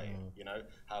way, you know,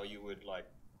 how you would like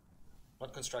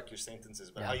not construct your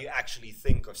sentences, but how you actually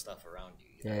think of stuff around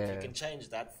you. You know? If you can change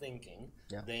that thinking,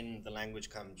 then the language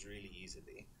comes really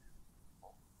easily.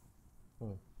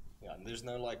 Yeah, and there's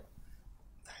no like,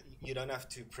 you don't have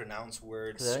to pronounce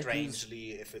words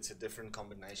strangely if it's a different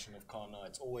combination of kana.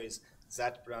 It's always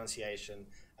that pronunciation,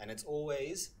 and it's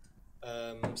always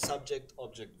subject,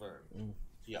 object, verb.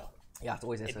 Yeah, it's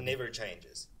always it never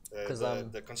changes.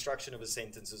 The construction of a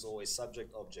sentence is always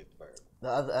subject, object, verb. The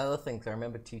other thing, I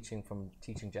remember teaching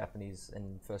Japanese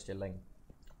in first year Ling,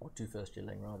 or to first year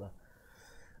Ling rather.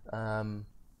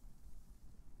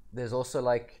 There's also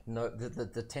like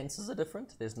the tenses are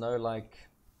different. There's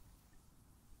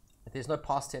no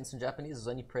past tense in Japanese. There's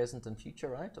only present and future,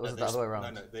 right? Or is it the other way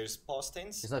around? No. There's past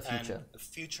tense. There's no future. And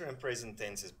future and present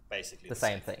tense is basically the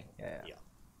same thing. Yeah.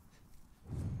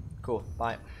 Cool.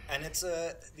 Bye. And it's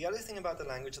the other thing about the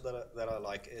language that I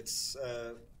like.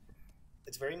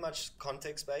 It's very much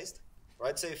context based,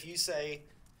 right? So if you say,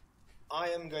 "I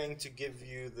am going to give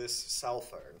you this cell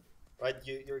phone," right?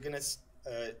 You're gonna.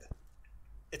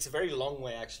 It's a very long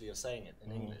way actually of saying it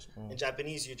in English. In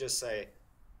Japanese, you just say,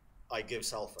 "I give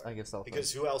cell phone." I give cell phone.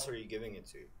 Because who else are you giving it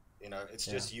to? You know, it's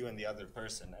just you and the other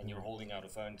person, and you're holding out a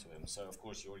phone to him. So of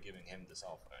course you're giving him the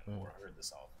cell phone or her the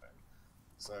cell phone.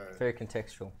 So very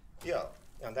contextual. Yeah,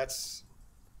 and that's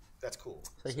cool.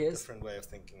 So it's here's a different way of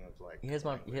thinking of like. Here's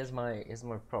my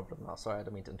problem now. Sorry, I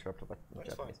don't mean to interrupt, but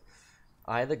Japanese.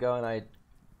 I either go and I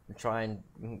try and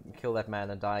kill that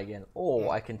man and die again,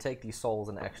 or I can take these souls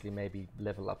and actually maybe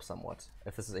level up somewhat.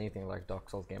 If this is anything like Dark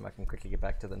Souls game, I can quickly get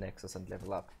back to the Nexus and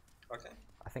level up. Okay.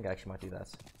 I think I actually might do that.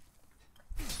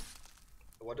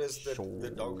 What does the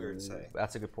dogger say?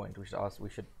 That's a good point. We should ask. We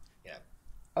should. Yeah.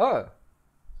 Oh,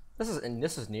 this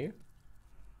is new.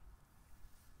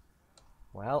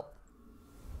 Well.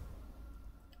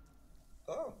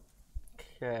 Oh.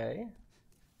 Okay.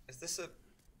 Is this a?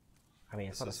 I mean,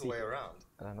 it's not a way around.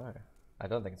 I don't know. I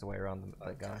don't think it's a way around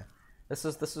the guy. This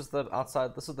is the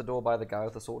outside. This is the door by the guy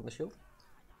with the sword and the shield.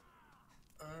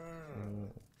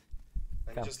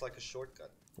 Maybe just like a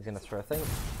shortcut. He's gonna throw a thing.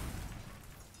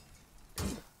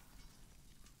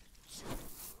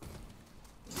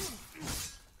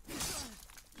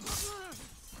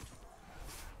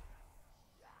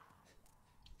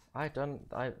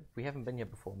 We haven't been here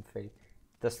before. I'm fairly.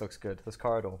 This looks good. This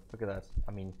corridor. Look at that.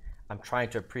 I mean, I'm trying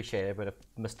to appreciate it, but if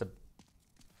Mr.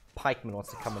 Pikeman wants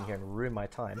to come in here and ruin my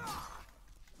time,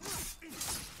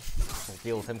 we'll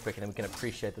deal with him quick and then we can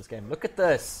appreciate this game. Look at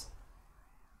this.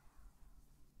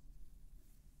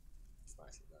 It's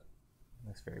nicely done.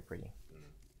 Looks very pretty.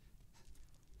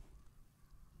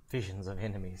 Visions of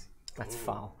enemies. That's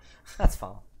foul. That's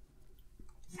foul.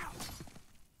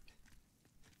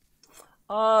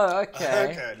 Oh,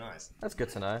 okay. Okay, nice. That's good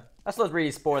to know. That's not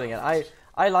really spoiling it.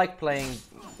 I like playing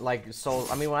like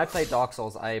Souls. I mean, when I play Dark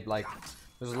Souls, I like.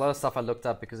 There's a lot of stuff I looked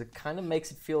up because it kind of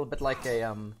makes it feel a bit like a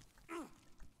I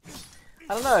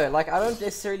don't know. Like I don't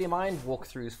necessarily mind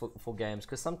walkthroughs for games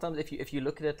because sometimes if you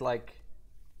look at it like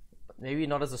maybe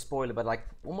not as a spoiler, but like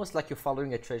almost like you're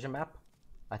following a treasure map,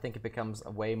 I think it becomes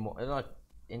a way more not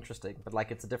interesting, but like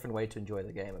it's a different way to enjoy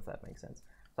the game if that makes sense.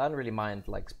 So I don't really mind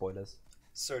like spoilers.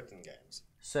 Certain games.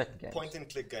 Certain games. Point and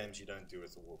click games you don't do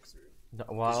with a walkthrough. No,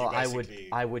 well,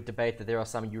 I would debate that there are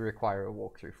some you require a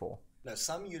walkthrough for. No,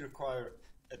 some you require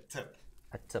a tip.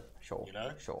 A tip, sure. You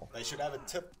know, sure. They should have a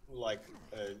tip like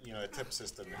you know, a tip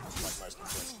system like most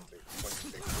point and click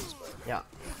games. Yeah.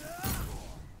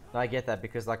 No, I get that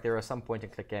because like there are some point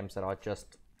and click games that are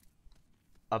just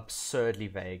absurdly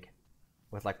vague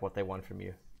with like what they want from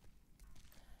you.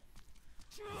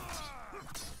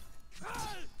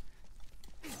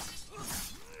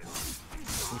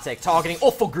 We take targeting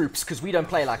off for groups because we don't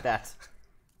play like that.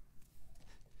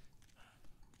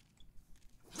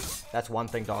 That's one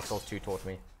thing Dark Souls 2 taught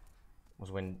me.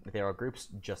 Was when there are groups,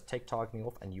 just take targeting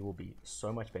off and you will be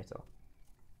so much better.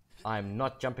 I'm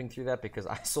not jumping through that because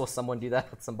I saw someone do that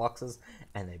with some boxes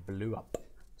and they blew up.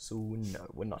 So no,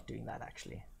 we're not doing that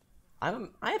actually.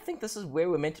 I think this is where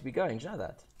we're meant to be going. Do you know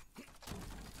that?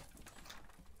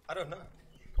 I don't know.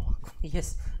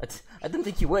 Yes, I didn't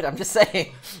think you would. I'm just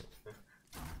saying.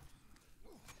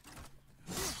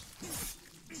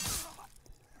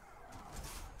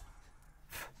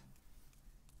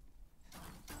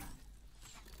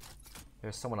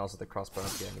 There's someone else with the crossbow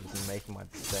here and he's making my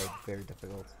day very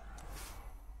difficult.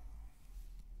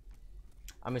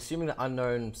 I'm assuming the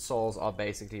unknown souls are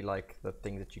basically like the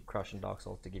thing that you crush in Dark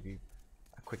Souls to give you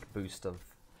a quick boost of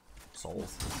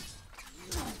souls.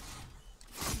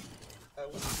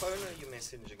 What phone are you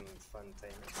messaging Fontaine?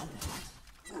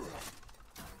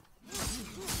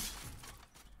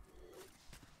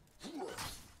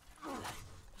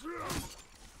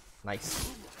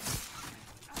 Nice.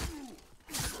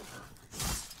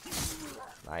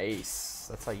 Nice.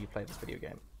 That's how you play this video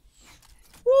game.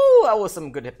 Woo! That was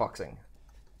some good hitboxing.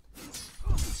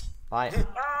 Bye.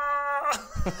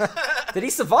 Did he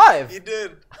survive? He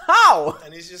did. How?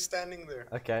 And he's just standing there.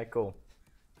 Okay, cool.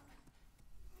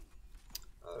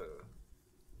 Oh,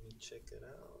 let me check it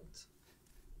out.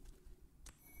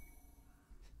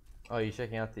 Oh, you're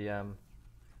checking out the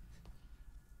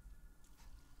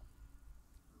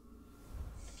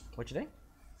what you doing?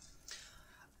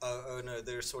 Oh no,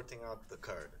 they're sorting out the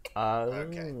code.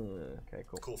 Okay. Okay,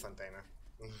 cool. Cool, Fontaine.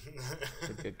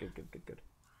 Good.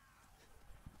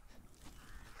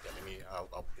 Yeah,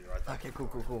 I'll be right back. Okay,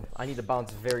 cool. I need to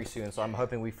bounce very soon, so I'm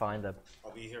hoping we find a.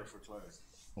 I'll be here for close.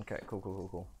 Okay,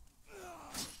 cool.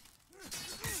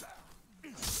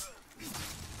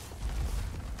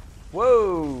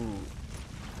 Whoa!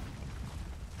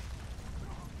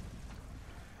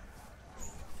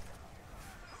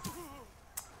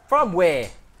 From where?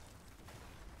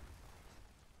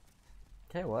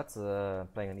 Okay, well that's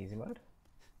playing on easy mode.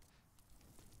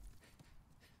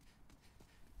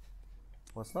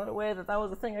 Was not aware that that was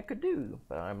a thing I could do,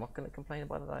 but I'm not going to complain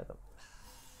about it either.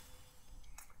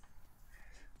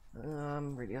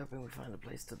 I'm really hoping we find a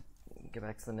place to get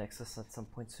back to the Nexus at some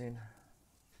point soon.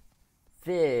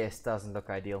 This doesn't look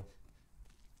ideal.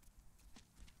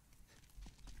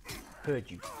 Heard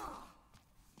you.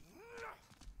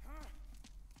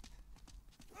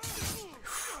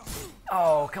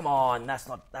 Oh, come on. That's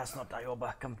not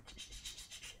Dioba. Come.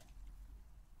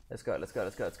 Let's go.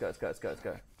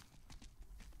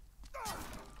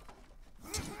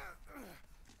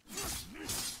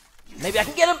 Maybe I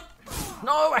can get him.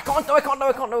 No, I can't. No, I can't.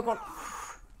 Okay,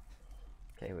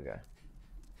 here we go.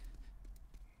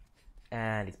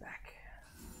 And he's back.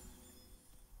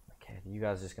 Okay, you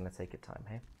guys are just gonna take your time,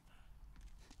 hey?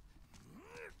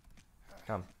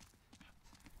 Come.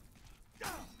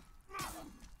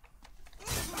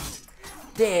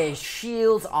 Their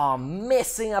shields are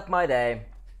messing up my day.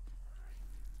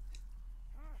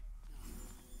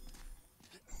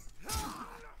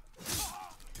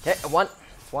 Okay, that's one.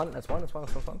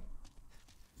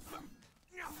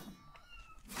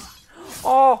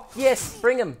 Oh, yes,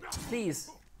 bring him, please.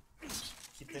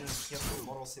 Then here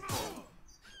moral support.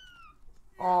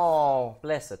 Oh,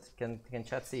 bless it. Can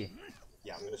chat see?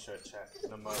 Yeah, I'm gonna show chat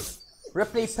in a moment.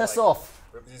 Ripley, He's piss like- off.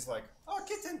 Ripley's like, oh,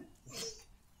 kitten.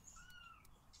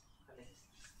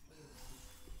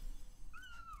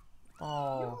 Oh,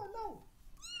 Oh no.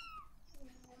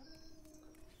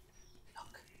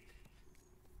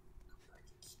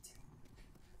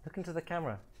 look into the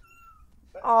camera.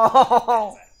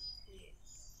 Oh,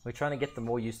 we're trying to get them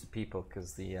more used to people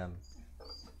because the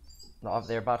no,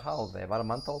 they're about how old? They're about a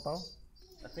month old now.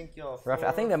 I think you're. Roughly.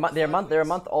 I think they're a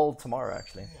month old tomorrow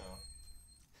actually.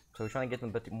 So we're trying to get them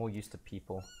a bit more used to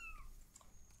people.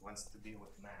 Wants to be with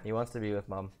man. He wants to be with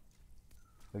mum.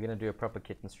 We're gonna do a proper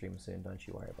kitten stream soon. Don't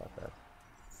you worry about that.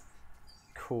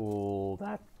 Cool.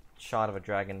 That shot of a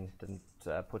dragon didn't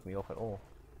put me off at all.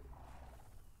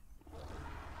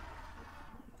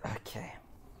 Okay.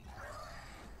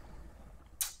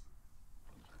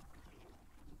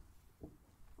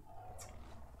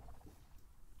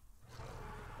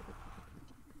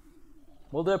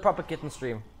 We'll do a proper kitten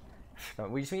stream. No,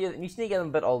 we just need to get them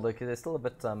a bit older because they're still a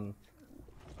bit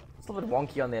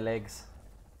wonky on their legs.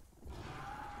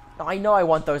 I know I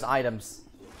want those items.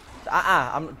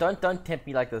 Don't tempt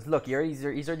me like this. Look, he's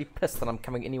already pissed that I'm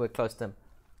coming anywhere close to him.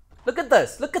 Look at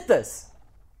this. Look at this.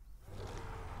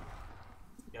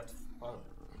 You have to. Oh.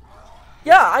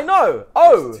 Yeah, I know.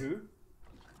 Oh. Two.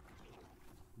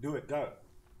 Do it. Go.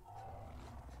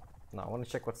 No, I want to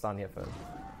check what's down here first.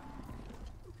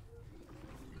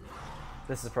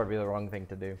 This is probably the wrong thing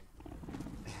to do.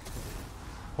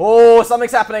 Oh,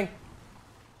 something's happening.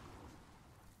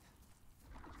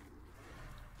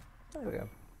 There we go.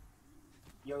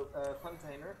 Yo,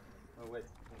 container. Oh wait,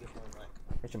 I'll get my mic.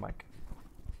 Here's your mic.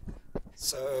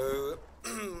 So,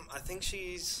 I think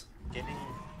she's getting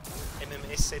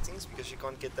MMS settings because she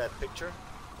can't get that picture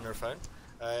on her phone.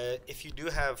 If you do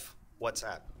have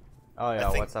WhatsApp, Oh yeah,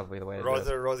 I think WhatsApp will be the way to do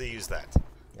it. rather use that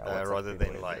Yeah, WhatsApp rather will be the way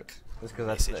than to do like it. Just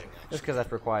because messaging.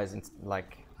 that requires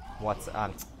like what's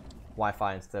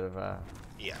Wi-Fi instead of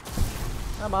Yeah,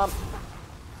 Hi mom.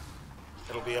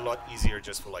 it'll be a lot easier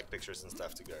just for like pictures and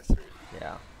stuff to go through.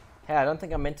 Yeah. Hey, I don't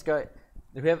think I'm meant to go.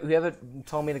 Whoever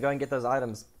told me to go and get those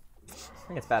items, I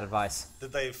think it's bad advice.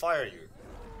 Did they fire you?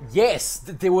 Yes,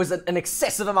 there was an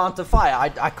excessive amount of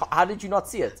fire. How did you not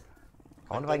see it?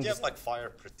 I wonder if I Don't can you have just... like fire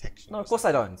protection? No, or of course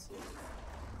I don't. something?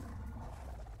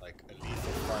 Like a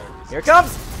lethal fire. Here it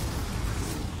comes!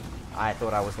 I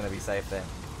thought I was going to be safe there.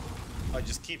 Oh, it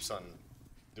just keeps on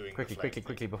doing. Quickly, the flame thing.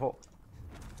 quickly, before.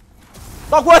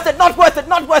 Not worth it! Not worth it!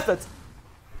 Not worth it!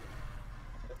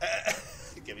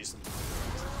 Give you some.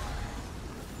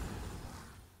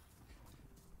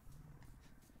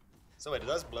 So wait, it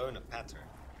does blow in a pattern.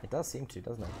 It does seem to,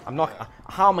 doesn't it? I'm not...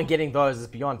 How am I getting those is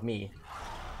beyond me.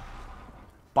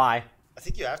 Bye. I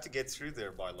think you have to get through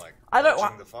there by like I don't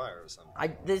dodging the fire or something.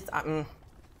 This... Maybe, I'm not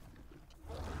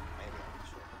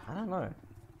sure. I don't know.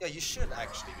 Yeah, you should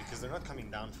actually, because they're not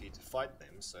coming down for you to fight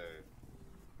them, so...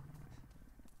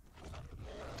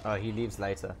 Oh, he leaves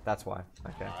later. That's why.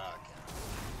 Okay. Ah, okay.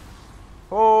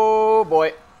 Oh,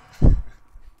 boy.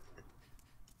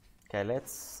 Okay,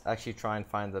 let's actually try and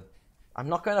find the... I'm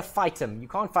not going to fight him. You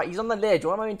can't fight. He's on the ledge.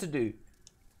 What am I meant to do?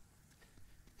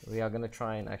 We are going to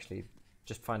try and actually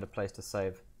just find a place to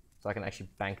save so I can actually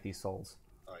bank these souls.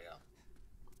 Oh yeah.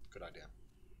 Good idea.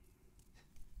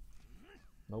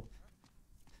 Nope.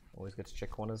 Always good to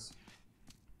check corners.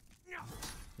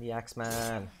 The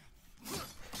Axeman.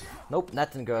 Nope,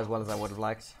 that didn't go as well as I would have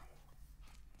liked.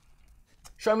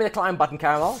 Show me the climb button,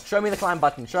 Caramel. Show me the climb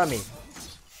button. Show me.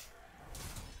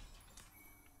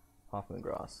 Half in the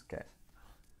grass. Okay.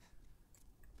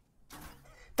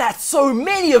 That's so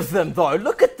many of them, though.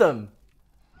 Look at them.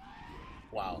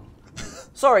 Wow.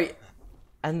 Sorry.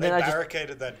 And They then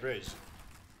barricaded that bridge.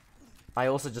 I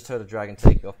also just heard a dragon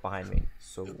take off behind me.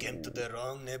 So. You came to the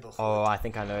wrong neighborhood. Oh, I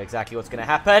think I know exactly what's gonna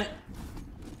happen.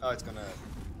 Oh, it's gonna...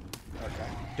 Okay.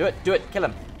 Do it. Do it. Kill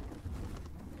him.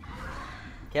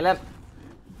 Kill him.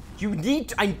 You need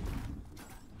to... Maybe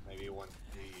he was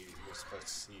supposed to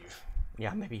see you.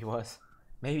 Yeah, maybe he was.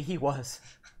 Maybe he was.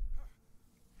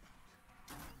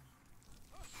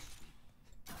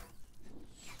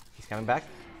 He's coming back.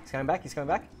 He's coming back. He's coming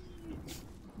back.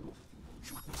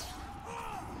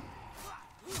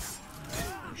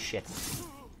 Shit.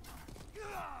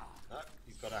 Ah,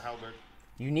 he's got a halberd.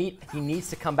 He needs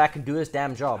to come back and do his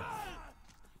damn job.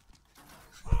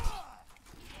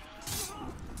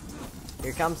 Here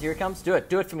it comes, here it comes. Do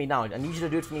it for me now. I need you to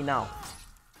do it for me now.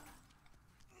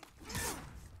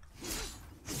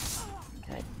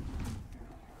 Okay.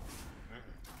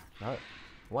 No.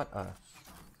 What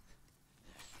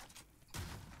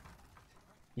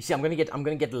You see, I'm gonna get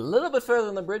a little bit further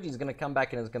on the bridge. He's gonna come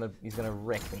back and he's gonna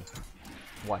wreck me.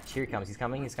 Watch, here he comes. He's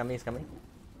coming.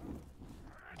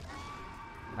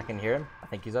 I can hear him. I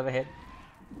think he's overhead.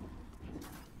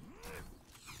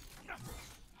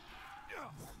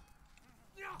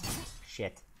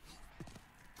 Shit.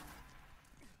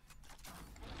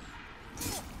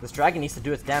 This dragon needs to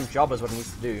do its damn job is what it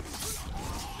needs to do. Just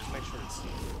make sure it's...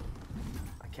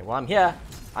 Okay, well, I'm here.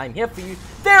 I'm here for you.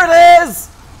 There it is!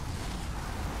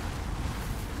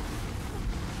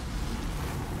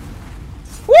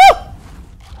 Woo!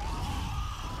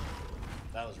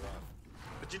 That was wrong.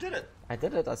 But you did it. I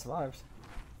did it. I survived.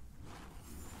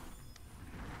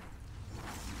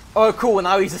 Oh, cool.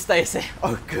 Now he's a Stacy.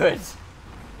 Oh, good.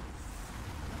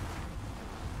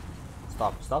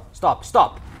 Stop.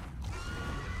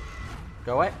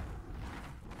 Go away.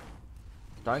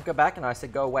 Don't go back, and I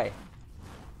said go away.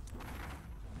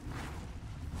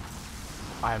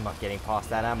 I am not getting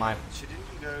past that, am I? Shouldn't you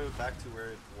go back to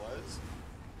where it was?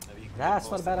 Maybe you can That's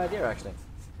get not a bad idea, actually.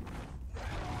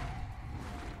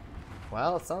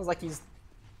 Well, it sounds like he's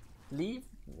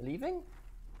leaving?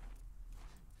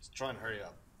 Just try and hurry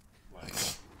up. Like...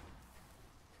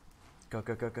 Go.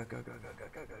 Get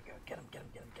him.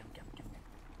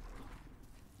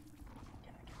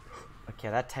 Okay,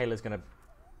 that Taylor's gonna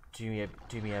do me a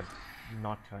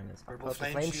not kindness. Purple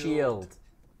flame shield.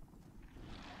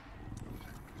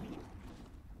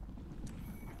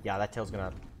 Yeah, that tail's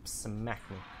gonna smack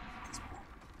me.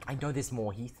 I know there's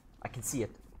more, Heath. I can see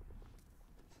it.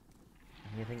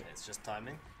 Anything? It's just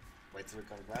timing. Wait till it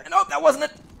comes back. No, that wasn't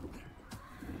it.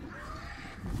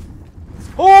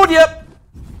 Oh, yep.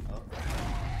 Oh.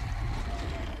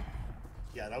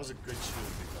 Yeah, that was a good shield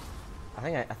pickup.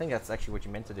 I think that's actually what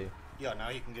you meant to do. Yeah, now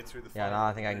you can get through the fire. Yeah, now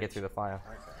I think I can get through the fire.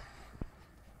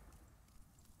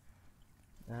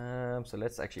 Okay. So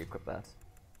let's actually equip that.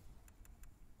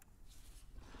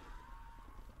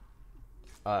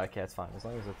 Oh, okay, it's fine. As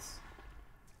long as it's...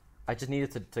 I just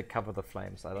needed to cover the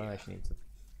flames. I don't actually need to...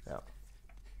 Yeah.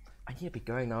 I need to be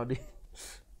going now, dude.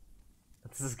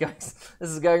 This is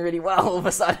going really well all of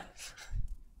a sudden.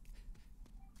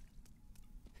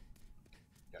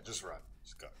 Yeah, just run.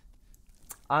 Just go.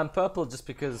 I'm purple just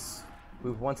because we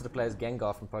wanted to play as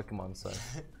Gengar from Pokemon, so...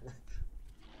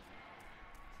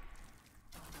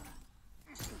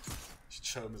 Just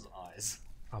show him his eyes.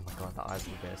 Oh my god, the eyes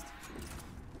are the best.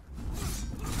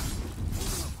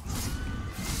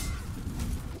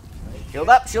 Shield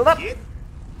up! Shield up! Get.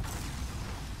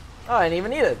 Oh, I didn't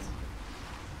even need it.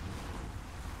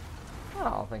 Oh, I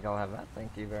don't think I'll have that.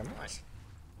 Thank you very much. Nice.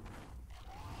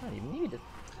 I don't even need it.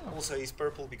 Oh. Also, he's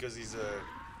purple because he's a...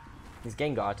 He's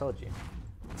Gengar, I told you.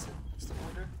 What's the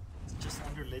order? Is it just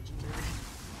under legendary?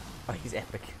 Oh, he's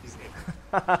epic. He's epic.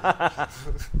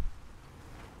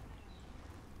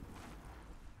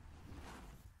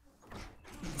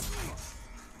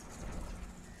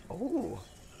 Oh.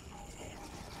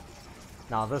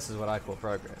 Now this is what I call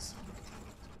progress.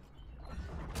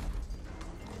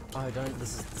 Oh, don't.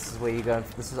 This is where you go.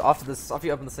 This is after this. After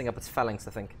you open this thing up, it's phalanx.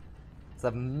 I think. It's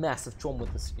a massive trauma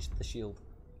with the shield. I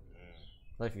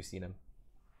don't know if you've seen him.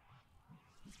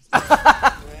 This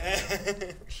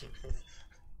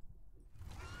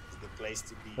is the place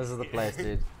to be. This is the place,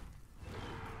 dude.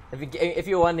 If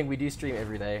you're wondering, we do stream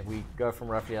every day. We go from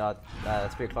roughly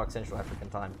 3 o'clock Central African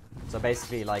time. So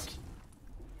basically, like,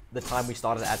 the time we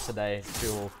started at today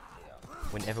till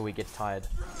whenever we get tired.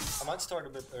 I might start a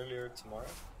bit earlier tomorrow.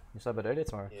 You start a bit earlier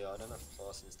tomorrow? Yeah, I don't have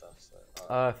class and stuff. So,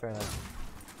 Oh, fair enough.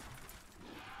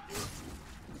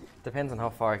 Depends on how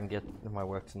far I can get in my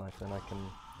work tonight, then I can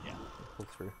pull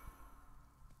through.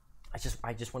 I just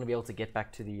want to be able to get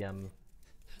back to the I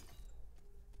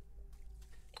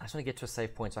just want to get to a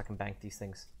save point so I can bank these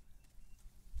things.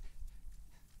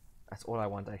 That's all I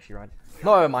want, actually, right?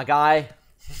 No, my guy!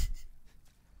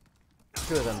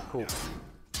 2 of them, cool.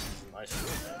 nice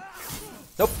shield.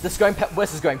 Nope, this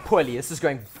is going poorly. This is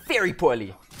going very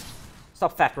poorly.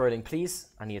 Stop fat rolling, please.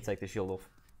 I need to take the shield off.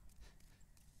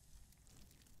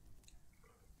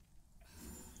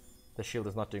 The shield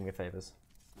is not doing me favors.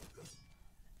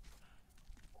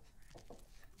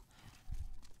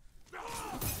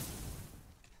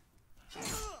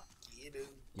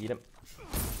 Eat him.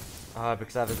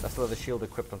 Because I still have the shield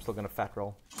equipped, I'm still going to fat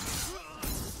roll.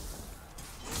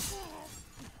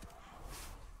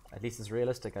 At least it's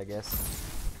realistic, I guess.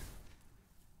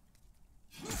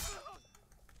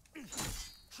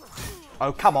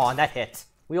 Oh, come on, that hit.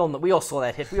 We all saw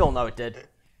that hit. We all know it did.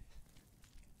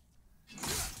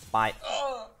 Bye.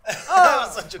 That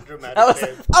was such a dramatic That was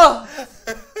hit. oh.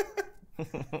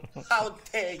 How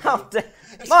dare you? How dare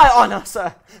my honor,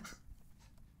 sir.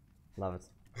 Love it.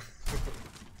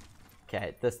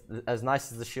 Okay, this as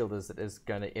nice as the shield is, it is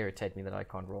going to irritate me that I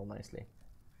can't roll nicely.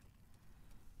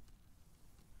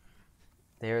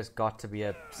 There's got to be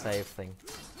a save thing.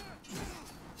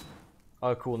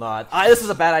 Oh, cool. No, this is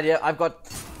a bad idea. I've got.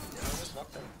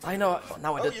 I know.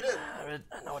 No, I did. You did.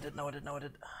 No, I did. No, I did. No, I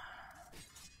did.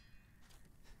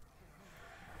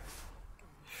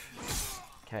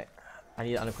 Okay, I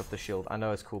need to unequip the shield. I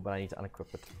know it's cool, but I need to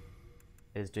unequip it.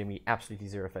 It is doing me absolutely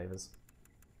zero favors.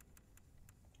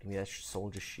 Give me that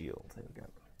soldier shield. There we go.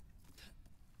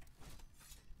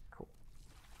 Cool.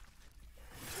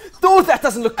 Oh, that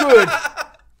doesn't look good!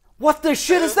 What the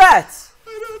shit is that?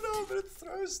 I don't know, but it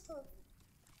throws stuff.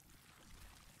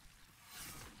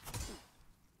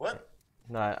 What?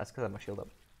 No, that's because I have my shield up.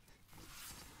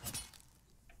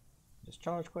 Just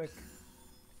charge quick.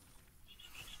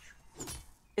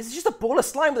 Is it just a ball of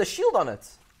slime with a shield on it?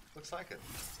 Looks like it.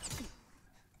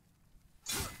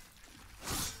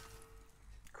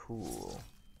 Cool.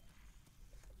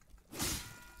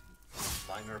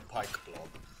 Minor pike blob.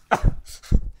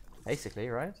 Basically,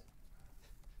 right?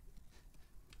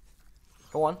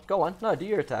 Go on, go on. No, do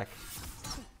your attack.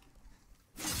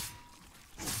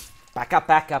 Back up,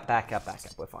 back up, back up, back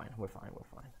up. We're fine, we're fine, we're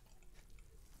fine.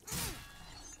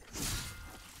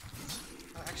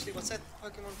 Actually, what's that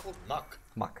Pokemon called? Muck.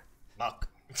 Muck. Muck.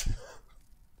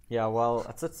 Yeah, well,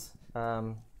 that's it.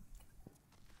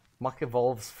 Muck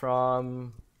evolves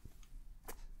from...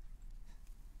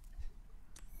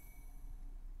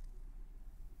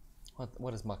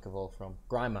 What does Muck evolve from?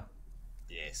 Grimer.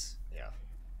 Yes, yeah.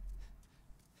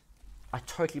 I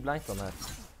totally blanked on that.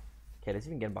 Okay, let's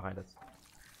even get behind it.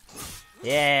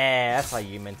 Yeah, that's how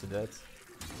you meant to do it.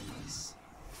 Nice.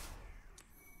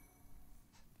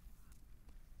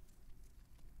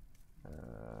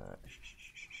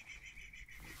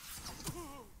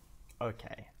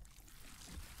 Okay.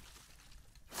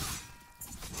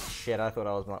 Shit, I thought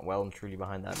I was not well and truly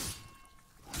behind that.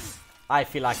 I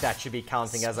feel like that should be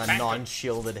counting as a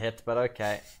non-shielded hit, but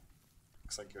okay.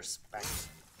 Looks like you're spanked.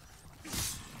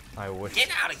 I wish. Get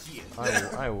out of here!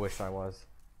 I wish I was.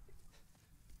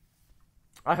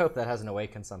 I hope that hasn't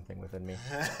awakened something within me.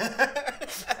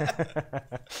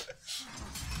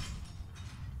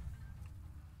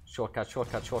 Shortcut,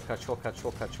 shortcut, shortcut, shortcut,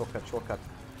 shortcut, shortcut, shortcut.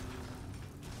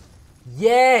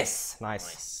 Yes!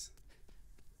 Nice.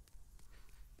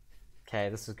 Okay,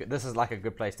 this is good. This is like a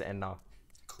good place to end now.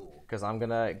 Cool. Because I'm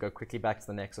gonna go quickly back to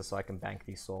the Nexus so I can bank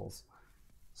these souls.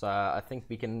 So I think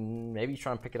we can maybe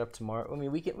try and pick it up tomorrow. I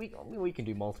mean, we can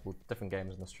do multiple different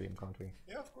games in the stream, can't we?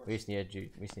 Yeah, of course. We just need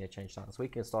to change time. So we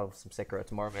can start with some Sekiro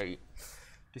tomorrow. Maybe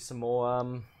do some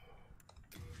more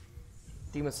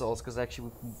Demon Souls because actually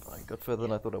I got further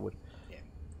than I thought I would. Yeah.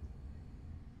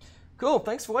 Cool.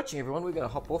 Thanks for watching, everyone. We're gonna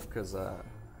hop off because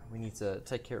we need to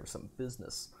take care of some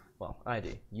business. Well, I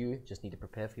do. You just need to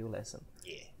prepare for your lesson.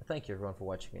 Yeah. Thank you, everyone, for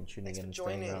watching and tuning in and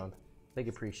staying around. Big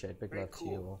appreciate. Big love to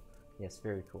you all. Yes,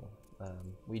 very cool.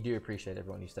 We do appreciate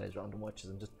everyone who stays around and watches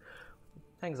and just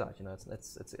hangs out. You know,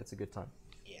 it's a good time.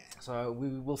 Yeah. So we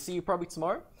will see you probably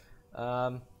tomorrow.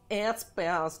 It's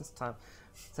Bowser's time.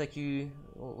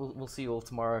 We'll see you all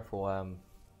tomorrow for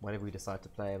whatever we decide to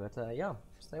play. But yeah,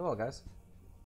 stay well, guys.